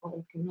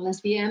 or kernel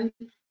SVM.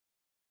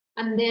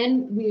 And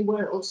then we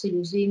were also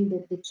using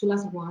the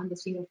 2+1, the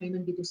single frame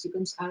and video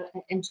sequence, are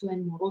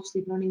end-to-end models,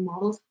 deep learning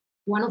models.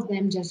 One of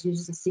them just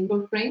uses a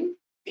single frame,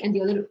 and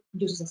the other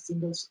uses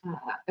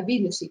a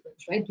video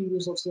sequence, right? You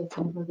use also a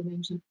temporal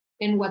dimension.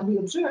 And what we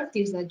observed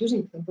is that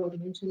using temporal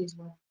dimension is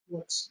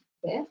what's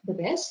the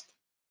best.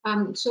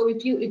 So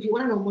if you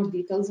want to know more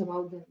details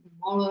about the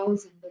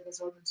models and the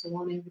results and so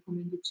on, I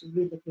recommend you to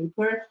read the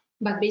paper.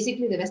 But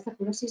basically, the best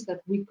accuracies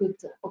that we could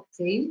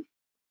obtain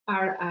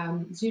are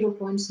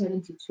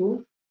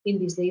 0.72 in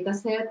this data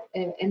set,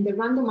 and the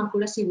random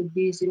accuracy would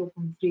be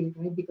 0.3,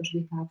 right? Because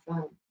we have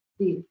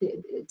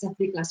it's a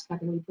 3-class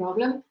category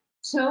problem.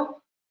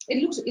 So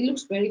it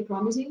looks very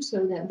promising.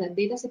 So the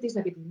data set is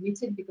a bit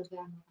limited because there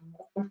are not a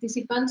lot of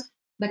participants,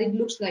 but it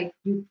looks like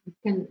you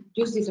can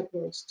use this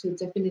approach to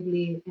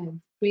definitely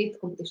create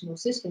computational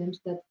systems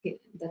that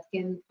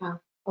can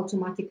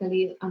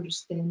automatically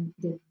understand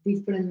the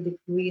different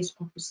degrees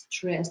of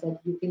stress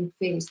that you can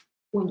face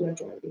when you are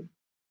driving.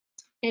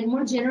 And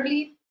more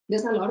generally,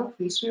 there's a lot of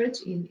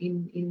research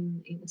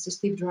in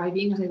assistive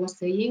driving, as I was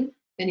saying,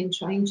 and in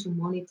trying to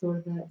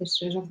monitor the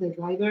stress of the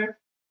driver.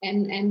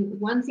 And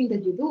one thing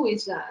that you do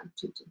is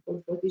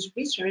for this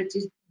research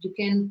is you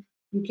can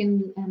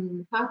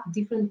have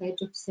different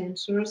types of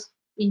sensors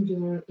in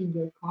your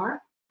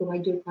car,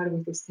 provide your car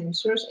with these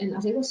sensors. And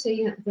as I was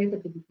saying right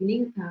at the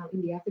beginning,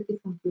 in the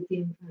affective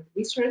computing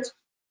research,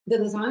 the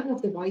design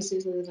of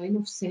devices, the design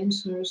of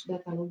sensors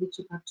that allow you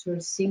to capture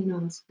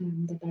signals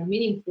that are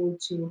meaningful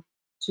to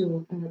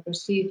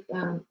perceive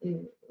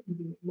the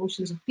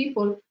emotions of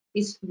people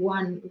is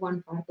one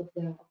part of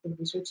the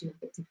research in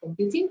affective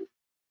computing.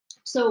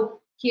 So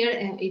here,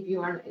 if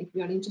you are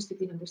interested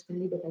in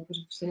understanding the types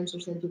of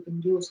sensors that you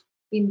can use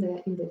in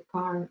the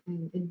car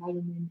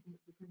environment,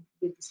 you can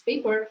read this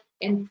paper.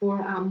 And for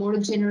a more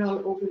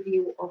general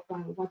overview of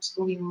what's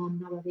going on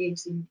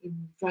nowadays in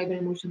driver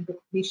emotion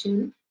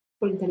recognition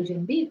for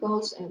intelligent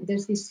vehicles,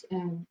 there's this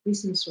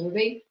recent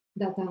survey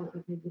that I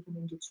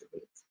recommend you to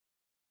read.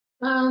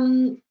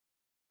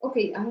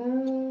 Okay.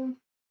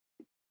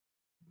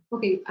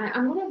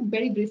 I'm going to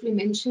very briefly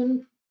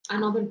mention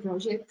another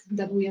project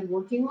that we are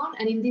working on,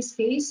 and in this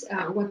case,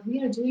 what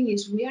we are doing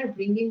is we are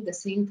bringing the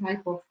same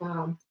type of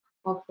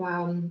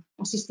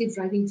assistive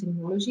driving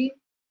technology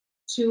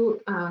to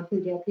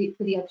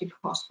pediatric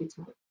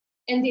hospital.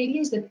 And the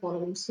idea is the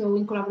following. So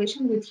in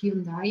collaboration with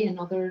Hyundai and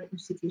other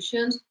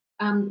institutions,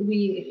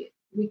 we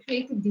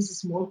created this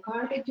small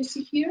car that you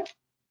see here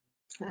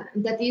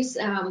that is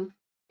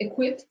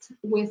equipped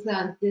with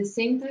the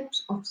same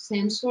types of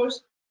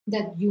sensors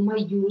that you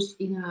might use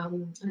in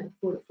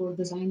for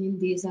designing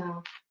these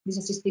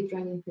assistive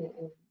driving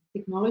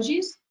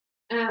technologies.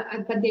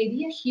 But the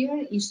idea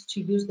here is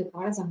to use the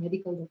car as a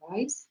medical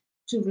device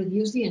to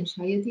reduce the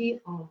anxiety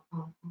of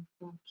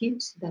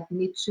kids that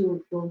need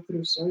to go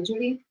through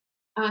surgery.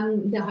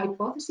 And the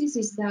hypothesis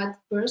is that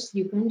first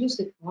you can use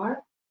the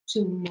car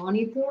to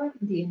monitor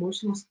the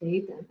emotional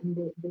state and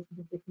the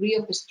degree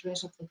of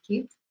stress of the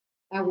kid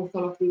with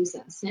all of these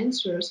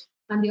sensors.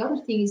 And the other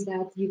thing is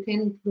that you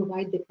can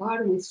provide the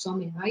car with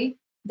some AI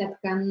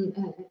that can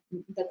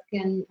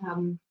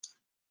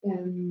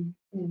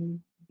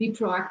be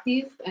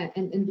proactive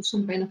and do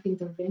some kind of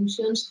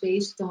interventions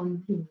based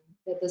on,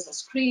 that there's a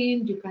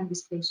screen, you can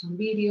display some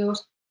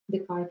videos, the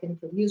car can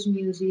produce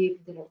music,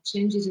 there are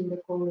changes in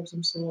the colors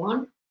and so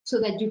on, so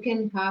that you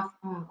can have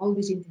all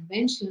these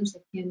interventions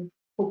that can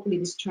hopefully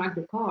distract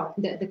the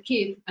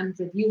kid and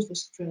reduce the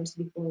stress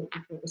before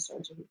the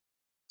surgery.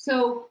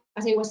 So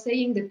as I was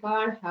saying, the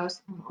car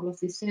has all of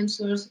these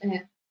sensors.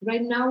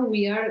 Right now,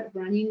 we are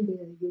running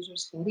the user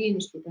study in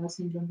Hospital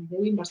Sant Joan de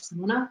Déu in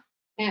Barcelona.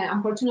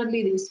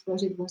 Unfortunately, this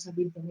project was a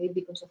bit delayed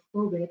because of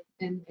COVID,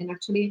 and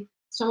actually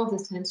some of the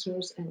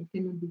sensors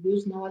cannot be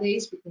used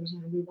nowadays because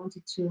we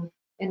wanted to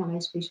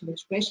analyze facial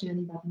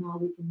expression, but now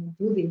we cannot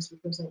do this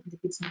because the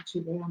kids need to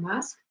wear a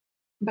mask.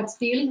 But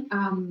still,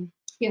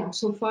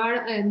 so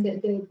far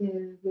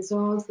the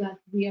results that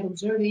we are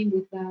observing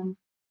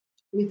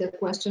with the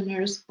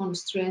questionnaires on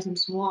stress and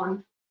so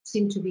on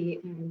seem to be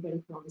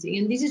very promising.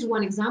 And this is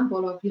one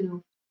example of,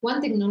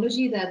 one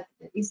technology that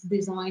is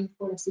designed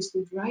for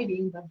assisted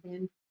driving, but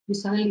then you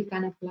suddenly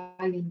can apply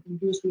and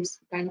use this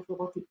kind of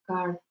robotic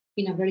car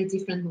in a very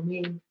different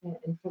domain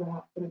and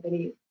for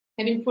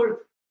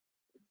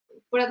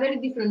a very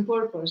different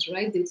purpose,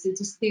 right? It's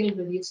still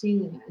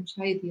reducing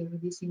anxiety or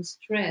reducing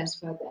stress,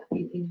 but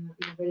in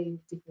a very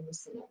different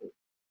scenario.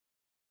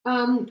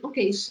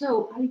 Okay,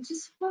 so I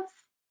just have.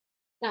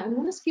 I'm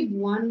going to skip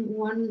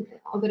one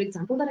other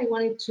example that I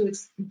wanted to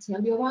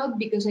tell you about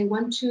because I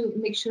want to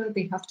make sure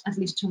they have at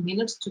least 2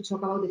 minutes to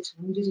talk about the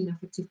challenges in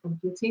affective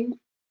computing.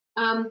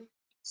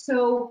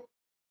 So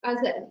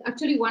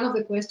actually one of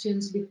the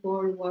questions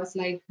before was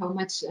like how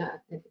much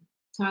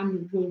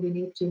time will we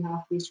need to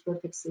have this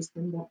perfect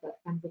system that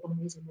can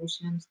recognize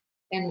emotions?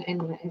 And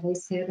as I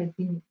said, I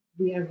think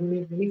we are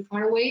really, really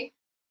far away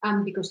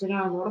because there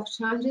are a lot of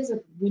challenges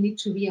that we need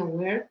to be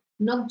aware,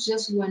 not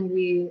just when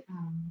we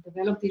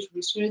develop this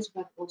research,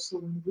 but also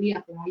when we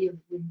apply and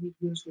when we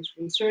use this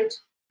research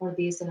or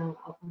these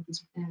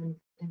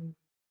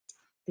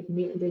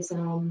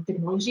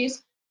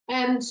technologies.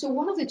 And so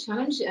one of the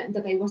challenges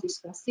that I was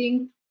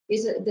discussing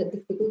is the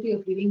difficulty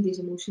of giving this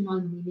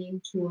emotional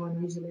meaning to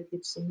an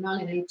isolated signal.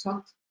 And I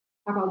talked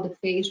about the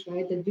face,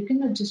 right? That you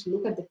cannot just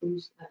look at the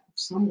face of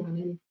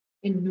someone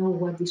and know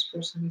what this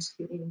person is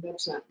feeling.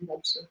 That's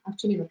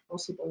actually not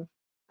possible.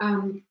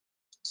 And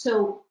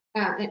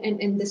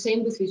the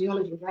same with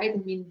physiology, right? I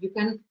mean, you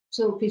can,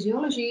 so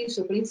physiology,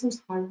 so for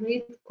instance, heart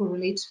rate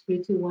correlates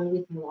pretty well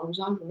with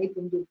arousal, right?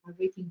 When your heart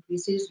rate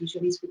increases,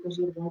 usually it's because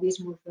your body is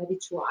more ready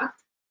to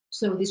act.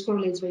 So this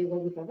correlates very well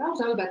with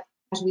arousal, but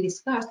as we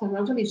discussed,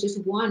 arousal is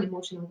just one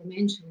emotional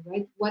dimension,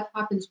 right? What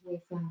happens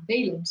with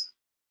valence?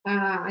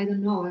 I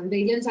don't know.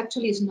 Valence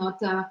actually is not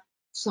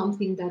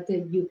something that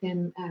you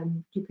can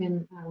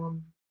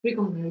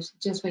recognize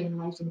just by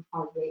analyzing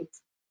heart rate.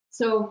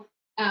 So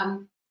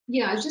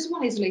yeah, it's just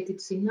one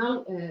isolated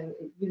signal.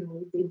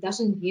 It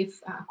doesn't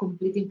give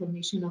complete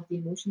information of the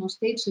emotional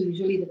state. So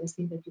usually the best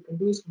thing that you can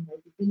do is compare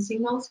different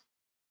signals.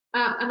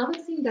 Another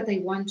thing that I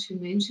want to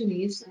mention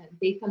is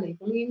data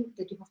labeling,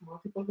 that you have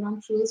multiple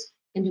ground truths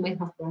and you might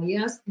have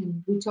bias.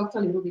 And we talked a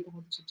little bit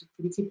about the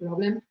subjectivity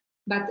problem,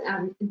 but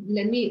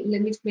let me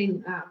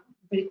explain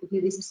very quickly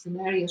this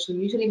scenario. So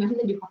usually imagine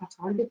that you have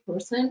a target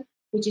person,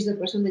 which is the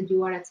person that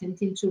you are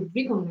attempting to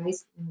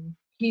recognize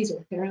his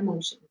or her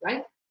emotion,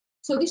 right?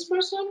 So this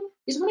person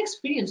is going to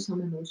experience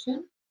some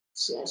emotion.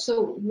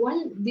 So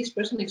while this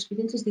person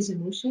experiences this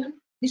emotion,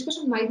 this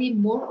person might be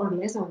more or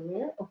less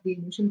aware of the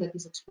emotion that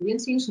he's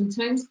experiencing.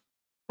 Sometimes,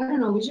 I don't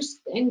know, we're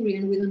just angry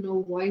and we don't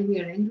know why we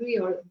are angry,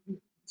 or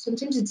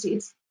sometimes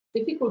it's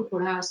difficult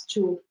for us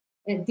to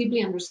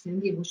deeply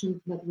understand the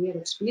emotion that we are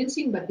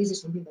experiencing, but this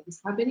is something that is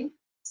happening.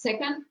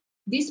 Second,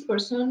 this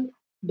person,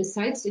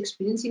 besides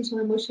experiencing some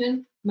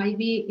emotion, might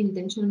be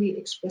intentionally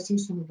expressing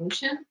some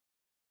emotion.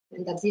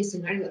 And that's the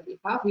scenario that we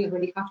have. We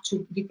already have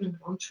two different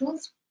ground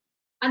truths.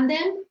 And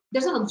then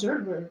there's an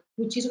observer,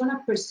 which is going to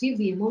perceive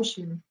the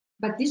emotion.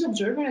 But this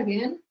observer,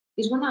 again,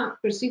 is going to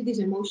perceive this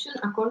emotion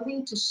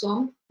according to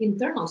some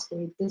internal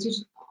state. This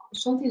is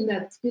something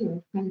that,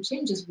 can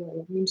change as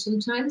well. I mean,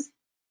 sometimes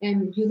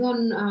you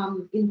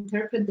don't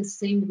interpret the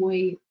same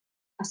way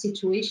a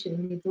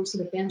situation. It also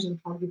depends on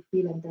how you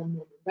feel at that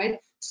moment, right?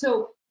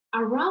 So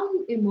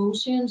around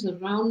emotions,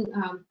 around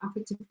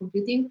affective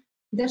computing,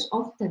 there's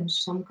often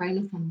some kind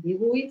of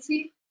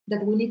ambiguity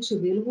that we need to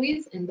deal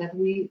with and that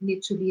we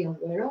need to be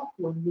aware of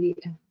when we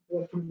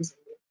work on this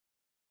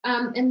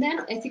area. And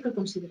then ethical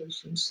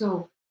considerations.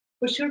 So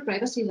for sure,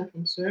 privacy is a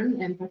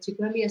concern, and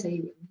particularly, as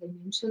I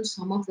mentioned,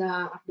 some of the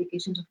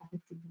applications of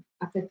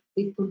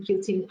affective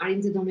computing are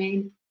in the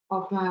domain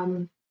of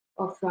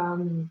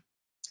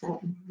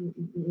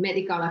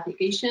medical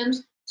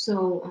applications.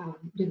 So,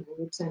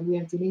 we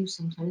are dealing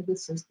sometimes with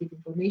sensitive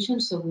information,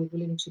 so we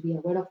really need to be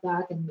aware of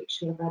that and make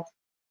sure that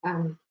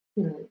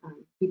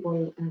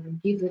people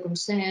give the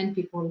consent,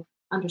 people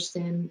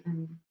understand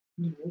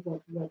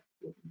what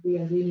we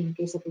are doing in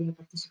case that they are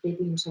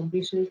participating in some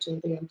research or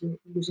they are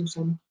using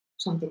some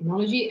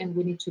technology, and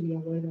we need to be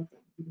aware that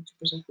we need to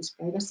preserve this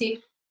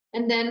privacy.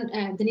 And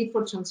then the need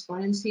for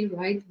transparency,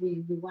 right?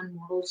 We want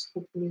models,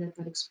 hopefully, that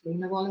are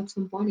explainable at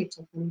some point. It's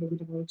a little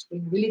bit about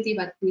explainability,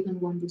 but we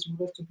don't want these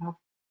models to have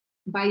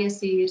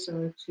biases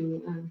or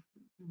to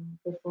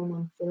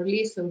perform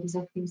unfairly. So these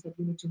are things that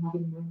we need to have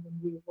in mind when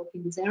we work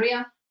in this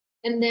area.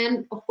 And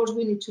then, of course,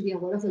 we need to be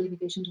aware of the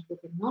limitations of the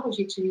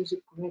technology to use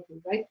it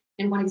correctly, right?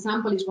 And one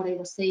example is what I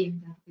was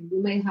saying, that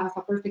you may have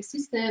a perfect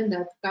system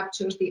that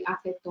captures the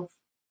affect of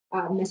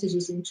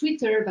messages in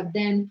Twitter, but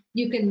then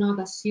you cannot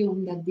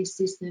assume that this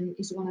system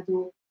is going to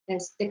do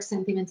text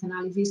sentiment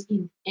analysis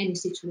in any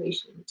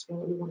situation. It's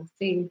probably going to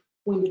fail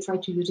when you try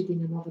to use it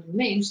in another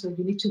domain. So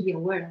you need to be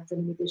aware of the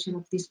limitation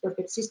of this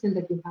perfect system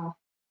that you have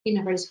in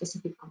a very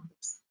specific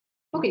context.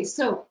 Okay,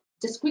 so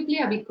just quickly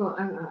a bit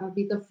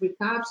of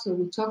recap. So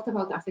we talked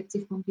about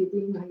affective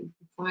computing. I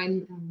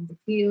defined the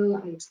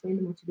field, I explained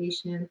the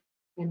motivation,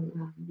 and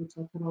we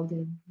talked about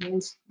a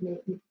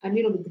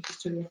little bit the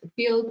history of the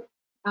field.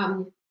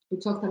 We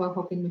talked about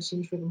how can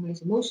machines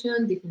recognize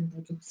emotion, different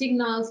types of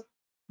signals.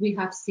 We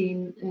have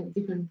seen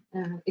different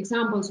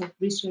examples of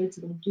research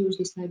that use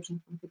these types of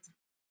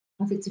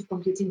affective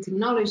computing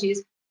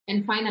technologies.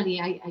 And finally,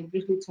 I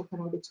briefly talked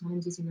about the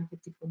challenges in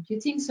affective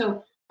computing.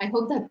 So I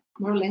hope that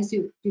more or less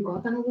you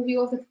got an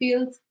overview of the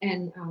field,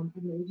 and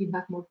if you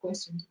have more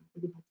questions,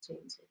 you have to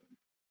answer them.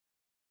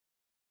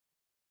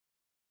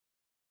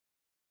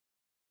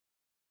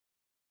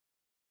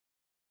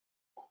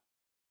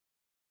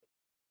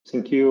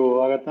 Thank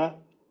you, Agatha.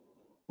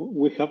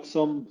 We have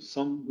some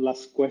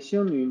last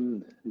question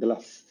in the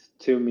last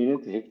 2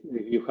 minutes. If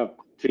you have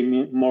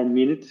 3 more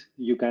minutes,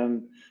 you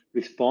can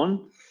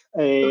respond.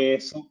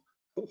 So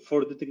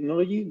for the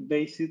technology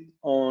based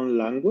on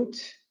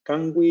language,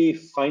 can we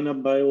find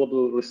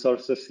available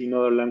resources in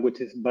other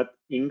languages but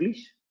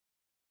English?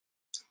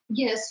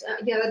 Yes,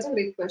 yeah, that's a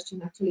great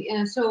question, actually.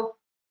 So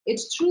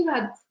it's true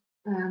that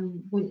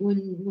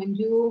when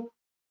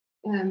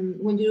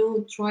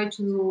you try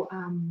to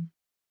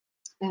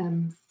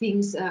do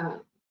things,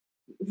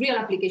 real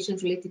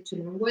applications related to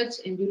language,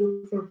 and you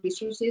look for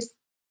resources,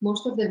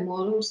 most of the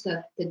models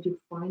that you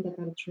find that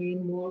are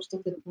trained, most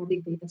of the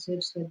public data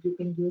sets that you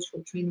can use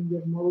for training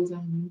your models are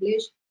in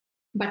English.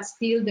 But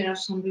still, there are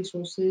some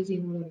resources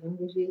in other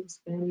languages,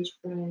 Spanish,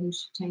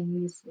 French,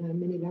 Chinese,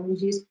 many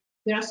languages.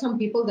 there are some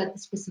people that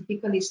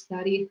specifically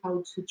study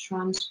how to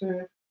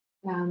transfer,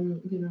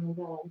 you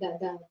know,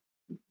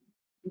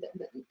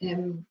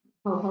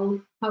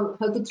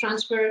 how to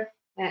transfer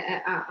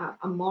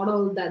a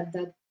model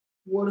that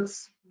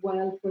works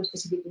well for a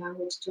specific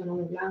language to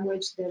another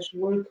language. There's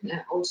work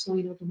also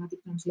in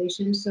automatic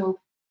translation. So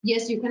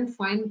yes, you can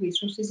find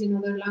resources in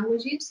other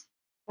languages,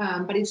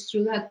 but it's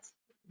true that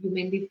you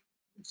mainly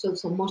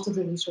so most of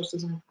the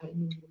resources are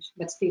in English,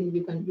 but still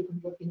you can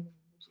work in other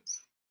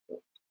languages.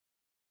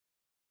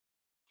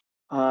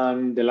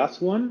 And the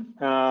last one,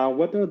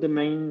 what are the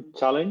main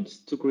challenges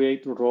to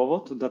create a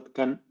robot that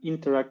can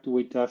interact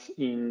with us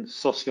in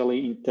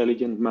socially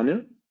intelligent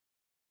manner?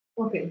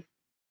 Okay.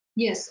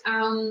 Yes.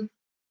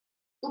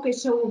 Okay.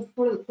 So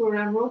for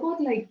a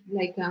robot like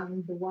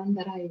the one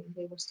that I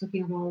was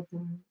talking about,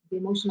 the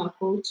emotional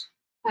coach.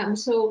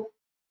 So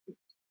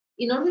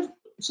in order,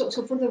 so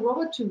for the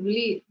robot to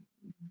really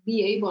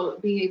being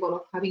able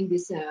of having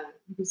this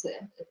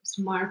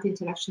smart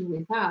interaction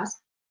with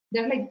us,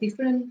 there are like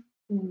different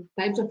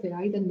types of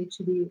AI that need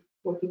to be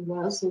working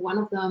well. So one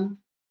of them,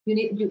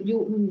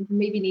 you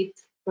maybe need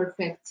a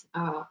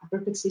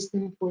perfect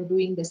system for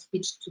doing the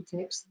speech to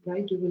text,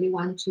 right? You really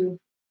want to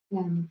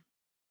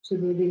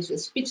do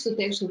this speech to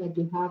text so that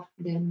you have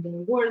then the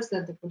words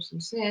that the person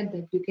said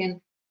that you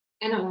can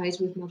analyze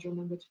with natural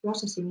language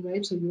processing,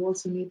 right? So you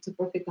also need a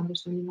perfect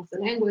understanding of the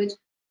language,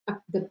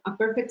 a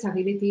perfect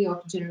ability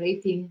of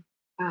generating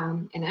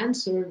an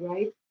answer,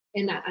 right?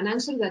 And an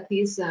answer that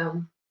is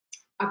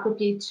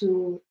appropriate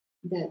to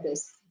the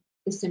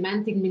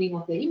semantic meaning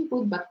of the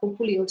input, but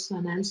hopefully also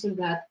an answer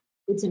that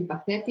is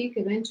empathetic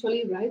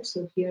eventually, right?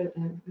 So here,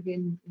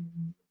 again,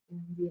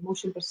 the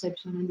emotion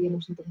perception and the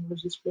emotion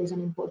technologies plays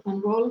an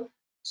important role.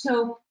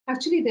 So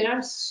actually, there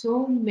are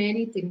so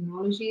many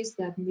technologies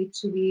that need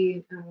to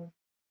be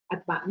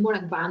more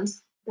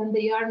advanced than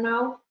they are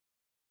now.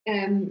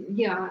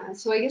 Yeah,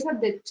 so I guess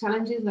that the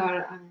challenges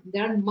are,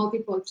 there are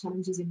multiple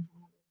challenges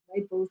involved,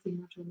 right? Both in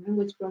natural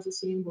language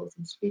processing, both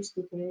in speech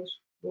to text,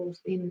 both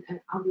in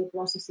audio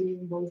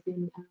processing, both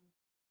in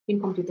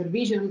computer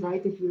vision,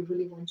 right? If you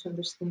really want to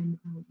understand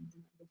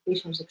the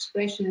facial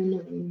expression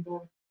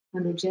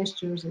and the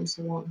gestures and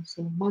so on.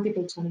 So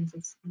multiple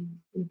challenges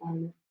in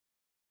parallel.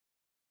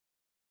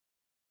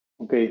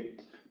 Okay,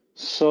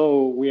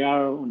 so we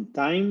are on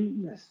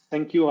time.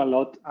 Thank you a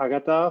lot,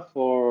 Agatha,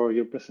 for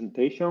your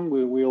presentation.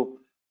 We will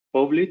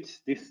publish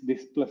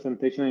this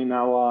presentation in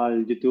our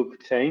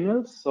YouTube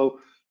channel,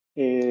 so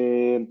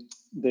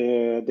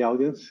the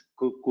audience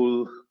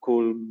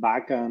could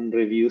back and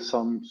review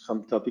some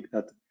topic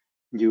that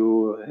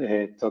you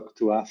talked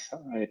to us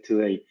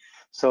today.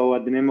 So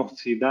at the name of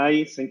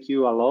Sidai, thank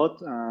you a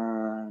lot,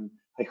 and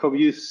I hope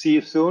you see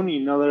you soon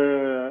in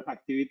other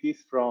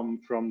activities from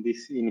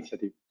this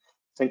initiative.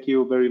 Thank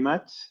you very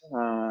much.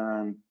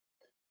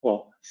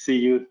 Well, see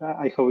you.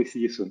 I hope we see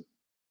you soon.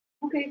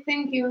 Okay,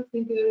 thank you.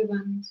 Thank you,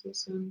 everyone. See you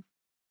soon.